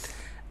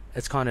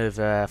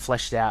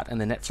fleshed out in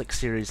the Netflix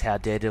series how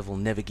Daredevil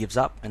never gives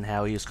up and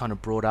how he was kind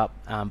of brought up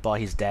by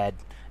his dad,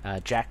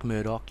 Jack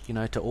Murdoch,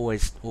 to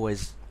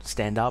always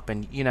stand up,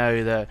 and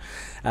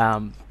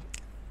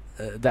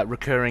that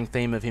recurring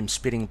theme of him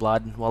spitting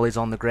blood while he's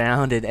on the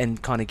ground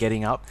and kind of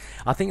getting up.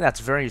 I think that's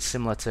very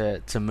similar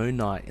to Moon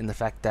Knight in the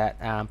fact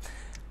that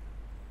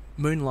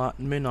Moon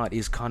Knight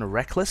is kind of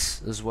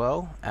reckless as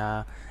well.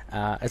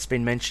 It's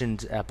been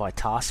mentioned by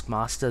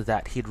Taskmaster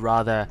that he'd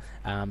rather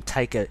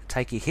take a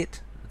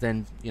hit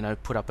than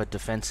put up a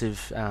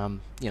defensive,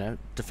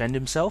 defend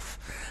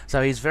himself.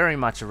 So he's very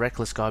much a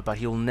reckless guy, but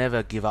he'll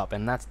never give up,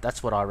 and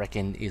that's what I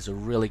reckon is a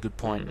really good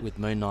point with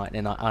Moon Knight.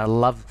 And I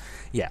love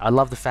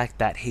the fact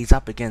that he's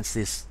up against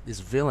this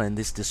villain,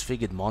 this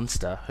disfigured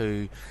monster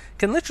who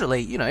can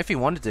literally, if he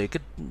wanted to,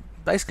 could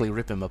basically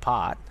rip him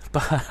apart.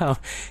 But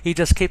he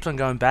just keeps on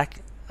going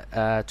back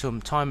to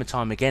him time and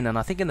time again. And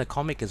I think in the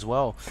comic as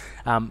well,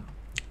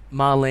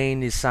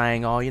 Marlene is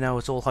saying, "Oh,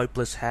 it's all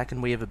hopeless. How can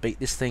we ever beat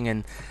this thing?"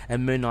 And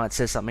Moon Knight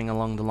says something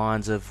along the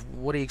lines of,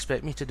 "What do you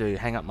expect me to do?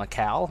 Hang up my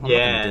cowl?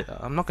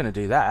 I'm not going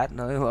to do that."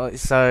 No,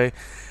 so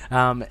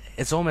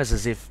it's almost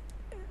as if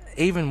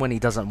even when he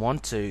doesn't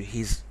want to,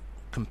 he's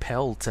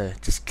compelled to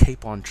just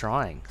keep on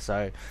trying.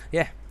 So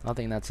yeah, I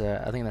think that's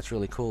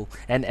really cool.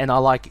 And I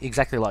like,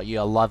 exactly like you,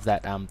 I love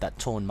that that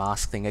torn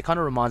mask thing. It kind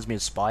of reminds me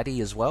of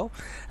Spidey as well.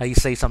 You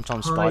see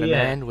sometimes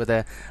Spider-Man with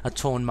a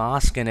torn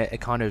mask, and it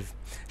kind of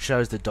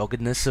shows the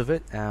doggedness of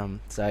it.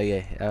 So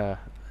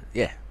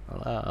yeah,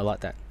 I like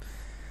that.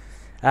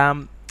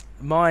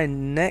 My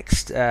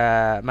next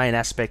main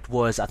aspect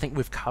was, I think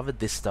we've covered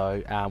this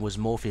though, was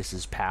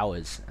Morpheus's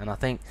powers. And I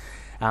think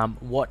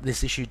what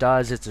this issue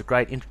does, it's a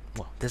great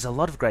there's a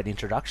lot of great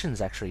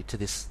introductions actually to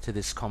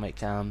this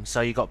comic.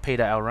 So you got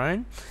Peter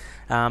Alrone,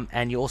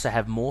 and you also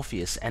have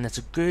Morpheus, and it's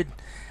a good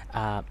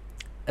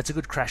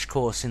crash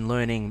course in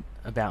learning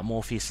about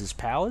Morpheus's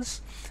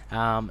powers.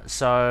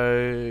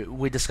 So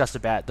we discussed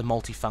about the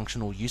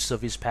multifunctional use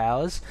of his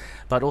powers,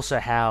 but also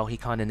how he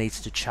kind of needs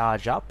to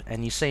charge up,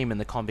 and you see him in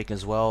the comic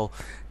as well,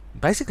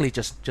 basically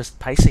just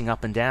pacing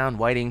up and down,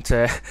 waiting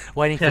for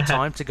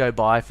time to go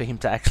by for him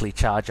to actually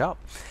charge up.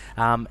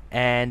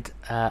 And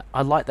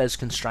I like those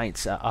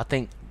constraints. I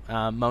think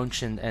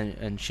Munch and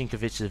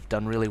Sienkiewicz have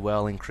done really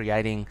well in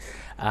creating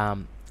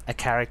a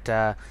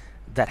character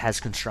that has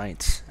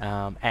constraints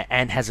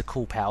and has a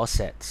cool power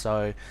set.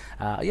 So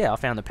yeah, I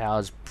found the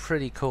powers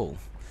pretty cool.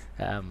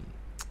 How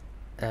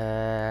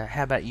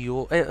about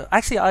you?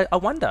 Actually, I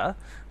wonder,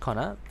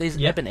 Connor, there's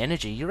Ebon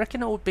Energy. You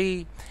reckon it would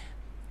be...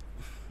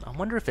 I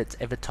wonder if it's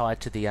ever tied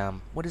to the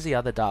what is the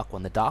other dark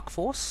one? The Dark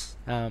Force.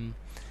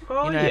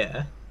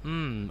 Yeah.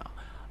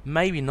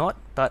 Maybe not,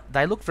 but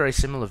they look very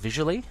similar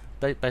visually,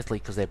 basically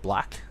because they're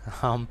black.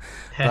 I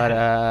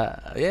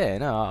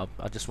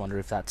just wonder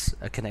if that's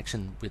a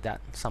connection with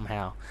that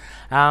somehow.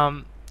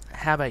 How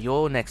about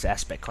your next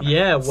aspect, Connor?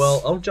 Yeah,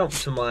 well, I'll jump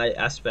to my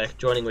aspect,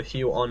 joining with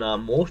you on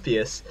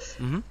Morpheus.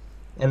 Mm-hmm.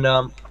 And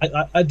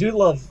I do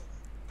love...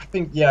 I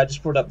think, I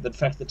just brought up the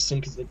fact that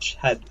Sienkiewicz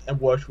had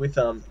worked with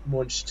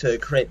Munch to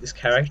create this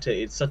character.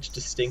 It's such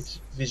distinct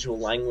visual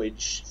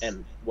language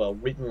and,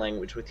 written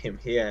language with him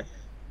here.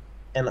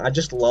 And I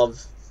just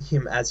love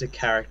him as a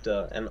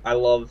character, and I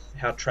love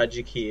how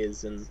tragic he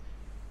is, and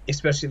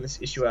especially in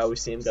this issue I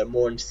always see him go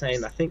more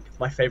insane. I think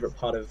my favourite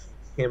part of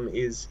him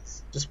is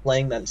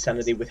displaying that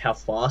insanity with how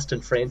fast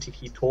and frantic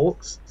he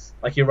talks.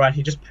 Like, you're right,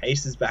 he just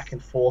paces back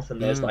and forth, and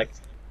there's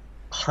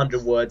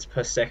 100 words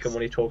per second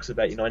when he talks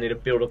about, I need to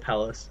build a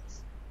palace.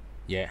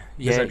 There's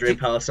no dream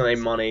palace, no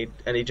money,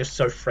 and he just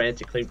so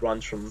frantically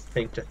runs from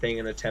thing to thing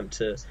in an attempt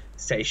to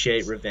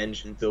satiate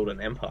revenge and build an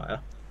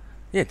empire.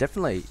 Yeah,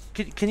 definitely.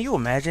 Can you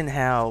imagine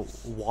how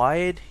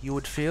wired you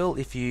would feel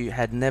if you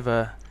had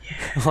never,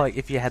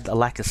 if you had a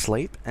lack of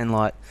sleep,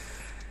 and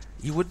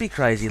you would be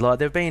crazy.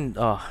 There've been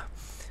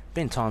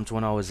times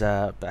when I was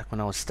back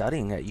when I was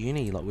studying at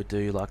uni, we'd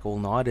do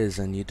all-nighters,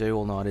 and you do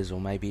all-nighters,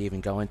 or maybe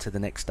even go into the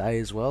next day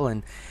as well,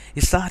 and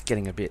you start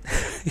getting a bit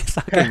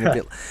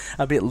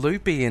a bit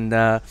loopy, and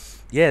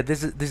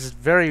this is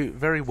very,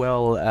 very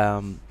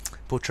well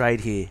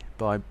portrayed here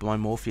by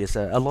Morpheus.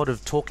 A lot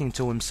of talking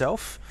to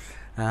himself.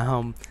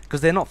 Because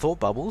they're not thought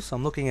bubbles.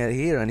 I'm looking at it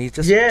here, and he's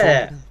just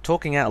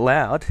talking out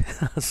loud.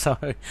 So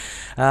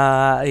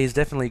he's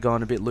definitely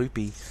gone a bit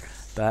loopy,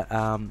 but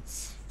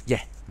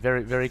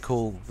very, very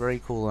cool,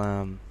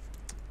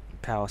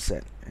 power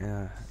set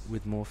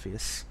with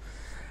Morpheus.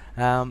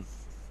 If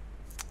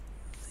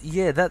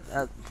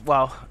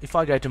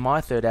I go to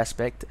my third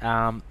aspect,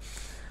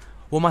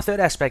 my third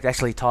aspect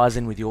actually ties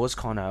in with yours,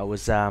 Connor. It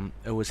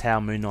was how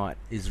Moon Knight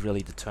is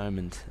really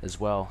determined as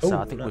well. So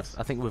I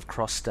think we've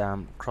crossed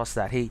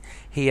that.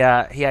 He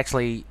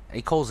actually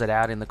calls it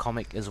out in the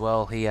comic as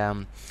well. He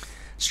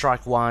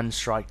strike one,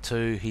 strike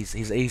two. He's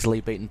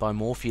easily beaten by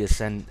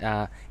Morpheus, and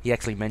he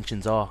actually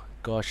mentions, it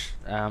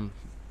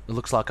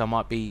looks like I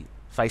might be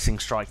facing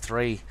strike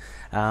three,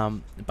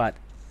 but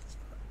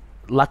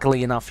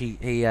luckily enough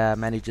he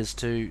manages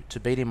to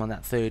beat him on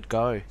that third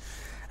go.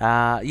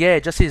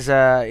 Just his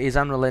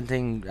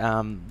unrelenting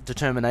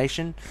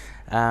determination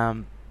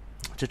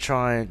to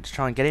try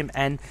and get him,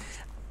 and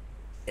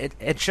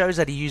it shows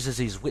that he uses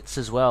his wits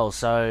as well.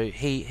 So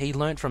he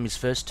learnt from his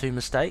first two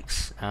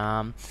mistakes,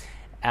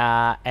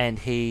 and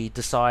he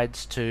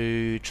decides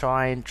to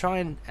try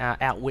and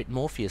outwit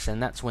Morpheus,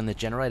 and that's when the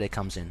generator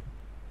comes in.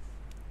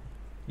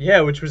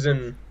 Yeah, which was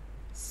an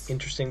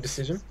interesting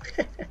decision.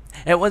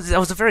 It was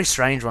a very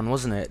strange one,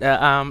 wasn't it?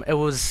 It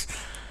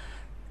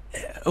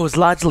was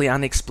largely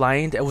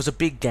unexplained. It was a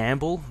big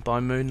gamble by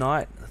Moon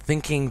Knight,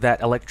 thinking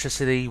that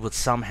electricity would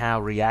somehow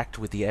react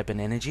with the ebon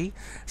energy.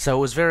 So it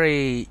was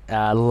very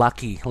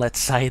lucky, let's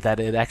say, that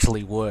it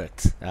actually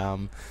worked.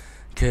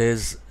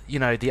 Because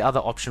the other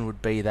option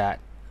would be that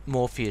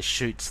Morpheus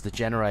shoots the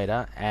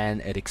generator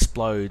and it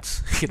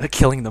explodes,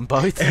 killing them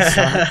both.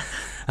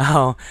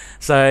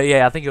 So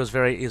yeah, I think it was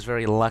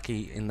very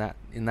lucky in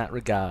that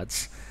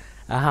regards.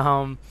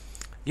 Yeah,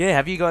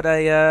 have you got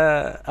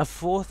a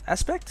fourth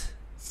aspect?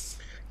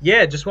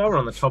 Yeah, just while we're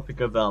on the topic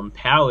of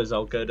powers,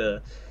 I'll go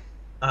to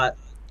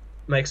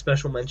make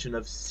special mention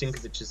of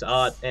Sinkovich's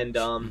art,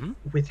 and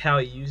with how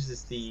he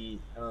uses the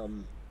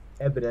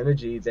ebon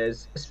energy.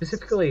 There's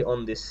specifically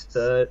on this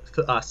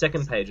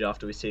second page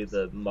after we see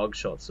the mug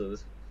shots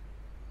of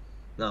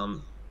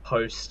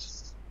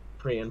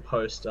pre and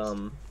post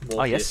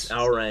Morpheus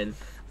Alrain.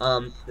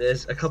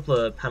 There's a couple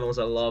of panels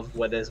I love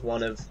where there's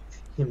one of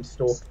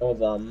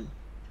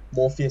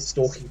Morpheus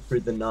stalking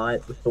through the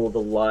night with all the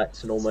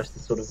lights and almost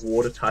the sort of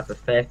water type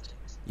effect.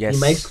 Yes.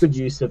 He makes good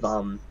use of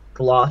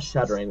glass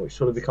shattering, which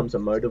sort of becomes a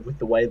motive with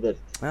the way that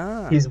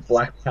his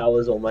black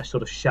powers almost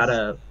sort of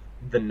shatter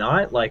the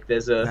night. Like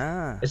there's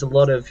a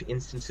lot of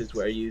instances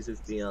where he uses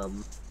the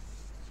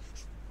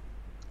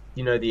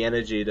the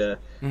energy to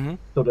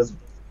sort of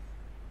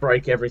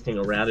break everything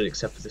around it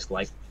except for this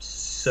like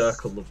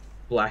circle of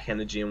black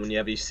energy, and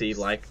whenever you see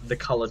like the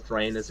colored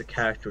brain as a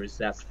character is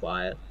zapped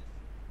by it.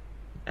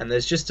 And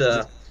there's just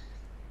the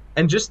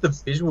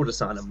visual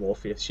design of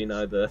Morpheus,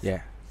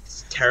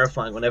 it's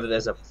terrifying. Whenever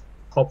there's a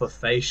proper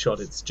face shot,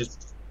 it's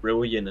just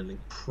brilliant and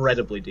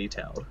incredibly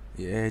detailed.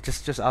 Yeah,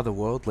 just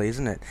otherworldly,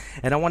 isn't it?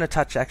 And I want to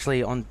touch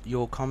actually on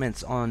your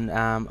comments on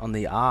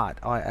the art.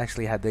 I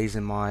actually had these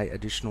in my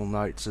additional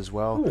notes as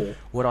well. Cool.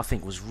 What I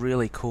think was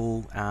really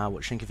cool,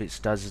 what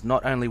Sienkiewicz does is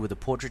not only with the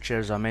portraiture,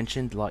 as I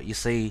mentioned, like you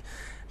see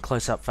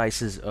close-up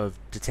faces of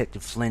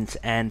Detective Flint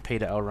and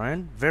Peter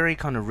Elrond, very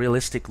kind of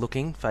realistic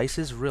looking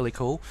faces, really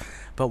cool.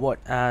 But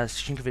what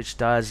Sienkiewicz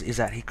does is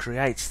that he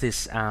creates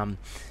this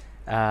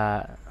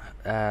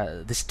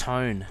this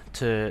tone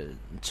to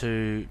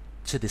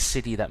the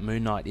city that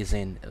Moon Knight is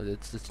in.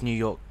 It's New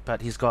York,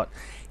 but he got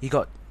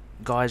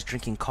guys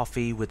drinking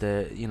coffee with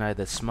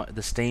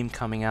the steam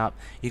coming up.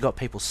 You got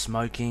people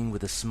smoking with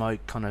the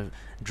smoke kind of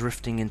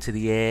drifting into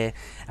the air.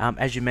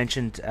 As you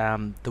mentioned,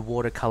 the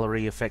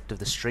watercolory effect of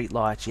the street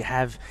lights.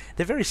 They're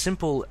very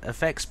simple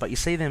effects, but you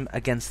see them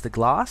against the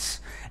glass,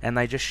 and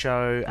they just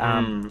show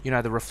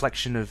the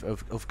reflection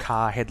of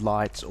car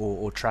headlights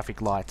or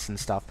traffic lights and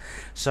stuff.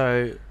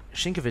 So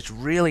Sienkiewicz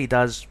really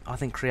does, I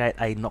think, create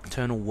a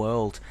nocturnal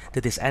world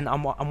to this, and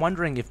I'm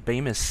wondering if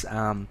Bemis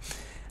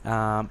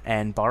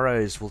and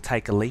Burroughs will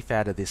take a leaf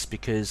out of this,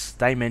 because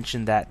they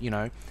mentioned that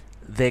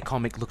their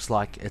comic looks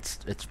like it's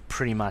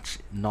pretty much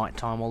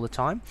nighttime all the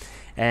time,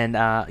 and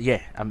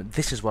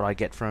this is what I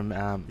get from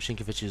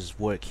Sienkiewicz's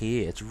work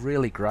here. It's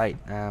really great.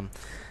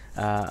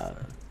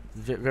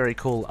 Very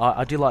cool.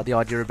 I do like the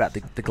idea about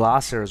the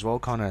glass there as well,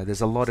 Connor.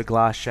 There's a lot of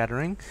glass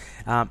shattering,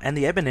 and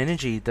the ebon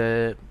energy.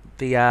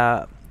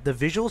 The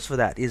visuals for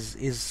that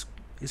is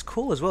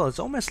cool as well. It's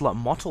almost like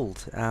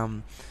mottled.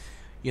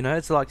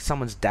 It's like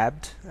someone's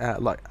dabbed,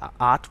 like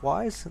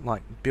art-wise,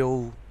 like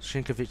Bill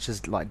Sienkiewicz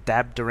has like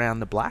dabbed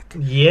around the black.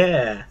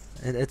 Yeah.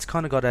 It's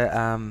kind of got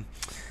a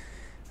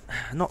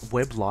not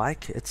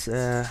web-like. It's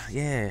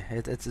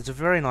it's a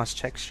very nice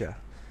texture.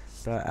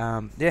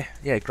 But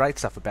great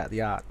stuff about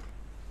the art.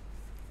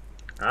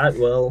 All right.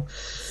 Well,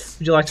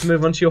 would you like to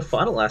move on to your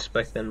final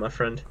aspect then, my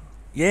friend?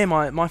 Yeah,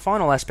 my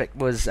final aspect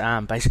was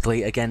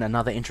basically, again,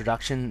 another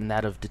introduction, and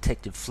that of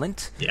Detective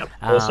Flint. Yeah,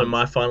 also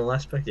my final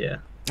aspect, yeah.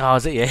 Oh,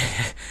 is it?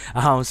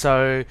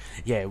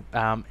 Yeah.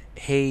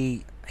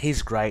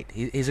 He's great.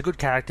 He's a good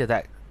character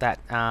that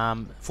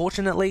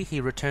fortunately, he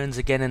returns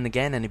again and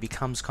again, and he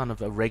becomes kind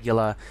of a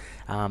regular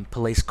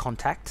police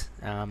contact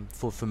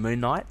for Moon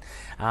Knight.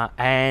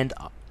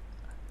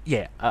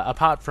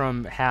 Apart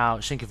from how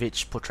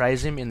Sienkiewicz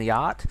portrays him in the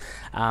art,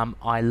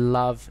 I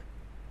love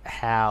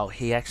how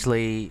he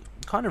actually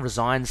kind of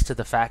resigns to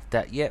the fact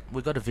that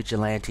we've got a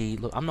vigilante.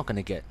 Look, I'm not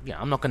going to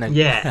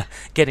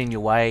get in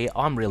your way.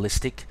 I'm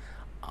realistic.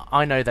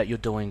 I know that you're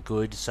doing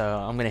good, so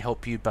I'm going to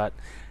help you. But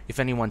if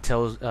anyone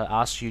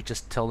asks you,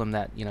 just tell them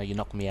that you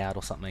knocked me out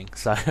or something.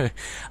 So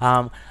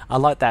I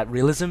like that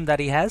realism that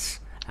he has.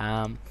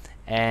 He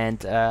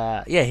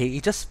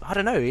just, I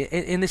don't know.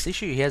 In this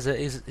issue,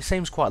 he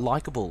seems quite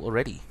likable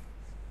already.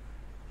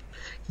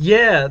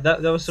 Yeah,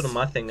 that was sort of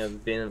my thing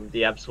of being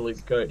the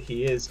absolute goat.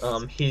 He is.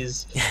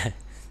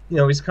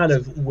 He's kind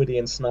of witty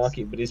and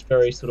snarky, but he's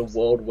very sort of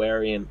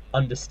world-weary and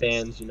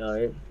understands,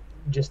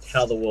 just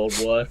how the world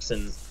works.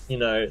 And,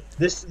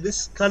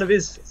 this kind of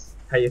is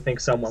how you think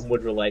someone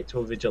would relate to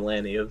a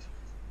vigilante, of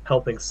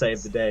helping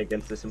save the day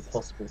against this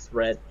impossible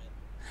threat.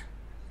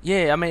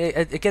 Yeah, I mean,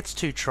 it gets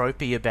too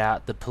tropey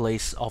about the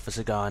police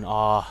officer going,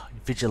 "Oh,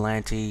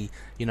 vigilante,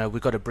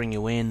 we've got to bring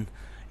you in."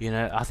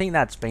 I think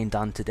that's been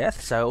done to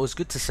death. So it was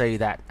good to see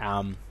that.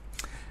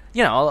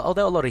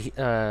 Although a lot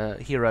of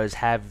heroes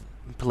have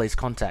police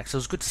contacts, it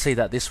was good to see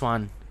that this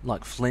one,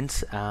 like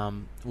Flint,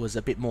 was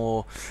a bit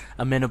more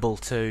amenable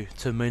to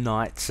Moon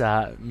Knight's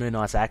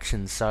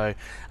actions. So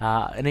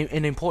an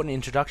important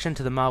introduction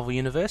to the Marvel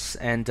Universe,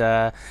 and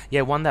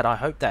one that I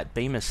hope that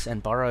Bemis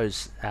and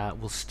Burroughs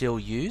will still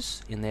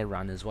use in their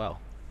run as well.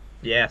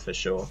 Yeah, for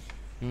sure.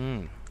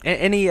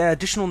 Any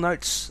additional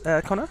notes,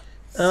 Connor?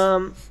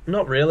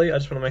 Not really. I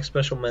just want to make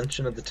special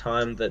mention of the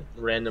time that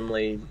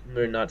randomly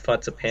Moon Knight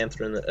fights a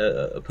panther in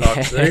a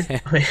park zoo.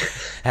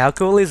 How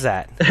cool is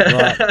that?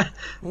 Like,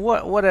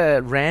 what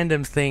a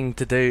random thing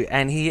to do,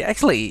 and he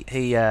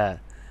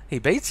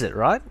beats it,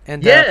 right?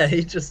 And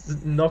he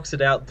just knocks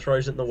it out and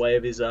throws it in the way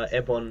of his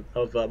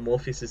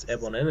Morpheus's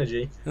Ebon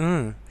energy.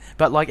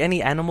 But like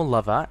any animal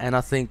lover, and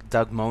I think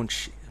Doug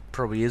Moench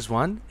probably is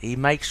one, he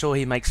makes sure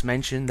he makes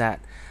mention that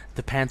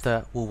the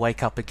panther will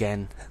wake up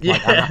again,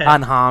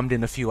 unharmed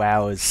in a few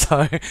hours.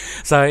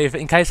 So if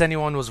in case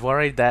anyone was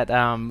worried that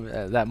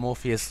that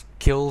Morpheus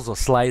kills or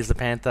slays the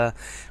panther,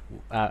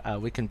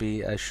 we can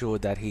be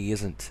assured that he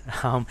isn't.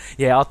 I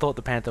thought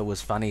the panther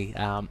was funny.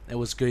 It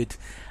was good,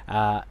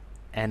 and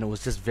it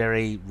was just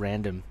very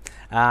random.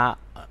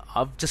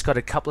 I've just got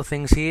a couple of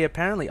things here.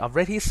 Apparently, I've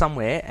read here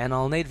somewhere, and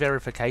I'll need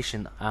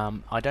verification.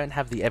 I don't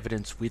have the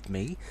evidence with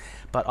me,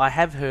 but I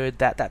have heard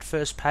that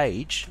first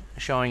page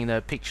showing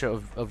the picture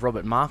of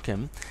Robert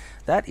Markham,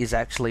 that is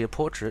actually a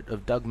portrait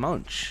of Doug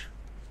Moench.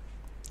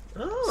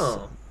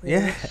 Oh,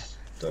 yeah.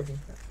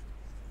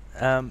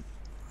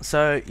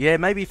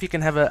 Maybe if you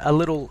can have a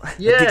little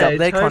dig up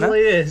there, Connor. Yeah, it totally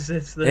is.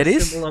 It's the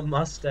similar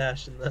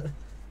mustache and the...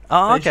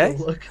 Oh, okay.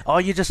 Look. Oh,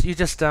 you just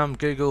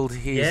googled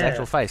his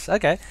actual face.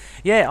 Okay.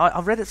 Yeah,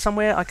 I've read it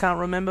somewhere. I can't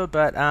remember,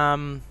 but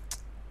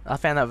I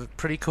found that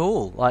pretty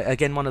cool. Like,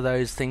 again, one of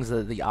those things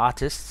that the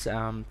artists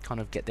kind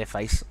of get their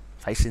face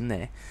in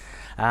there.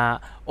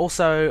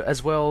 Also,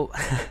 as well,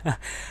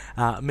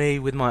 me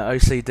with my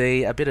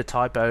OCD, a bit of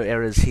typo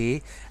errors here.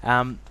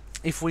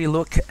 If we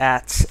look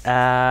at,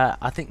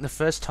 I think the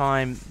first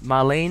time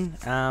Marlene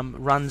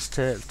runs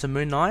to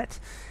Moon Knight,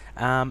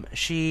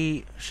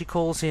 she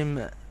calls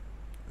him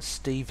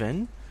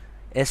Steven,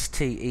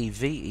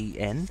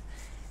 Steven,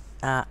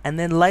 and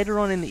then later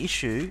on in the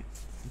issue,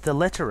 the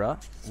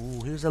letterer.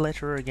 Who's the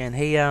letterer again?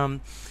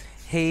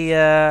 He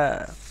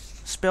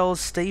spells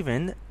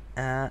Steven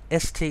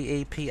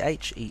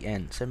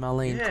Stephen. So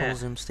Marlene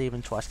calls him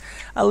Steven twice.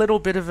 A little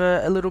bit of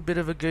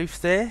a goof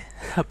there,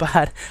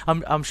 but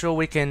I'm sure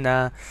we can.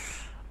 I'm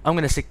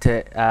going to stick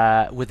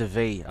to with a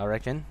V. I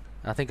reckon.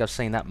 I think I've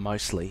seen that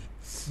mostly.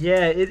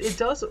 Yeah, it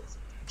does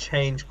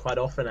change quite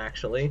often,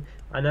 actually.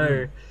 I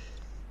know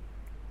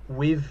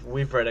we've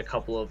read a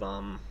couple of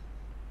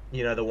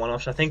the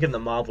one-offs. I think in the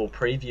Marvel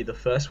preview, the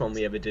first one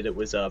we ever did, it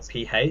was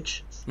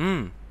PH.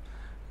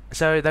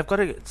 So they've got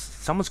to.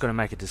 Someone's got to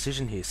make a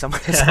decision here.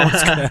 Someone's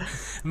going to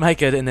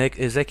make an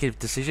executive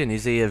decision.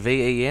 Is he a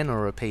VEN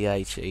or a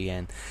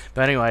PHEN?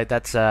 But anyway,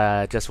 that's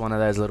just one of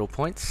those little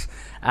points.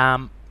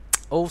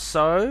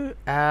 Also,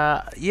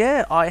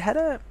 I had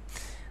a.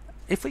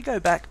 If we go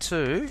back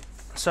to.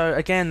 So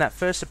again, that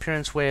first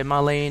appearance where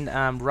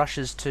Marlene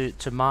rushes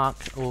to Mark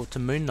or to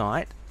Moon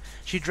Knight,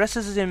 she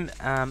dresses him.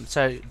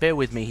 So bear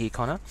with me here,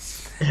 Connor.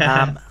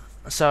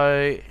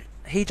 So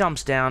he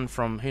jumps down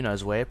from who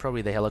knows where,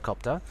 probably the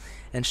helicopter,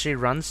 and she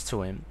runs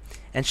to him,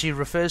 and she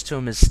refers to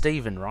him as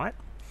Steven, right?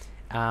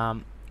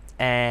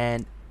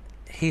 And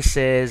he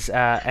says,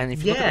 and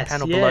if you look at the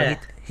panel below,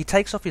 he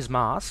takes off his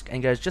mask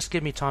and goes, "Just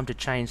give me time to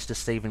change to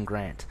Stephen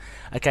Grant."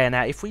 Okay,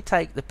 now if we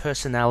take the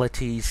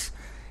personalities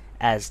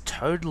as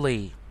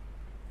totally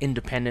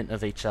independent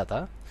of each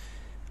other,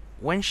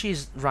 when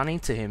she's running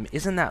to him,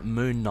 isn't that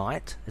Moon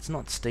Knight? It's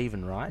not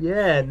Steven, right?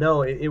 Yeah,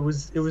 no, it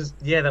was that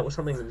was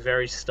something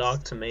very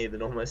stark to me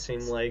that almost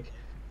seemed like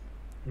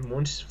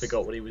Munch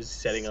forgot what he was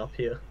setting up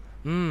here.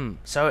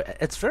 So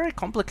it's very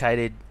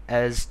complicated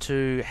as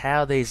to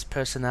how these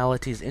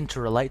personalities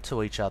interrelate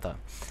to each other.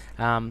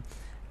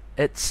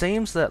 It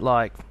seems that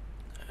like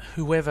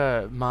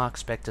whoever Mark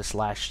Spector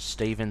 /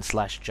 Steven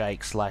 /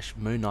 Jake /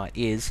 Moon Knight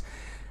is,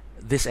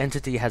 this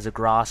entity has a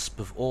grasp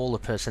of all the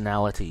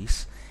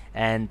personalities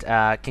and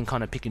can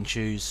kind of pick and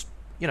choose,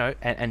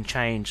 and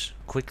change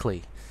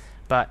quickly.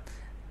 But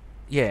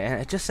yeah,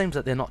 it just seems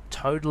that they're not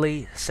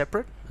totally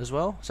separate as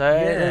well.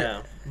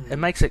 So it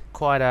makes it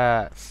quite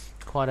a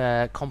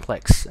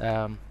complex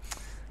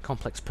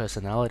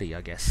personality,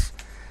 I guess.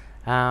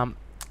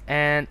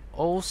 And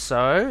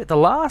also the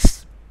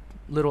last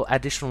little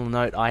additional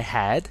note I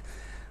had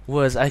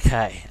was,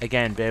 okay,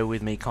 again, bear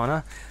with me,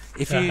 Connor.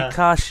 If you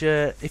cast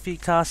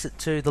it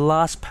to the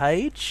last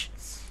page,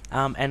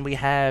 and we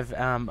have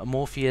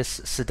Morpheus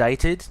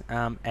sedated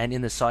and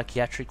in the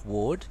psychiatric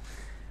ward.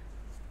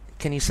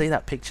 Can you see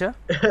that picture?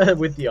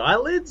 With the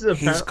eyelids,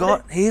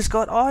 apparently? He's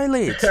got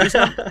eyelids.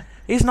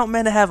 He's not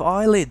meant to have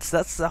eyelids.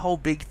 That's the whole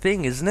big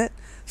thing, isn't it?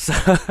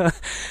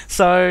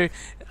 So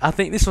I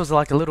think this was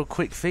like a little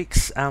quick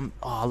fix.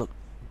 Oh look,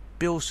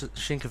 Bill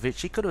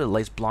Shinkovich, he could have at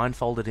least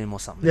blindfolded him or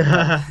something.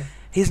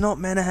 He's not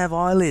meant to have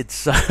eyelids,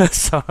 so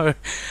I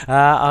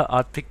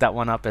picked that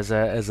one up as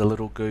a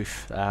little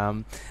goof.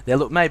 There,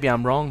 look, maybe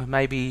I'm wrong.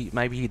 Maybe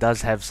he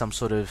does have some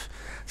sort of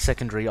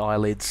secondary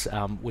eyelids,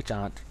 which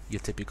aren't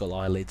your typical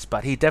eyelids.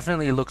 But he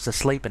definitely looks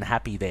asleep and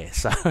happy there.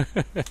 So,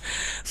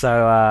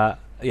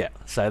 yeah.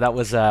 So that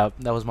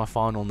was my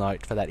final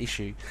note for that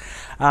issue.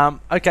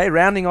 Okay,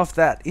 rounding off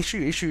that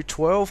issue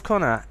 12,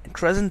 Connor,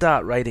 Crescent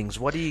Dart ratings.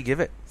 What do you give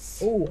it?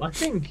 Oh, I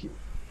think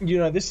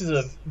this is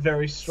a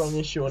very strong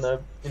issue in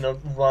a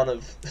run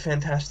of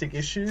fantastic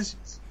issues.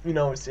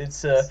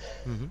 It's a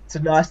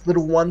nice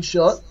little one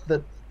shot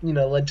that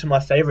led to my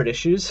favorite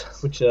issues.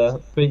 But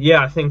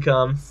yeah, I think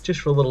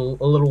just for a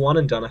little one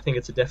and done, I think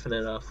it's a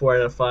definite 4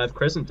 out of 5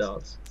 Crescent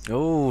Darts.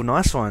 Oh,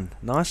 nice one.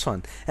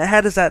 And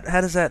how does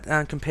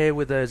that compare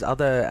with those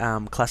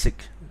other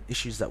classic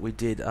issues that we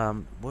did?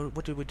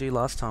 What did we do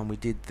last time? We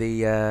did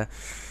the.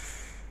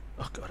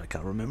 Oh god, I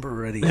can't remember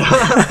already. We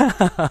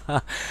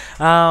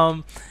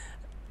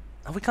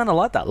kind of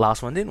liked that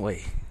last one, didn't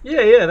we?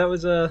 Yeah, that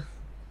was Oh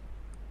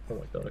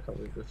my god, I can't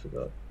believe I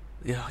forgot.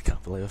 Yeah, I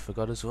can't believe I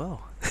forgot as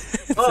well.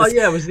 Oh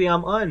yeah, it was the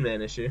Iron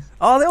Man issue.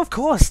 Oh, of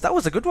course, that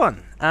was a good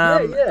one.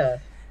 Yeah.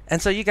 And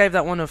so you gave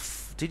that one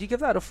did you give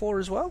that a 4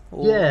 as well?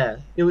 Or? Yeah.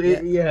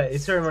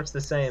 It's very much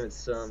the same.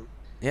 It's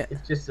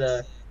It's just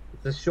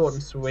it's a short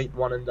and sweet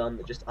one and done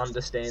that just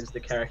understands the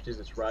characters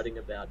it's writing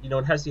about. It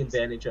has the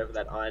advantage over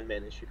that Iron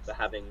Man issue for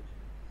having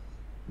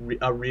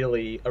a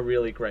really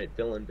great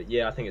villain. But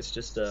yeah, I think it's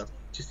just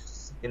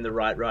in the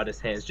right writer's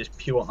hands, just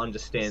pure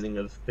understanding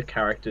of the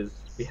characters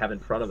we have in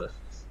front of us.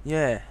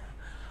 Yeah.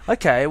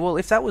 Okay, well,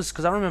 if that was...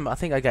 Because I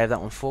think I gave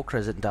that one 4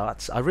 Crescent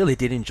Darts. I really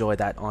did enjoy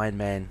that Iron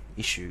Man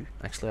issue.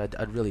 Actually,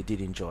 I really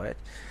did enjoy it.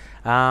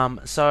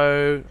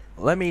 So,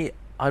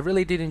 I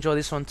really did enjoy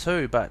this one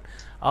too, but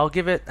I'll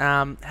give it...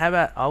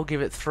 I'll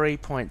give it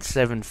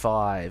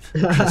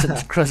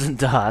 3.75 Crescent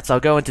Darts. I'll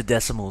go into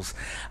decimals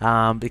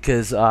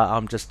because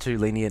I'm just too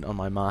lenient on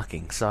my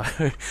marking. So,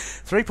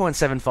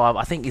 3.75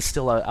 I think is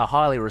still a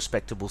highly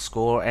respectable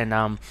score,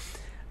 and...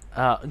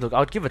 look,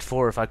 I'd give it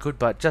 4 if I could,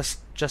 but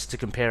just to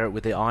compare it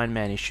with the Iron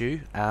Man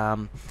issue,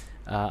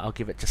 I'll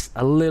give it just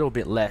a little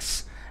bit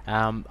less.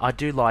 I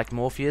do like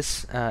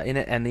Morpheus in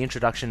it, and the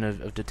introduction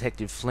of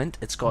Detective Flint.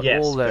 It's got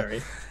all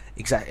the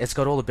it's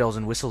got all the bells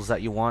and whistles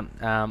that you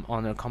want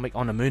on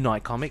a Moon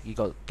Knight comic. You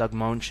got Doug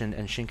Moench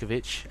and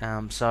Shinkovich.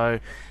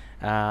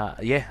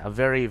 A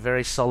very,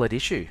 very solid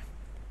issue.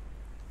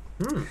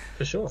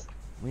 For sure.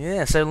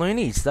 Yeah. So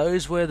Loonies,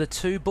 those were the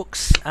 2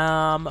 books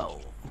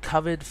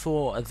covered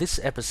for this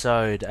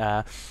episode.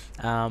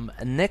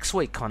 Next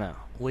week, Connor,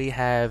 we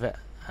have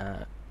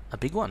a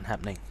big one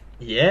happening.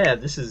 Yeah,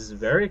 this is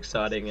very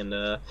exciting,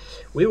 and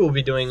we will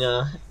be doing,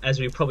 as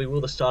we probably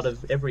will the start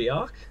of every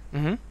arc,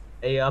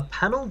 a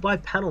panel by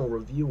panel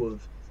review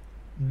of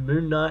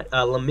Moon Knight,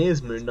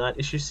 Lemire's Moon Knight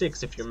issue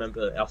 6. If you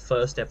remember our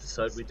first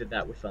episode, we did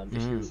that with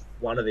issue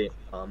 1 of the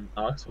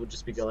arcs. We'll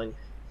just be going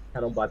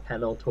panel by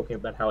panel, talking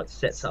about how it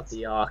sets up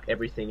the arc,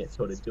 everything it's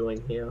sort of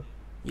doing here.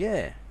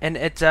 Yeah, and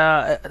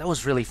that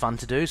was really fun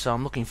to do, so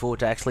I'm looking forward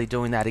to actually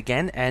doing that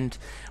again, and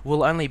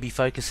we'll only be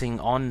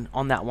focusing on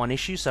that one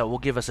issue, so it will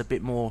give us a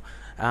bit more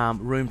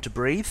room to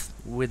breathe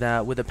with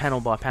a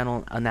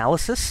panel-by-panel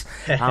analysis,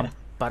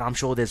 but I'm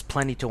sure there's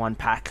plenty to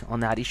unpack on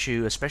that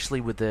issue,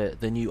 especially with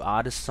the new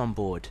artists on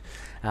board,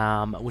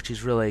 which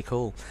is really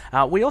cool.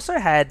 We also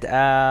had,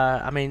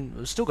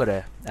 we've still got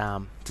to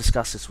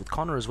discuss this with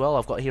Connor as well.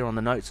 I've got here on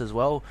the notes as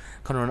well,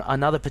 Connor,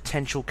 another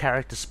potential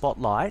character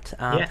spotlight.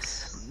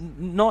 Yes.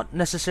 Not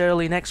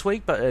necessarily next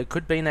week, but it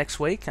could be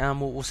next week.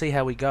 We'll see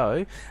how we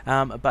go.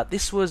 But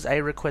this was a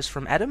request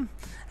from Adam,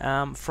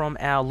 from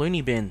our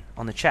Looney Bin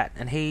on the chat,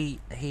 and he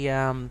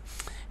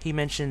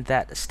mentioned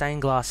that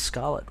Stained Glass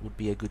Scarlet would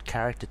be a good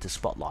character to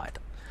spotlight.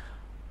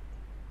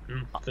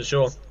 For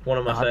sure, one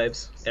of my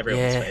faves.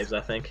 Everyone's faves,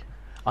 I think.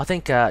 I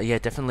think,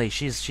 definitely.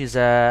 She's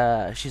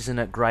in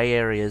a grey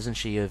area, isn't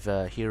she, of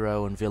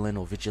hero and villain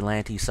or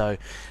vigilante? So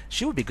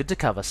she would be good to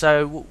cover.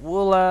 So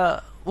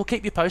we'll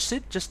keep you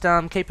posted. Just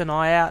keep an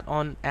eye out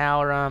on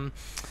our on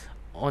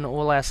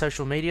all our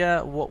social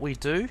media, what we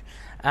do.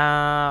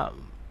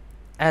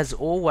 As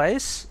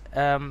always,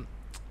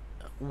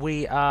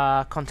 we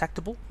are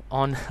contactable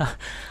on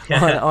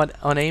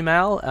on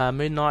email,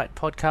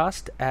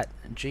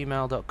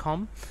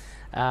 moonknightpodcast@gmail.com.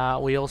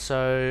 We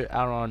also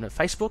are on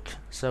Facebook,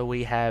 so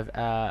we have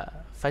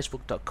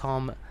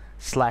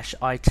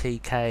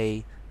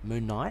facebook.com/ITK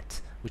Moon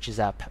Knight, which is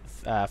our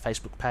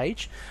Facebook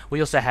page. We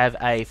also have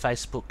a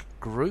Facebook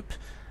group,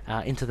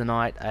 Into the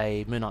Night,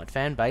 a Moon Knight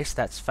fan base.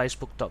 That's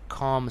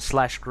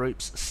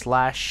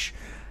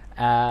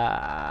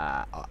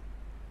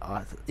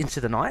facebook.com/groups/Into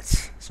the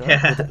Nights,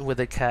 with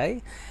a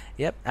K.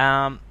 Yep.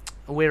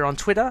 We're on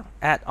Twitter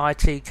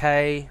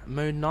 @ITK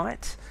Moon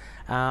Knight.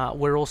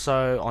 We're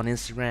also on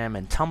Instagram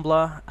and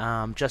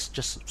Tumblr.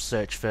 Just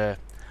search for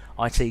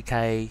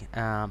ITK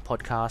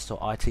podcast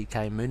or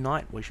ITK Moon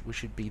Knight. We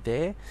should be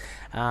there.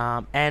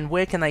 And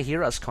where can they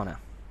hear us, Connor?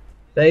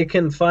 They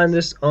can find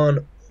us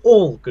on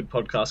all good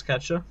podcast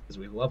catcher, because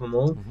we love them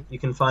all. You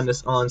can find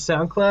us on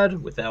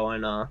SoundCloud with our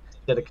own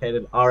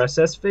dedicated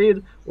RSS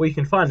feed, or you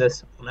can find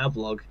us on our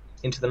blog,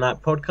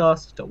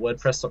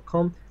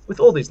 intothenightpodcast.wordpress.com, with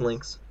all these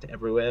links to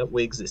everywhere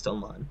we exist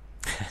online.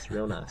 It's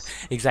real nice.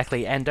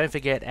 Exactly, and don't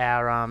forget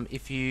our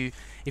if you'd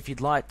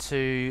like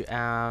to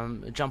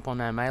jump on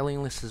our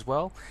mailing list as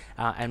well,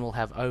 and we'll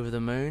have Over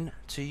the Moon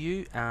to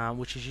you,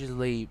 which is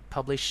usually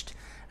published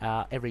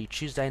every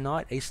Tuesday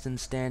night Eastern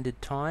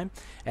Standard Time,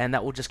 and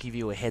that will just give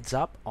you a heads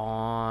up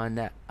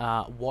on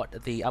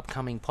what the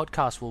upcoming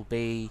podcast will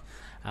be.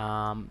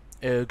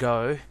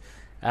 Ergo,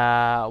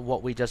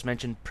 what we just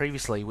mentioned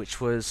previously,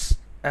 which was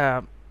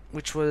the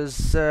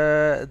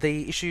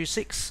issue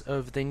 6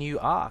 of the new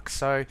arc.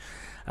 So,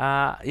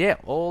 yeah,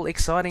 all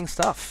exciting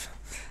stuff.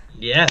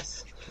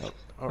 Yes.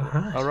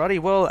 Alrighty,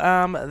 well,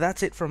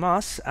 that's it from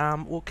us.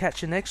 We'll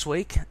catch you next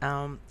week,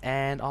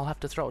 and I'll have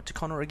to throw it to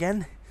Connor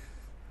again.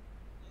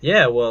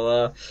 Yeah,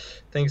 well,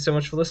 thank you so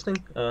much for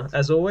listening,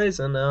 as always,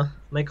 and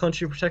may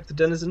Khonshu protect the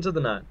denizens of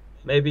the night.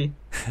 Maybe.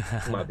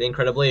 It might be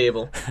incredibly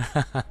evil.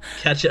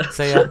 Catch ya.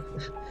 See ya.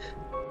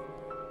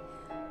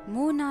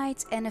 Moon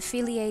Knight and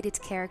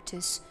affiliated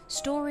characters,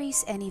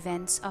 stories and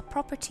events are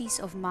properties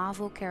of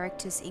Marvel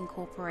Characters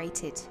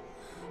Incorporated.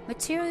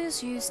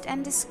 Materials used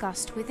and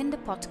discussed within the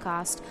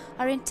podcast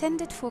are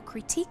intended for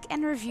critique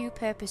and review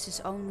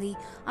purposes only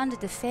under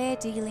the fair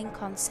dealing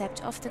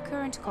concept of the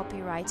current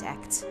Copyright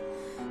Act.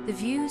 The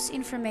views,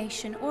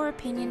 information or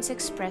opinions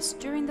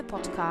expressed during the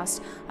podcast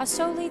are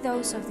solely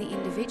those of the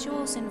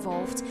individuals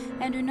involved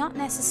and do not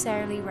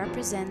necessarily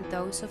represent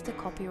those of the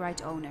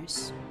copyright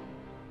owners.